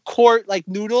food court like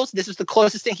noodles? This was the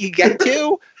closest thing he could get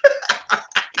to.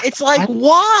 It's like,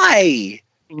 why?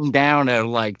 Down at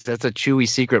like that's a Chewie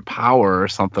secret power or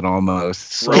something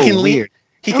almost. So He can weird.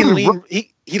 He can lean.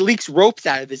 He leaks ropes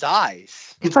out of his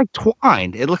eyes. It's like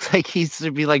twined. It looks like he's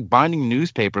to be like binding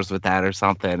newspapers with that or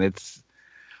something. It's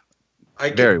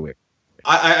very weird.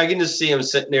 I can just see him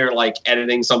sitting there like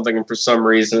editing something, and for some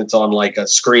reason it's on like a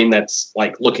screen that's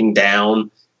like looking down,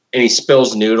 and he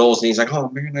spills noodles, and he's like, "Oh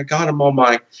man, I got him on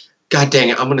my. God dang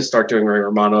it! I'm gonna start doing Ray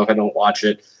Romano if I don't watch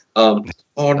it. Oh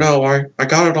no, I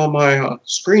got it on my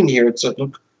screen here. It's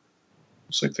looks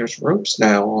like there's ropes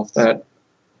now off that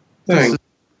thing.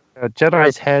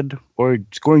 Jedi's head, or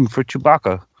it's going for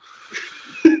Chewbacca.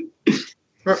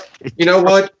 You know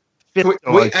what? Can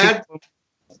we add?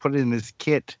 Put it in his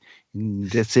kit. And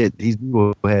that's it. He's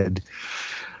go ahead.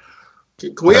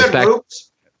 Can we add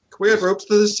ropes? Can we add ropes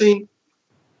to this scene?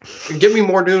 And give me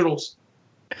more noodles.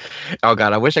 Oh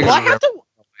God, I wish I could remember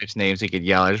his names. He could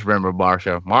yell. I just remember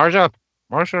Marsha.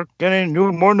 Marsha, get in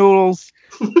more noodles.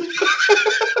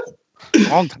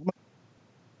 Long time.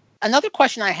 Another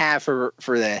question I have for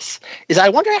this is I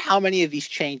wonder how many of these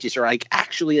changes are like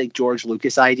actually like George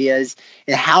Lucas ideas,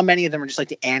 and how many of them are just like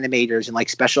the animators and like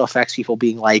special effects people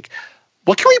being like,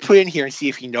 what can we put in here and see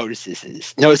if he notices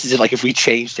it, like if we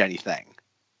changed anything.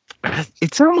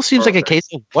 It almost seems like a case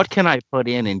of what can I put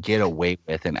in and get away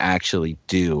with and actually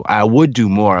do. I would do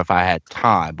more if I had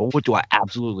time, but what do I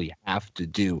absolutely have to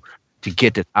do to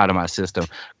get this out of my system?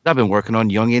 I've been working on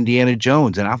Young Indiana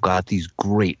Jones, and I've got these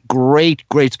great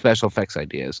special effects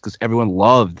ideas because everyone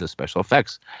loved the special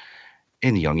effects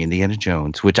in Young Indiana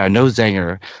Jones, which I know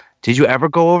Zanger. Did you ever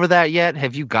go over that yet?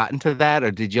 Have you gotten to that, or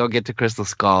did y'all get to Crystal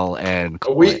Skull and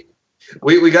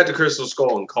we got to Crystal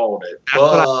Skull and called it,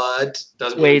 but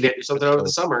doesn't mean we can't do something over the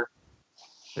summer.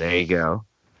 There you go.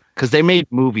 Because they made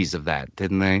movies of that,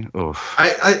 didn't they? Oof.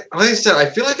 Like I said, I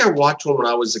feel like I watched one when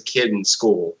I was a kid in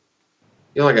school.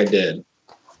 I feel like I did,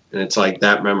 and it's like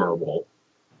that memorable.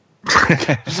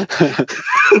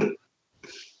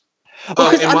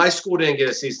 And my school didn't get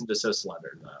a cease and desist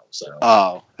letter though.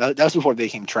 So that was before they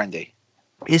became trendy.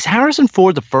 Is Harrison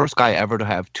Ford the first guy ever to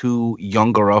have two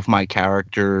younger of my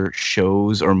character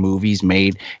shows or movies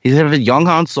made? He's have a young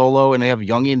Han Solo and they have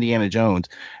young Indiana Jones.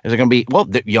 Is it going to be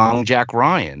the young Jack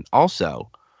Ryan also?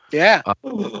 Yeah.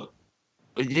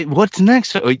 What's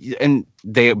next? And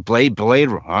they Blade.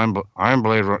 I'm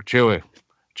Blade Runner. Chewie.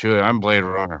 I'm Blade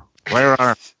Runner. Blade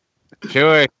Runner.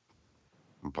 Chewie.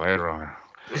 Blade Runner.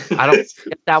 I don't.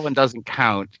 That one doesn't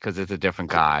count because it's a different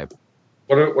guy.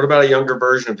 What about a younger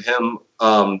version of him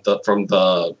from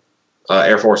the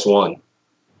Air Force One?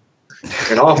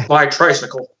 Get off my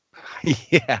tricycle.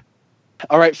 Yeah.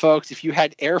 All right, folks. If you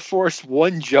had Air Force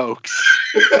One jokes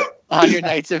on your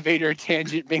Knights of Vader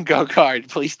tangent bingo card,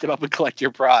 please step up and collect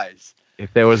your prize.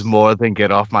 If there was more than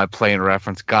get off my plane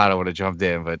reference, God, I would have jumped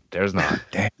in, but there's not.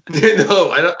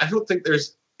 No, I don't think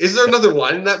there's. Is there another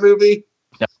line in that movie?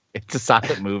 No, it's a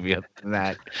silent movie other than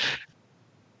that.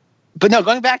 But no,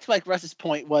 going back to like Russ's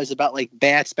point was about like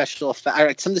bad special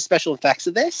effects. Some of the special effects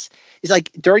of this is like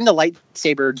during the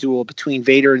lightsaber duel between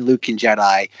Vader and Luke and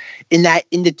Jedi. In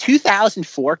the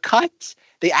 2004 cut,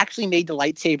 they actually made the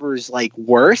lightsabers like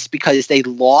worse because they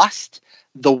lost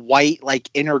the white like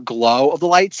inner glow of the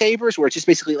lightsabers, where it's just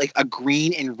basically like a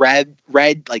green and red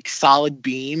like solid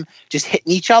beam just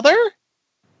hitting each other.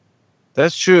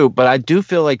 That's true, but I do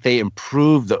feel like they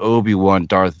improved the Obi-Wan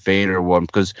Darth Vader one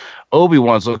because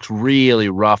Obi-Wan's looks really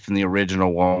rough in the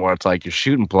original one, where it's like you're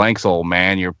shooting blanks, old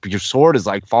man. Your sword is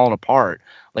like falling apart.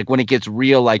 Like when it gets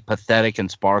real, like pathetic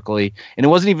and sparkly, and it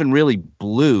wasn't even really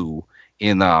blue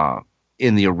in the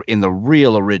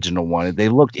real original one.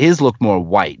 His looked more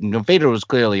white, and Vader was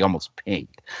clearly almost pink.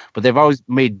 But they've always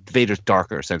made Vader's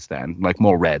darker since then, like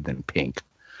more red than pink.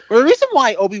 Well, the reason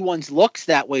why Obi-Wan's looks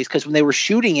that way is because when they were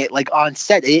shooting it, like on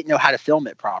set, they didn't know how to film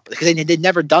it properly because they'd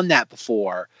never done that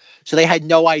before. So they had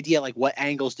no idea like what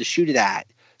angles to shoot it at.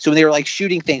 So when they were like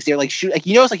shooting things, they were like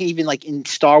it's like even like in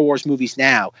Star Wars movies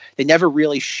now, they never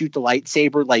really shoot the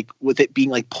lightsaber like with it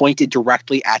being like pointed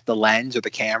directly at the lens or the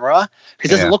camera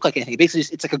because it doesn't look like anything. Basically,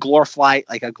 it's like a glorified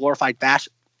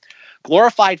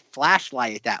glorified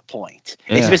flashlight at that point.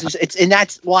 Yeah. It's and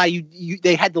that's why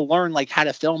they had to learn like how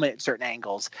to film it at certain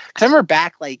angles. Because I remember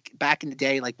back in the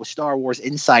day, like with Star Wars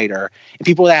Insider, and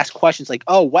people would ask questions like,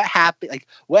 "Oh, what happened? Like,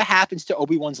 what happens to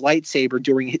Obi-Wan's lightsaber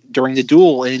during the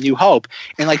duel in A New Hope?"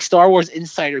 And like Star Wars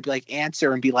Insider would be like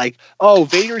answer and be like, "Oh,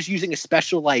 Vader's using a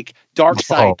special like dark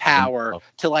side power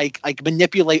to like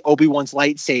manipulate Obi-Wan's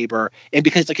lightsaber, and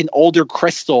because it's like an older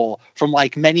crystal from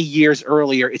like many years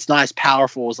earlier, it's not as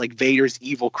powerful as like Vader's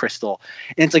evil crystal."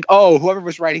 And it's like, oh, whoever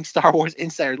was writing Star Wars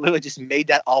Insider literally just made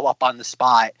that all up on the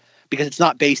spot because it's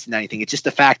not based in anything. It's just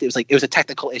the fact that it was a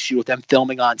technical issue with them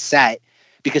filming on set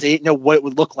because they didn't know what it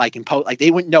would look like in post. Like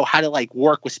they wouldn't know how to like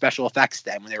work with special effects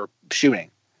then when they were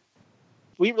shooting.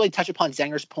 We didn't really touch upon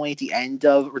Zenger's point at the end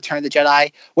of Return of the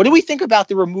Jedi. What do we think about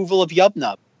the removal of Yub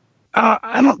Nub?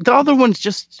 The other one's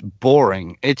just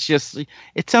boring. It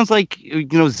sounds like,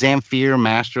 Zamfir,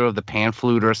 Master of the Pan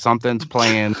Flute or something's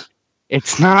playing.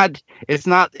 Yes, the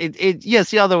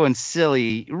other one's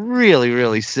silly, really,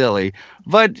 really silly.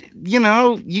 But, you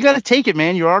got to take it,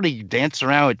 man. You're already dancing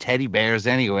around with teddy bears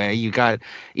anyway. You got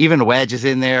even Wedge is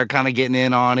in there kind of getting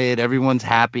in on it. Everyone's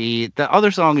happy. The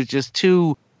other song is just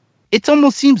too... It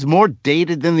almost seems more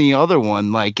dated than the other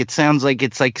one. Like, it sounds like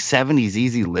it's like 70s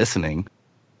easy listening.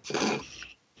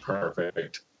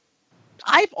 Perfect.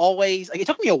 I've always it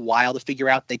took me a while to figure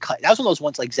out that was one of those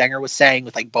ones like Zenger was saying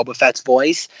with like Boba Fett's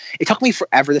voice. It took me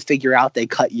forever to figure out they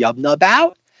cut Yub Nub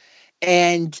out.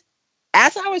 And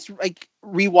as I was like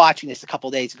rewatching this a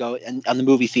couple days ago on the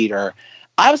movie theater,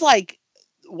 I was like,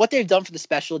 what they've done for the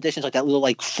special editions, like that little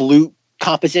like flute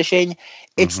composition,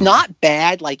 it's not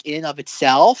bad like in and of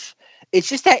itself. It's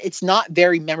just that it's not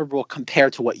very memorable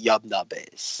compared to what Yub Nub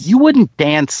is. You wouldn't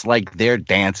dance like they're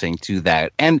dancing to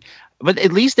that. But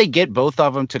at least they get both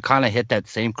of them to kind of hit that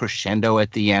same crescendo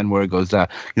at the end where it goes,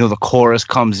 the chorus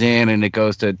comes in and it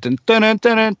goes to dun, dun, dun,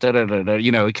 dun, dun, dun, dun,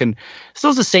 dun, it can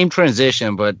still the same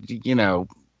transition, but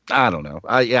I don't know.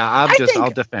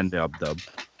 I'll defend Yub Nub.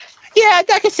 Yeah,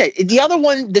 like I said, the other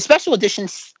one, the special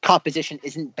editions composition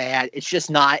isn't bad. It's just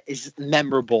not as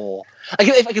memorable.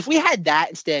 Like if we had that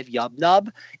instead of Yub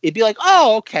Nub, it'd be like,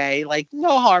 oh, okay, like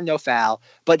no harm, no foul.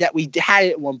 But that we had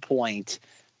it at one point,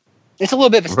 it's a little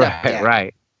bit of a step down.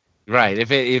 Right.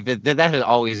 If that had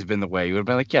always been the way, you would have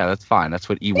been like, yeah, that's fine. That's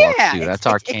what Ewoks do. That's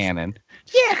our canon.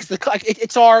 Yeah, because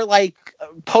it's our like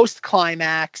post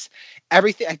climax.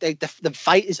 Everything, like the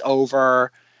fight is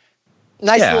over.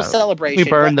 Nice little celebration. We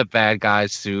burn the bad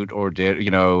guy's suit, or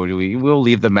we'll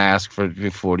leave the mask for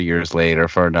 40 years later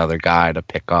for another guy to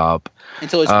pick up.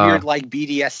 Until his weird like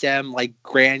BDSM like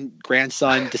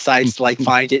grandson decides to like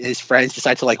find it, and his friends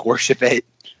decide to like worship it.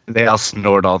 They all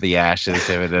snort all the ashes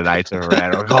him and the Knights of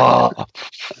Ren. Gotta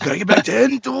get back to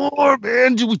Endor,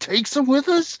 man. Do we take some with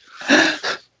us?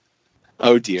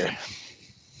 Oh dear.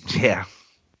 Yeah.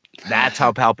 That's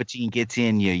how Palpatine gets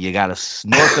in you. You gotta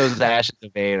snort those ashes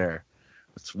of Vader.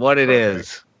 That's what it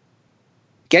is.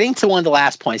 Getting to one of the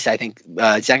last points I think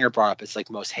Zenger brought up is like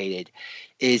most hated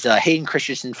is Hayden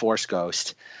Christensen Force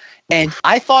Ghost. And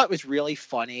I thought it was really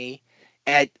funny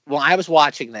when I was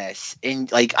watching this, and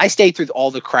like I stayed through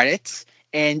all the credits,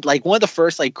 and like one of the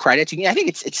first like credits, I think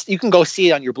it's you can go see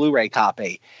it on your Blu-ray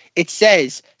copy. It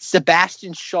says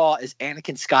Sebastian Shaw is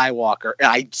Anakin Skywalker.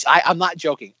 And I'm not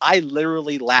joking. I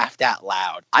literally laughed out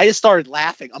loud. I just started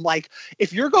laughing. I'm like,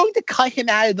 if you're going to cut him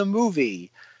out of the movie,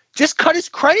 just cut his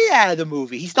credit out of the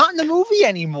movie. He's not in the movie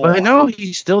anymore. But I know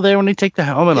he's still there when they take the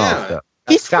helmet off. Though.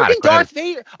 He's freaking Darth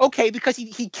Vader. Okay, because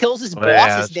he kills his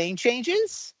boss, his name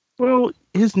changes. Well,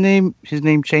 his name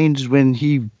changed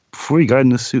before he got in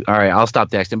the suit. All right, I'll stop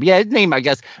texting. But yeah, his name, I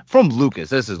guess, from Lucas.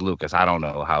 This is Lucas. I don't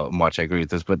know how much I agree with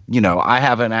this, but I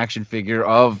have an action figure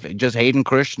of just Hayden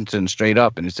Christensen straight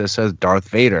up, and it just says Darth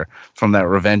Vader from that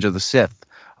Revenge of the Sith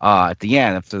at the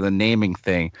end after the naming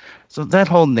thing. So that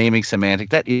whole naming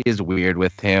semantic, that is weird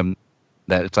with him.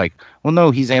 That it's like, well, no,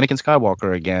 he's Anakin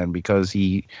Skywalker again because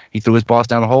he threw his boss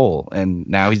down a hole, and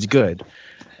now he's good.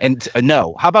 And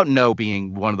no, how about no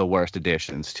being one of the worst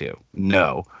additions too?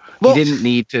 No. Well, he didn't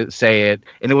need to say it,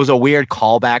 and it was a weird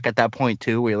callback at that point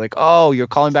too. Where you're like, "Oh, you're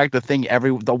calling back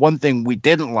the one thing we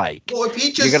didn't like." Well, if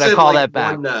he just you're gonna call that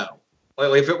back. No,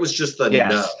 like if it was just the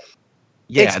no,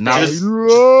 yeah, no, that's it.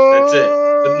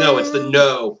 But no, it's the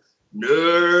no.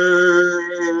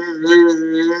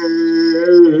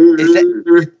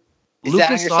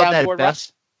 Lucas saw that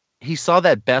best. He saw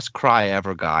that best cry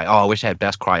ever guy. Oh, I wish I had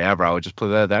best cry ever. I would just put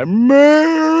that there.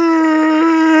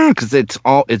 Because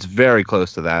it's very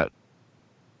close to that.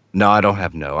 No, I don't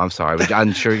have no. I'm sorry. But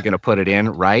I'm sure you're going to put it in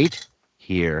right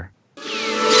here.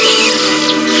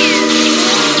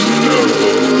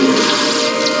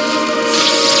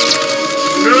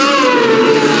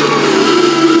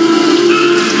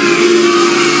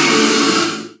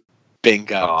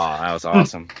 Bingo. Oh, that was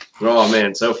awesome. Oh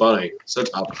man, so funny, so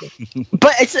topical.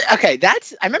 But it's okay.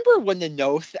 I remember when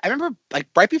I remember like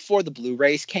right before the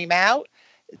Blu-rays came out,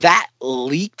 that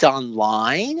leaked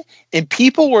online, and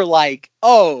people were like,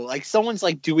 "Oh, like someone's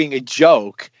like doing a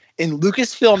joke." And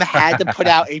Lucasfilm had to put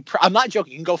out I'm not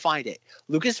joking. You can go find it.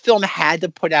 Lucasfilm had to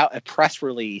put out a press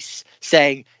release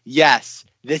saying, "Yes,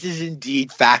 this is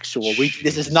indeed factual.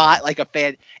 This is not like a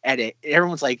fan edit." And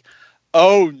everyone's like,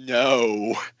 "Oh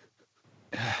no."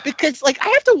 Because, like, I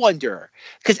have to wonder,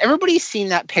 because everybody's seen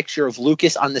that picture of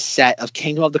Lucas on the set of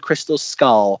Kingdom of the Crystal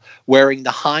Skull wearing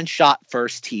the Han Shot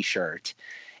First t-shirt.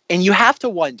 And you have to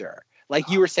wonder, like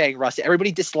you were saying, Russ,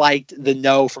 everybody disliked the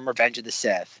no from Revenge of the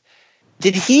Sith.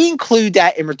 Did he include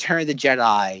that in Return of the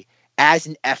Jedi as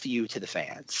an FU to the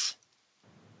fans?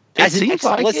 As an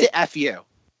explicit FU?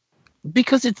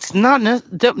 Because it's not,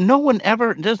 no one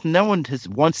has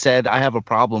once said, I have a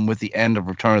problem with the end of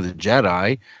Return of the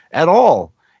Jedi at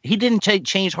all. He didn't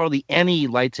change hardly any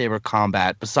lightsaber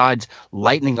combat besides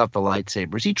lightening up the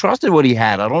lightsabers. He trusted what he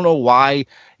had. I don't know why.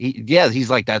 He's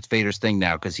like, that's Vader's thing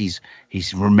now because he's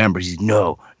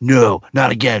no,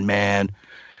 not again, man.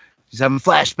 He's having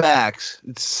flashbacks.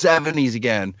 It's 70s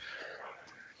again.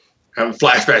 Having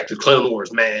flashback to Clone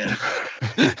Wars, man.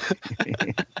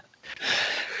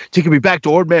 Taking me back to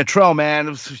Ord Mantell, man. It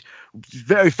was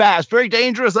very fast, very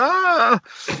dangerous.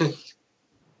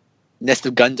 Nest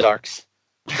of Gundarks.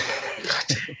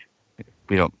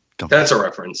 We don't. That's a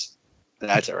reference.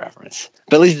 That's a reference.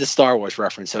 But at least it's a Star Wars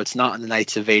reference, so it's not on the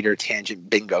Knights of Vader tangent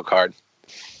bingo card.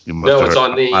 No, it's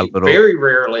on the very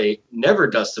rarely, never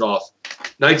dusted off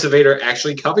Knights of Vader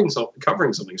actually covering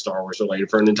something Star Wars related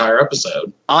for an entire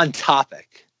episode. On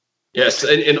topic. Yes,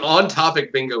 an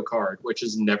on-topic bingo card, which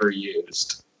is never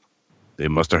used. They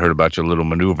must have heard about your little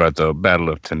maneuver at the Battle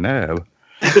of Tanel.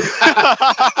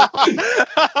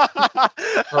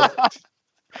 Perfect.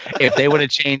 If they would have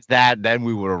changed that, then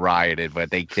we would have rioted. But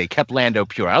they kept Lando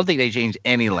pure. I don't think they changed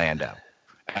any Lando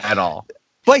at all.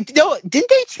 Like, no, didn't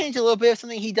they change a little bit of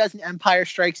something he does in Empire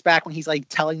Strikes Back when he's like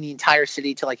telling the entire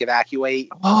city to like evacuate?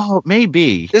 Oh,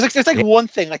 maybe. There's one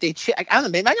thing like I don't know.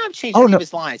 They might not have changed any of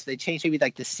his lines. They changed maybe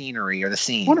like the scenery or the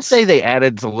scene. I want to say they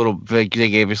added a little. They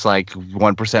gave us like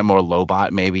 1% more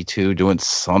Lobot, maybe too, doing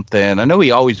something. I know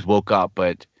he always woke up,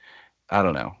 but I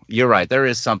don't know. You're right. There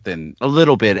is something a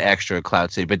little bit extra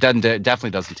Cloud City, but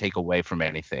definitely doesn't take away from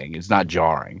anything. It's not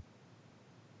jarring.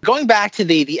 Going back to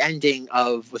the ending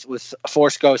of with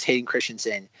Force Ghost Hayden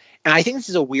Christensen, and I think this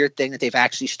is a weird thing that they've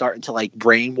actually started to like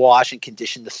brainwash and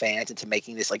condition the fans into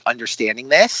making this like understanding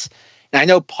this. And I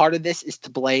know part of this is to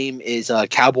blame is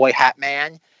Cowboy Hat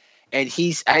Man, and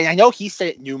I know he said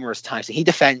it numerous times and he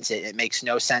defends it. It makes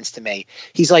no sense to me.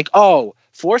 He's like, oh,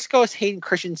 Force Ghost Hayden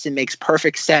Christensen makes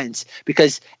perfect sense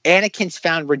because Anakin's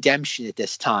found redemption at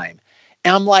this time,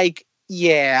 and I'm like,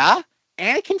 yeah,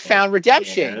 Anakin found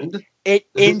redemption.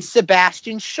 In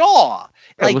Sebastian Shaw.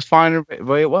 Like, it was fine the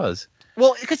way it was.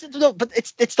 Well, but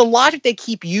it's the logic they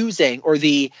keep using, or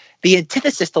the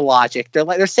antithesis to logic.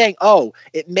 They're saying, oh,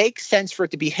 it makes sense for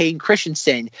it to be Hayden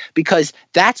Christensen because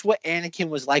that's what Anakin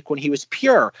was like when he was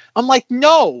pure. I'm like,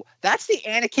 no, that's the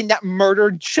Anakin that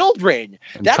murdered children.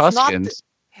 And that's Tuskens. Not.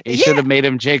 He should have made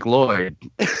him Jake Lloyd.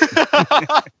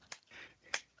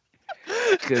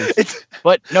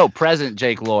 But no, present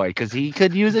Jake Lloyd, because he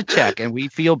could use a check, and we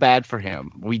feel bad for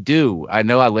him. We do. I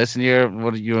know. I listened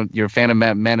to your Phantom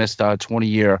Menace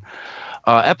 20-year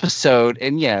episode,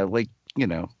 and yeah, like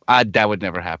that would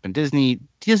never happen. Disney,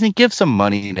 give some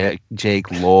money to Jake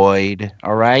Lloyd.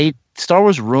 All right. Star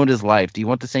Wars ruined his life. Do you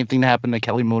want the same thing to happen to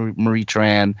Kelly Marie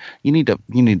Tran? You need to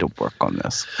work on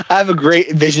this. I have a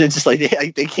great vision. It's just like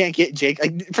they can't get Jake.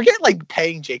 Like, forget like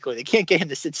paying Jake Lloyd. They can't get him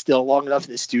to sit still long enough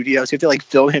in the studio. So you have to like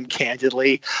film him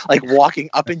candidly, like walking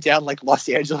up and down like Los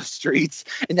Angeles streets,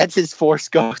 and that's his Force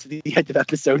Ghost at the end of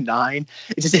episode 9.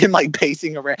 It's just him like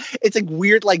pacing around. It's like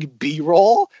weird like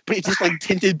B-roll, but it's just like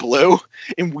tinted blue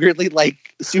and weirdly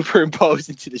like superimposed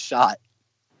into the shot.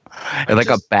 And like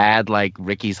a bad like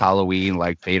Ricky's Halloween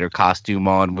like Vader costume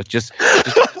on with just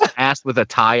ass with a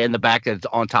tie in the back that's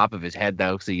on top of his head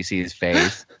though, so you see his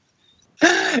face.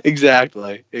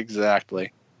 Exactly.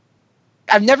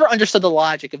 I've never understood the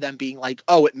logic of them being like,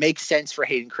 oh, it makes sense for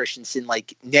Hayden Christensen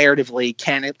like narratively,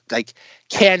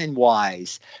 canon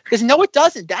wise, because no, it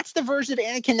doesn't. That's the version of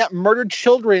Anakin that murdered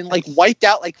children, like wiped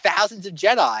out like thousands of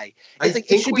Jedi. It's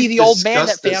like it should be the old man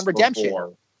that found redemption.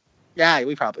 Before. Yeah,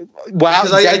 we probably. Wow,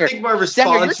 because I think my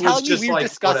response you're was just we were like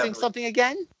discussing whatever. something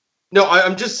again. No,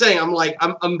 I'm just saying. I'm like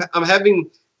I'm having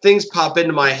things pop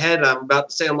into my head. And I'm about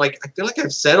to say, I'm like, I feel like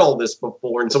I've said all this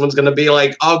before, and someone's gonna be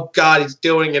like, "Oh God, he's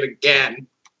doing it again."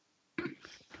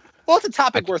 Well, it's a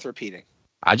topic worth repeating.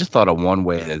 I just thought of one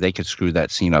way that they could screw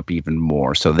that scene up even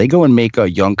more. So they go and make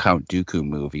a young Count Dooku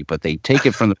movie, but they take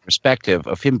it from the perspective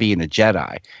of him being a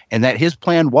Jedi, and that his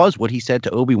plan was what he said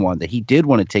to Obi-Wan, that he did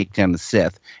want to take down the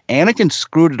Sith. Anakin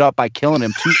screwed it up by killing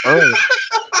him too early,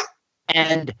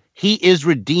 and he is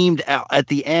redeemed at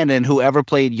the end, and whoever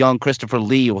played young Christopher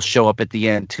Lee will show up at the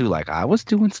end too. Like, I was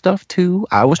doing stuff too.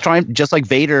 I was trying, just like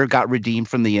Vader got redeemed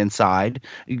from the inside.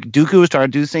 Dooku was trying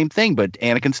to do the same thing, but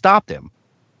Anakin stopped him.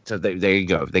 So there you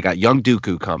go. They got young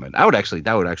Dooku coming. That would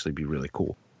actually be really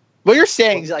cool. What you're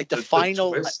saying is like the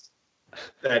final. Twist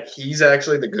that he's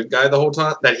actually the good guy the whole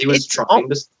time. That he was trying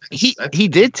to. He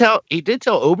did tell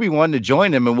Obi-Wan to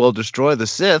join him and we'll destroy the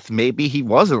Sith. Maybe he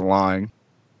wasn't lying.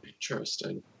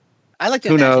 Interesting. I like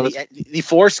to imagine the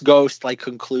Force Ghost like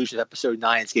conclusion of episode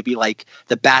 9. It's gonna be like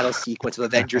the battle sequence of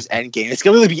Avengers Endgame. It's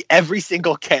gonna be every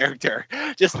single character,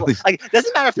 just like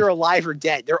doesn't matter if they're alive or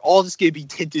dead. They're all just gonna be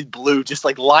tinted blue, just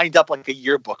like lined up like a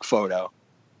yearbook photo.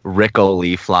 Rick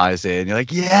Lee flies in. You're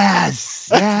like,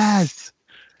 yes,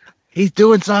 he's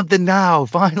doing something now.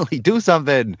 Finally, do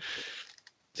something.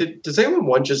 Does anyone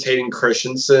want just Hayden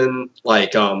Christensen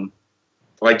like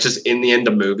just in the end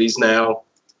of movies now?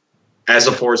 As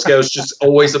a Force Ghost, just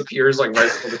always appears like right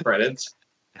before the credits.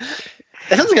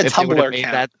 That sounds like a Tumblr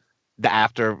account. That the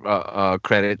after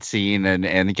credit scene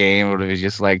and the game, where it was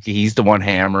just like he's the one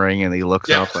hammering, and he looks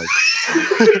up like,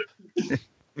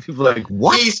 like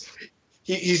what?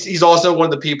 He's also one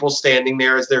of the people standing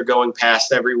there as they're going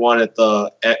past everyone at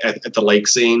the lake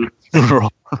scene.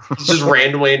 He's just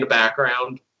randomly in the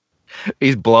background.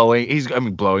 He's blowing. He's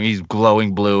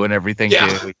glowing blue and everything. Yeah.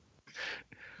 Too.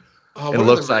 Oh, it what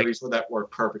looks are the like movies where that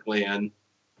worked perfectly in.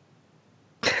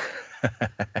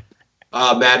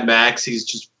 Mad Max, he's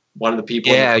just one of the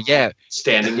people.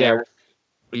 Standing there.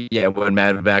 Yeah, when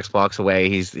Mad Max walks away,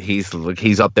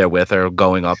 he's up there with her,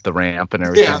 going up the ramp and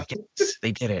everything. Yeah. Yes,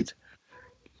 they did it.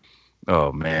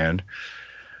 Oh man.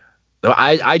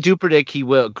 I do predict he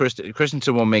will.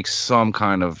 Christensen will make some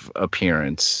kind of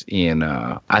appearance in.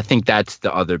 I think that's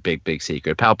the other big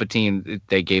secret. Palpatine,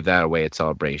 they gave that away at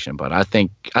Celebration, but I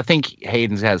think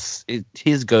Hayden's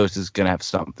his ghost is going to have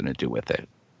something to do with it.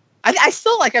 I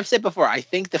still, like I've said before, I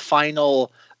think the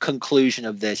final conclusion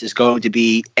of this is going to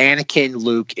be Anakin,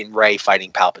 Luke, and Rey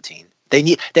fighting Palpatine. They're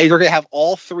going to have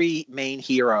all three main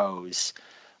heroes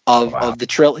of the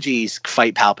trilogies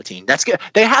fight Palpatine. That's good.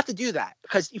 They have to do that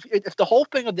because if the whole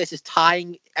thing of this is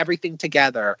tying everything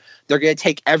together, they're going to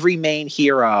take every main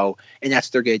hero and that's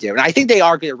what they're going to do. And I think they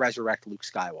are going to resurrect Luke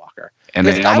Skywalker. And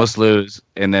they almost lose,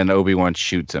 and then Obi-Wan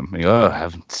shoots him. He goes, "Oh, I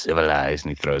haven't civilized,"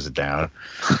 and he throws it down.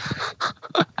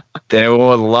 Then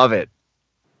everyone will love it.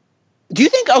 Do you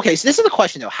think? Okay, so this is the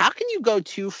question though. How can you go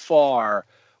too far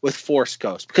with Force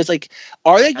Ghosts? Because like,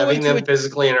 are they going having them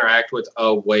physically interact with?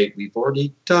 Oh wait, we've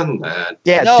already done that.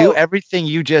 Yeah, do everything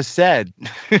you just said.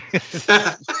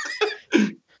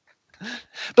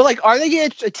 But like, are they going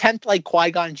to attempt like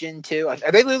Qui-Gon Jinn too? Are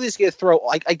they literally just going to throw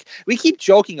like? We keep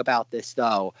joking about this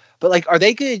though, but like, are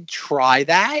they going to try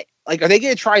that? Like, are they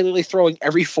going to try literally throwing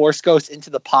every Force Ghost into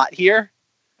the pot here?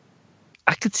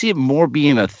 I could see it more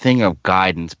being a thing of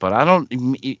guidance, but I don't,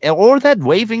 or that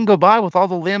waving goodbye with all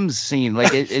the limbs scene.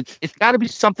 Like it's got to be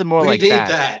something more like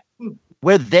that,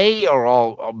 where they're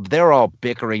all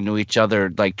bickering to each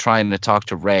other, like trying to talk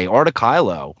to Rey or to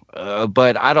Kylo.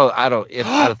 But I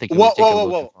don't think.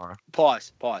 Whoa.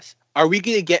 Pause. Are we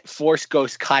going to get Force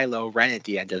Ghost Kylo Ren at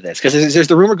the end of this? Because there's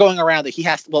the rumor going around that he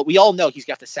has to. Well, we all know he's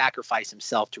got to sacrifice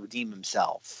himself to redeem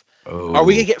himself. Oh. Are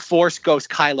we gonna get Force Ghost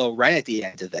Kylo Ren at the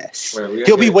end of this?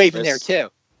 He'll be waving there too.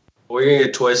 We're gonna get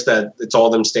a twist that it's all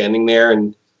them standing there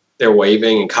and they're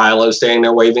waving, and Kylo's standing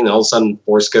there waving. And all of a sudden,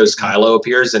 Force Ghost Kylo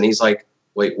appears, and he's like,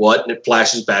 "Wait, what?" And it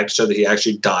flashes back to show that he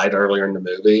actually died earlier in the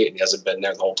movie, and he hasn't been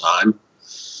there the whole time.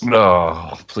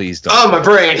 Oh, please don't! Oh, my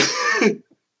brain.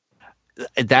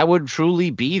 That would truly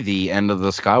be the end of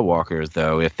the Skywalkers,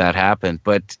 though, if that happened.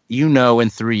 But in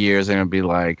 3 years, they're gonna be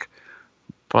like,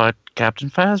 "But Captain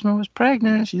Phasma was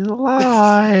pregnant. She's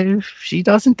alive. She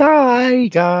doesn't die,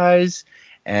 guys."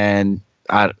 And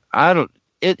I don't.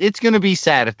 It's going to be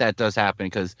sad if that does happen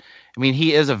because, I mean,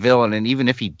 he is a villain, and even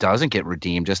if he doesn't get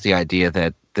redeemed, just the idea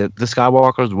that the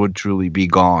Skywalkers would truly be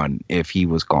gone if he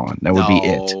was gone. That would be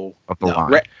it. Of the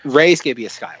line. Rey's going to be a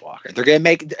Skywalker. They're going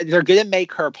to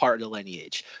make her part of the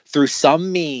lineage through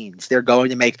some means. They're going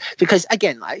to make, because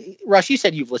again, Rush, you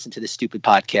said you've listened to this stupid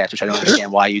podcast, which I don't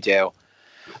understand why you do.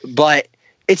 But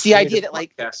it's the idea that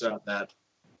like about that.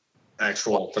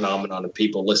 actual phenomenon of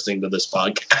people listening to this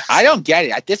podcast. I don't get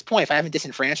it. At this point, if I haven't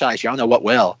disenfranchised you, I don't know what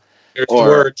will. Here's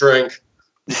your drink.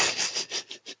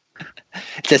 It's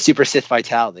a Super Sith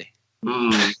vitality.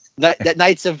 That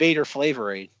Knights of Vader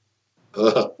flavorade.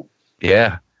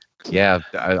 Yeah.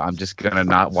 I'm just gonna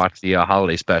not watch the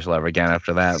holiday special ever again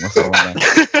after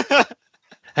that.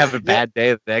 Have a bad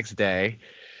day the next day.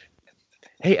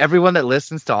 Hey, everyone that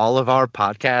listens to all of our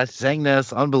podcasts,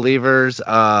 Zangness, Unbelievers,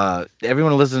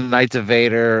 everyone who listens to Knights of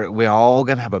Vader, we're all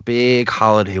going to have a big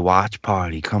holiday watch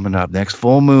party coming up next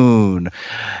full moon.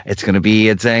 It's going to be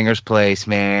at Zanger's place,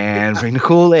 man. Bring the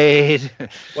Kool-Aid.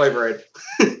 Flavor Aid.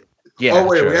 Yeah. Oh,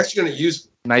 wait, sure. we're actually going to use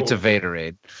Knights of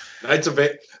Vaderade. Knights of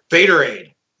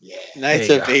Vaderade. Yeah.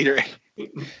 Knights of Vader.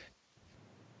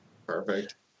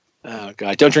 Perfect. Oh,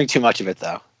 God. Don't drink too much of it,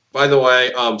 though. By the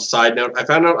way, side note, I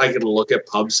found out I can look at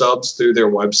pub subs through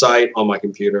their website on my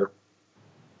computer.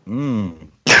 I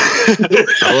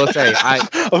will say,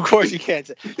 Of course you can.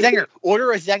 Zenger,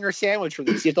 order a Zenger sandwich from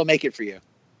them. See if they'll make it for you.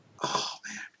 Oh,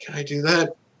 man. Can I do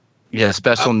that? Yeah,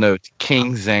 special note.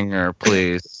 King Zanger,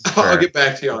 please. I'll get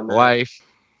back to you on that. Wife.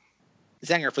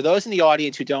 Zenger, for those in the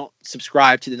audience who don't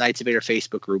subscribe to the Knights of Vader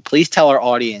Facebook group, please tell our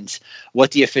audience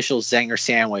what the official Zenger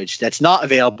sandwich that's not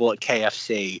available at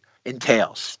KFC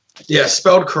entails. Yeah,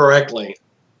 spelled correctly.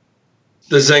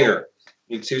 The Zinger.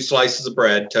 You need 2 slices of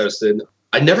bread, toasted.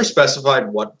 I never specified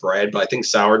what bread, but I think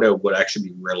sourdough would actually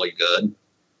be really good.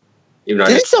 Even though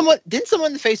Didn't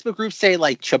someone in the Facebook group say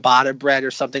like ciabatta bread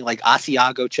or something like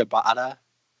Asiago ciabatta?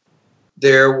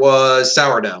 there was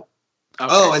sourdough.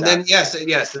 Okay, and then yes,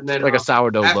 and then Like a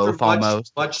sourdough after loaf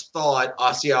almost. Much thought,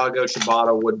 Asiago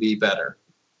ciabatta would be better.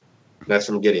 That's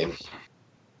from Gideon.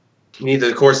 You need,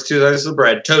 of course, 2 slices of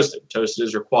bread, toasted. Toasted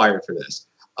is required for this.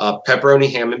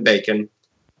 Pepperoni, ham, and bacon,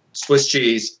 Swiss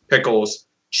cheese, pickles,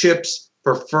 chips,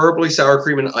 preferably sour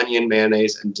cream and onion,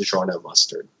 mayonnaise, and Dijon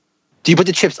mustard. Do you put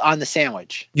the chips on the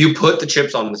sandwich? You put the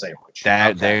chips on the sandwich.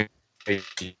 There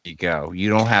you go. You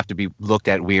don't have to be looked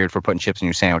at weird for putting chips in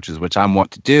your sandwiches, which I'm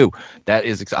want to do. That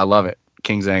is, I love it.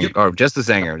 King Zinger, or just the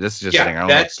Zinger. This is just Zinger. I don't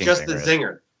know that's what just Zinger the is.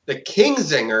 Zinger. The King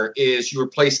Zinger is you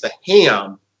replace the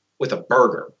ham with a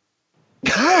burger.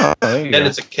 Oh, there you Then go.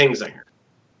 it's a King Zinger.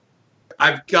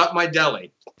 I've got my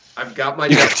deli. You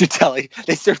got your deli.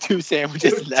 They serve 2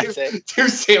 sandwiches and that's it. 2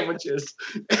 sandwiches.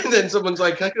 And then someone's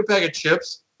like, can I get a bag of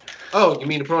chips? Oh, you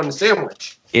mean to put on a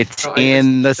sandwich? It's No,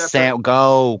 in the separate.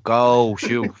 Go,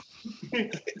 shoot.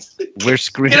 We're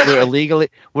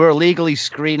illegally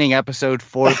screening episode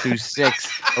 4 through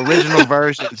 6 original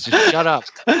versions. Just shut up.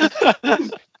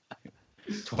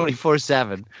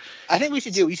 24/7. I think we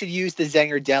should use the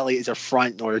Zenger Deli as a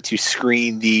front in order to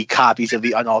screen the copies of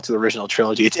the unaltered original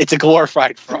trilogy. It's a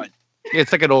glorified front.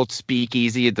 It's like an old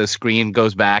speakeasy. The screen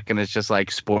goes back and it's just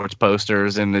like sports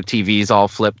posters and the TV's all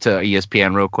flipped to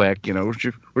ESPN real quick. You know,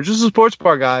 we're just a sports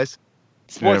bar, guys.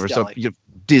 Sports Whenever some Deli.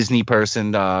 Disney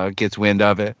person gets wind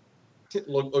of it.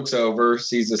 Looks over,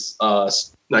 sees this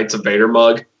Knights of Vader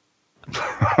mug.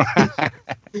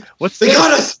 What's They this?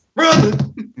 got us!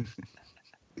 Run!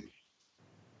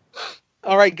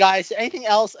 All right, guys. Anything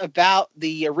else about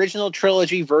the original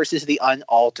trilogy versus the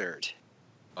unaltered?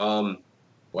 When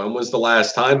was the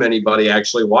last time anybody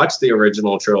actually watched the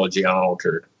original trilogy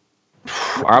unaltered?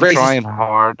 I'm Raises- trying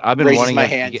hard. I've been raises wanting my to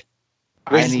hand. get-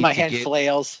 I Raises need my to hand, get-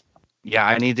 flails. Yeah,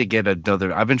 I need to get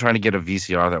another. I've been trying to get a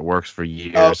VCR that works for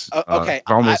years. Okay.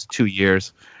 For almost 2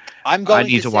 years. I'm going I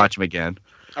need to say- watch them again.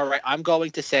 All right, I'm going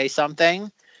to say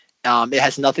something. It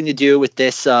has nothing to do with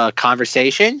this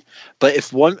conversation, but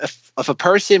if a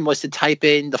person was to type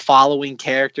in the following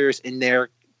characters in their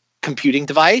computing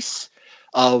device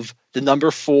of the number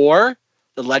 4,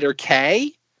 the letter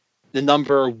K, the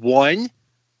number 1,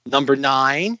 number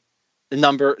 9, the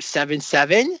number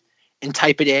 77, and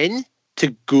type it in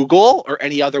to Google or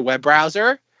any other web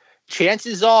browser,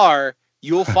 chances are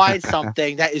you'll find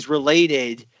something that is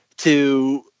related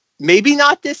to maybe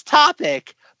not this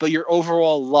topic, but your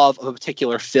overall love of a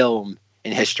particular film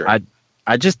in history.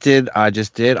 I just did. Can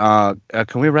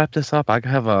we wrap this up? I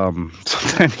have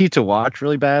something I need to watch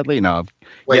really badly. No.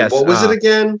 Wait, Yes, what was it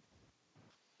again?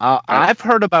 I've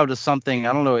heard about something.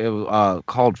 I don't know. It was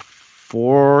called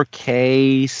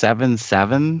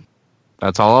 4K77.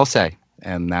 That's all I'll say.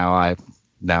 And now I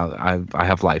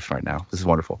have life right now. This is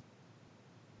wonderful.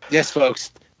 Yes,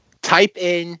 folks. Type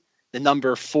in the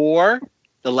number 4,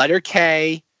 the letter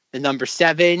K, the number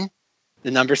 7,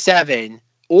 the number 7,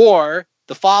 or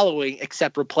the following,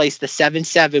 except replace the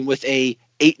 77 with a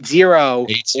 80 or an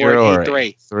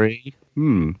 83. 3.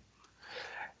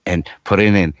 And put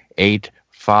it in 8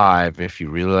 5 if you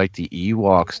really like the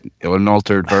Ewoks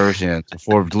unaltered versions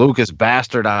before Lucas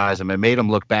bastardized them and made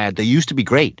them look bad. They used to be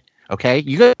great. Okay,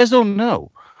 you guys don't know.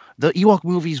 The Ewok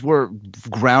movies were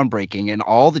groundbreaking, and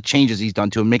all the changes he's done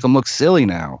to them make them look silly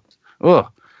now. Ugh.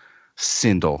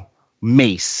 Sindel,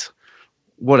 Mace,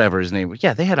 whatever his name was.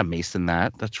 Yeah, they had a Mace in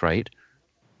that. That's right.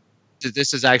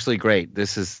 This is actually great.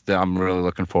 I'm really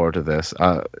looking forward to this.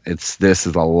 This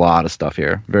is a lot of stuff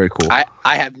here. Very cool. I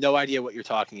have no idea what you're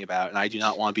talking about, and I do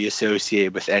not want to be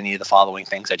associated with any of the following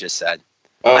things I just said.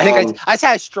 I think I just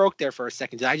had a stroke there for a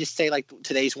second. Did I just say like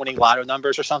today's winning lotto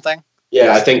numbers or something?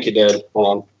 Yeah, I think you did. Hold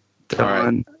on. All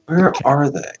right. Where are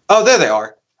they? Oh, there they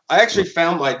are. I actually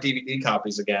found my DVD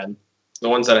copies again. The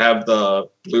ones that have the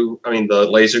the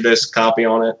Laserdisc copy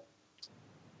on it.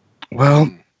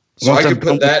 Well, so I could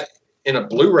put that in a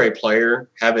Blu-ray player,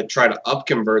 have it try to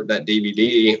upconvert that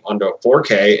DVD onto a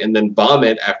 4K, and then bomb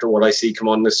it after what I see come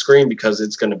on the screen because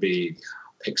it's going to be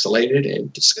pixelated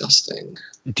and disgusting.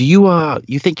 Do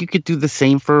you think you could do the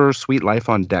same for Sweet Life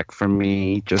on Deck for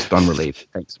me? Just unrelated.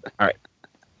 Thanks. All right.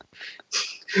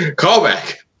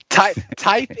 Callback.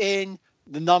 Type in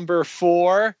the number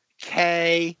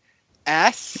 4KSLOC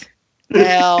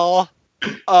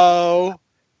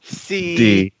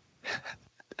D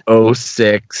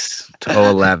 06 to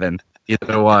 011.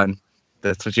 Either one.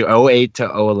 That's what 08 to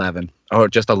 011. Or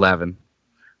just 11.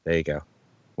 There you go.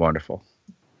 Wonderful.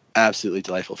 Absolutely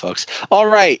delightful, folks. All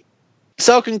right.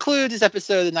 So conclude this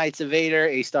episode of the Knights of Vader,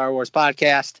 a Star Wars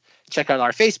podcast. Check out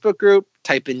our Facebook group.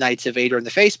 Type in Knights of Vader in the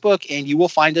Facebook, and you will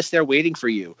find us there waiting for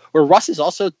you. Where Russ is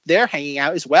also there hanging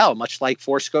out as well, much like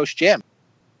Force Ghost Jim.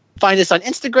 Find us on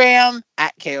Instagram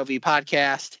at KOV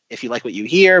Podcast. If you like what you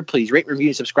hear, please rate, review,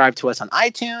 and subscribe to us on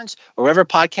iTunes or whatever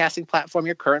podcasting platform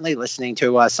you're currently listening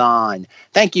to us on.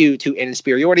 Thank you to An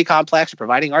Inferiority Complex for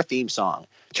providing our theme song.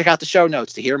 Check out the show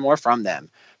notes to hear more from them.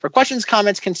 For questions,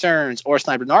 comments, concerns, or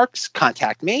Sniper Narcs,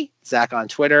 contact me, Zach, on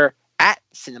Twitter at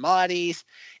Cinemodities,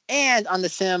 and on the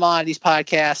Cinemodities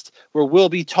podcast, where we'll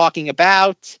be talking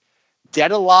about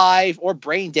Dead Alive or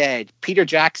Brain Dead, Peter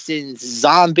Jackson's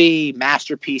zombie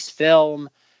masterpiece film.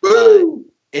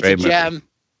 It's Great a gem. Movie.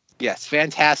 Yes,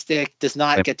 fantastic. Does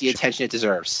not get the attention it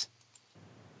deserves.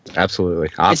 Absolutely.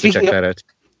 I'll have to check that out.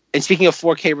 And speaking of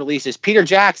 4K releases, Peter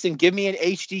Jackson, give me an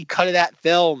HD cut of that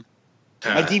film.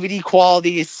 My DVD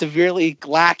quality is severely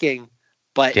lacking,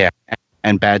 but yeah,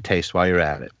 and bad taste while you're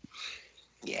at it.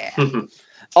 Yeah.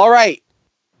 All right.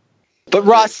 But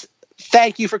Russ,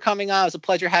 thank you for coming on. It was a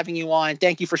pleasure having you on.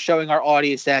 Thank you for showing our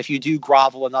audience that if you do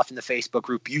grovel enough in the Facebook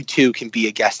group, you too can be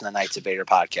a guest in the Knights of Vader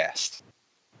podcast.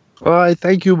 Well, I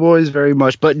thank you boys very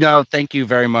much. But no, thank you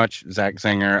very much, Zach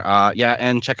Singer. Yeah,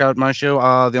 and check out my show,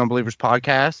 The Unbelievers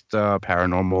Podcast,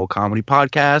 paranormal comedy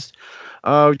podcast.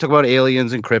 We talk about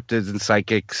aliens and cryptids and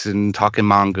psychics and talking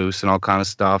mongoose and all kind of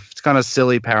stuff. It's kind of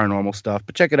silly paranormal stuff,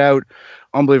 but check it out.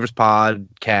 Unbelievers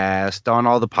Podcast on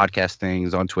all the podcast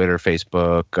things on Twitter,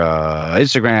 Facebook,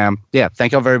 Instagram. Yeah,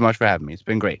 thank y'all very much for having me. It's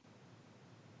been great.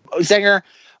 Singer,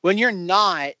 when you're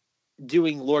not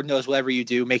doing Lord knows whatever you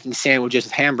do, making sandwiches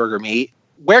with hamburger meat,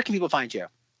 where can people find you?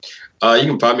 You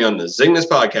can find me on the Zingness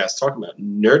Podcast talking about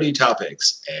nerdy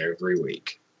topics every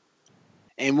week.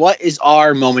 And what is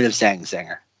our moment of Zeng,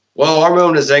 Singer? Well, our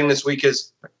moment of Zeng this week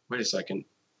is... Wait a second.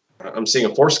 I'm seeing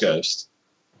a Force Ghost.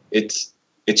 It's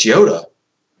Yoda.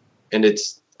 And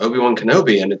it's Obi-Wan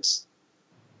Kenobi. And it's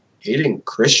Hayden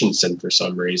Christensen for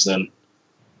some reason.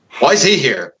 Why is he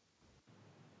here?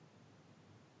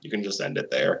 You can just end it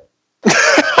there.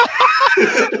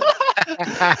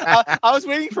 I was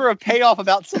waiting for a payoff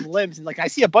about some limbs, and I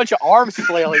see a bunch of arms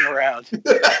flailing around.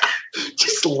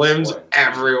 Just limbs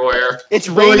everywhere. It's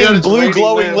raining blue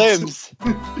glowing limbs.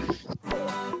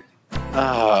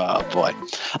 Oh boy.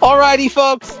 Alrighty,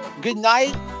 folks. Good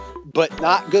night, but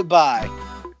not goodbye.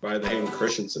 By the Hayden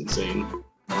Christensen scene.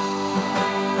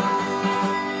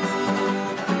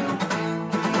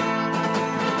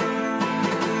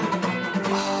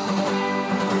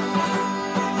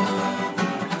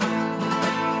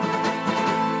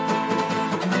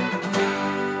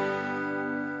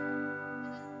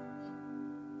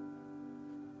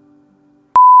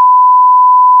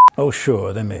 Oh,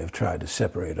 sure, they may have tried to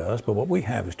separate us, but what we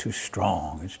have is too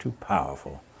strong, it's too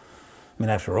powerful. I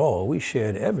mean, after all, we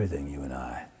shared everything, you and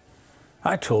I.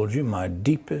 I told you my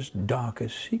deepest,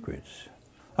 darkest secrets.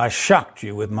 I shocked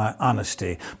you with my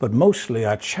honesty, but mostly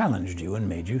I challenged you and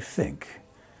made you think.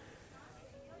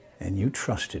 And you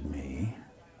trusted me,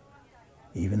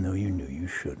 even though you knew you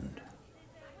shouldn't.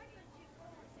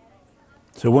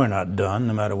 So we're not done,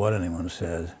 no matter what anyone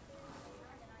says.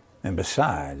 And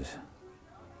besides,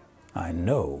 I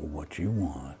know what you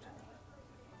want.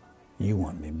 You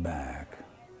want me back.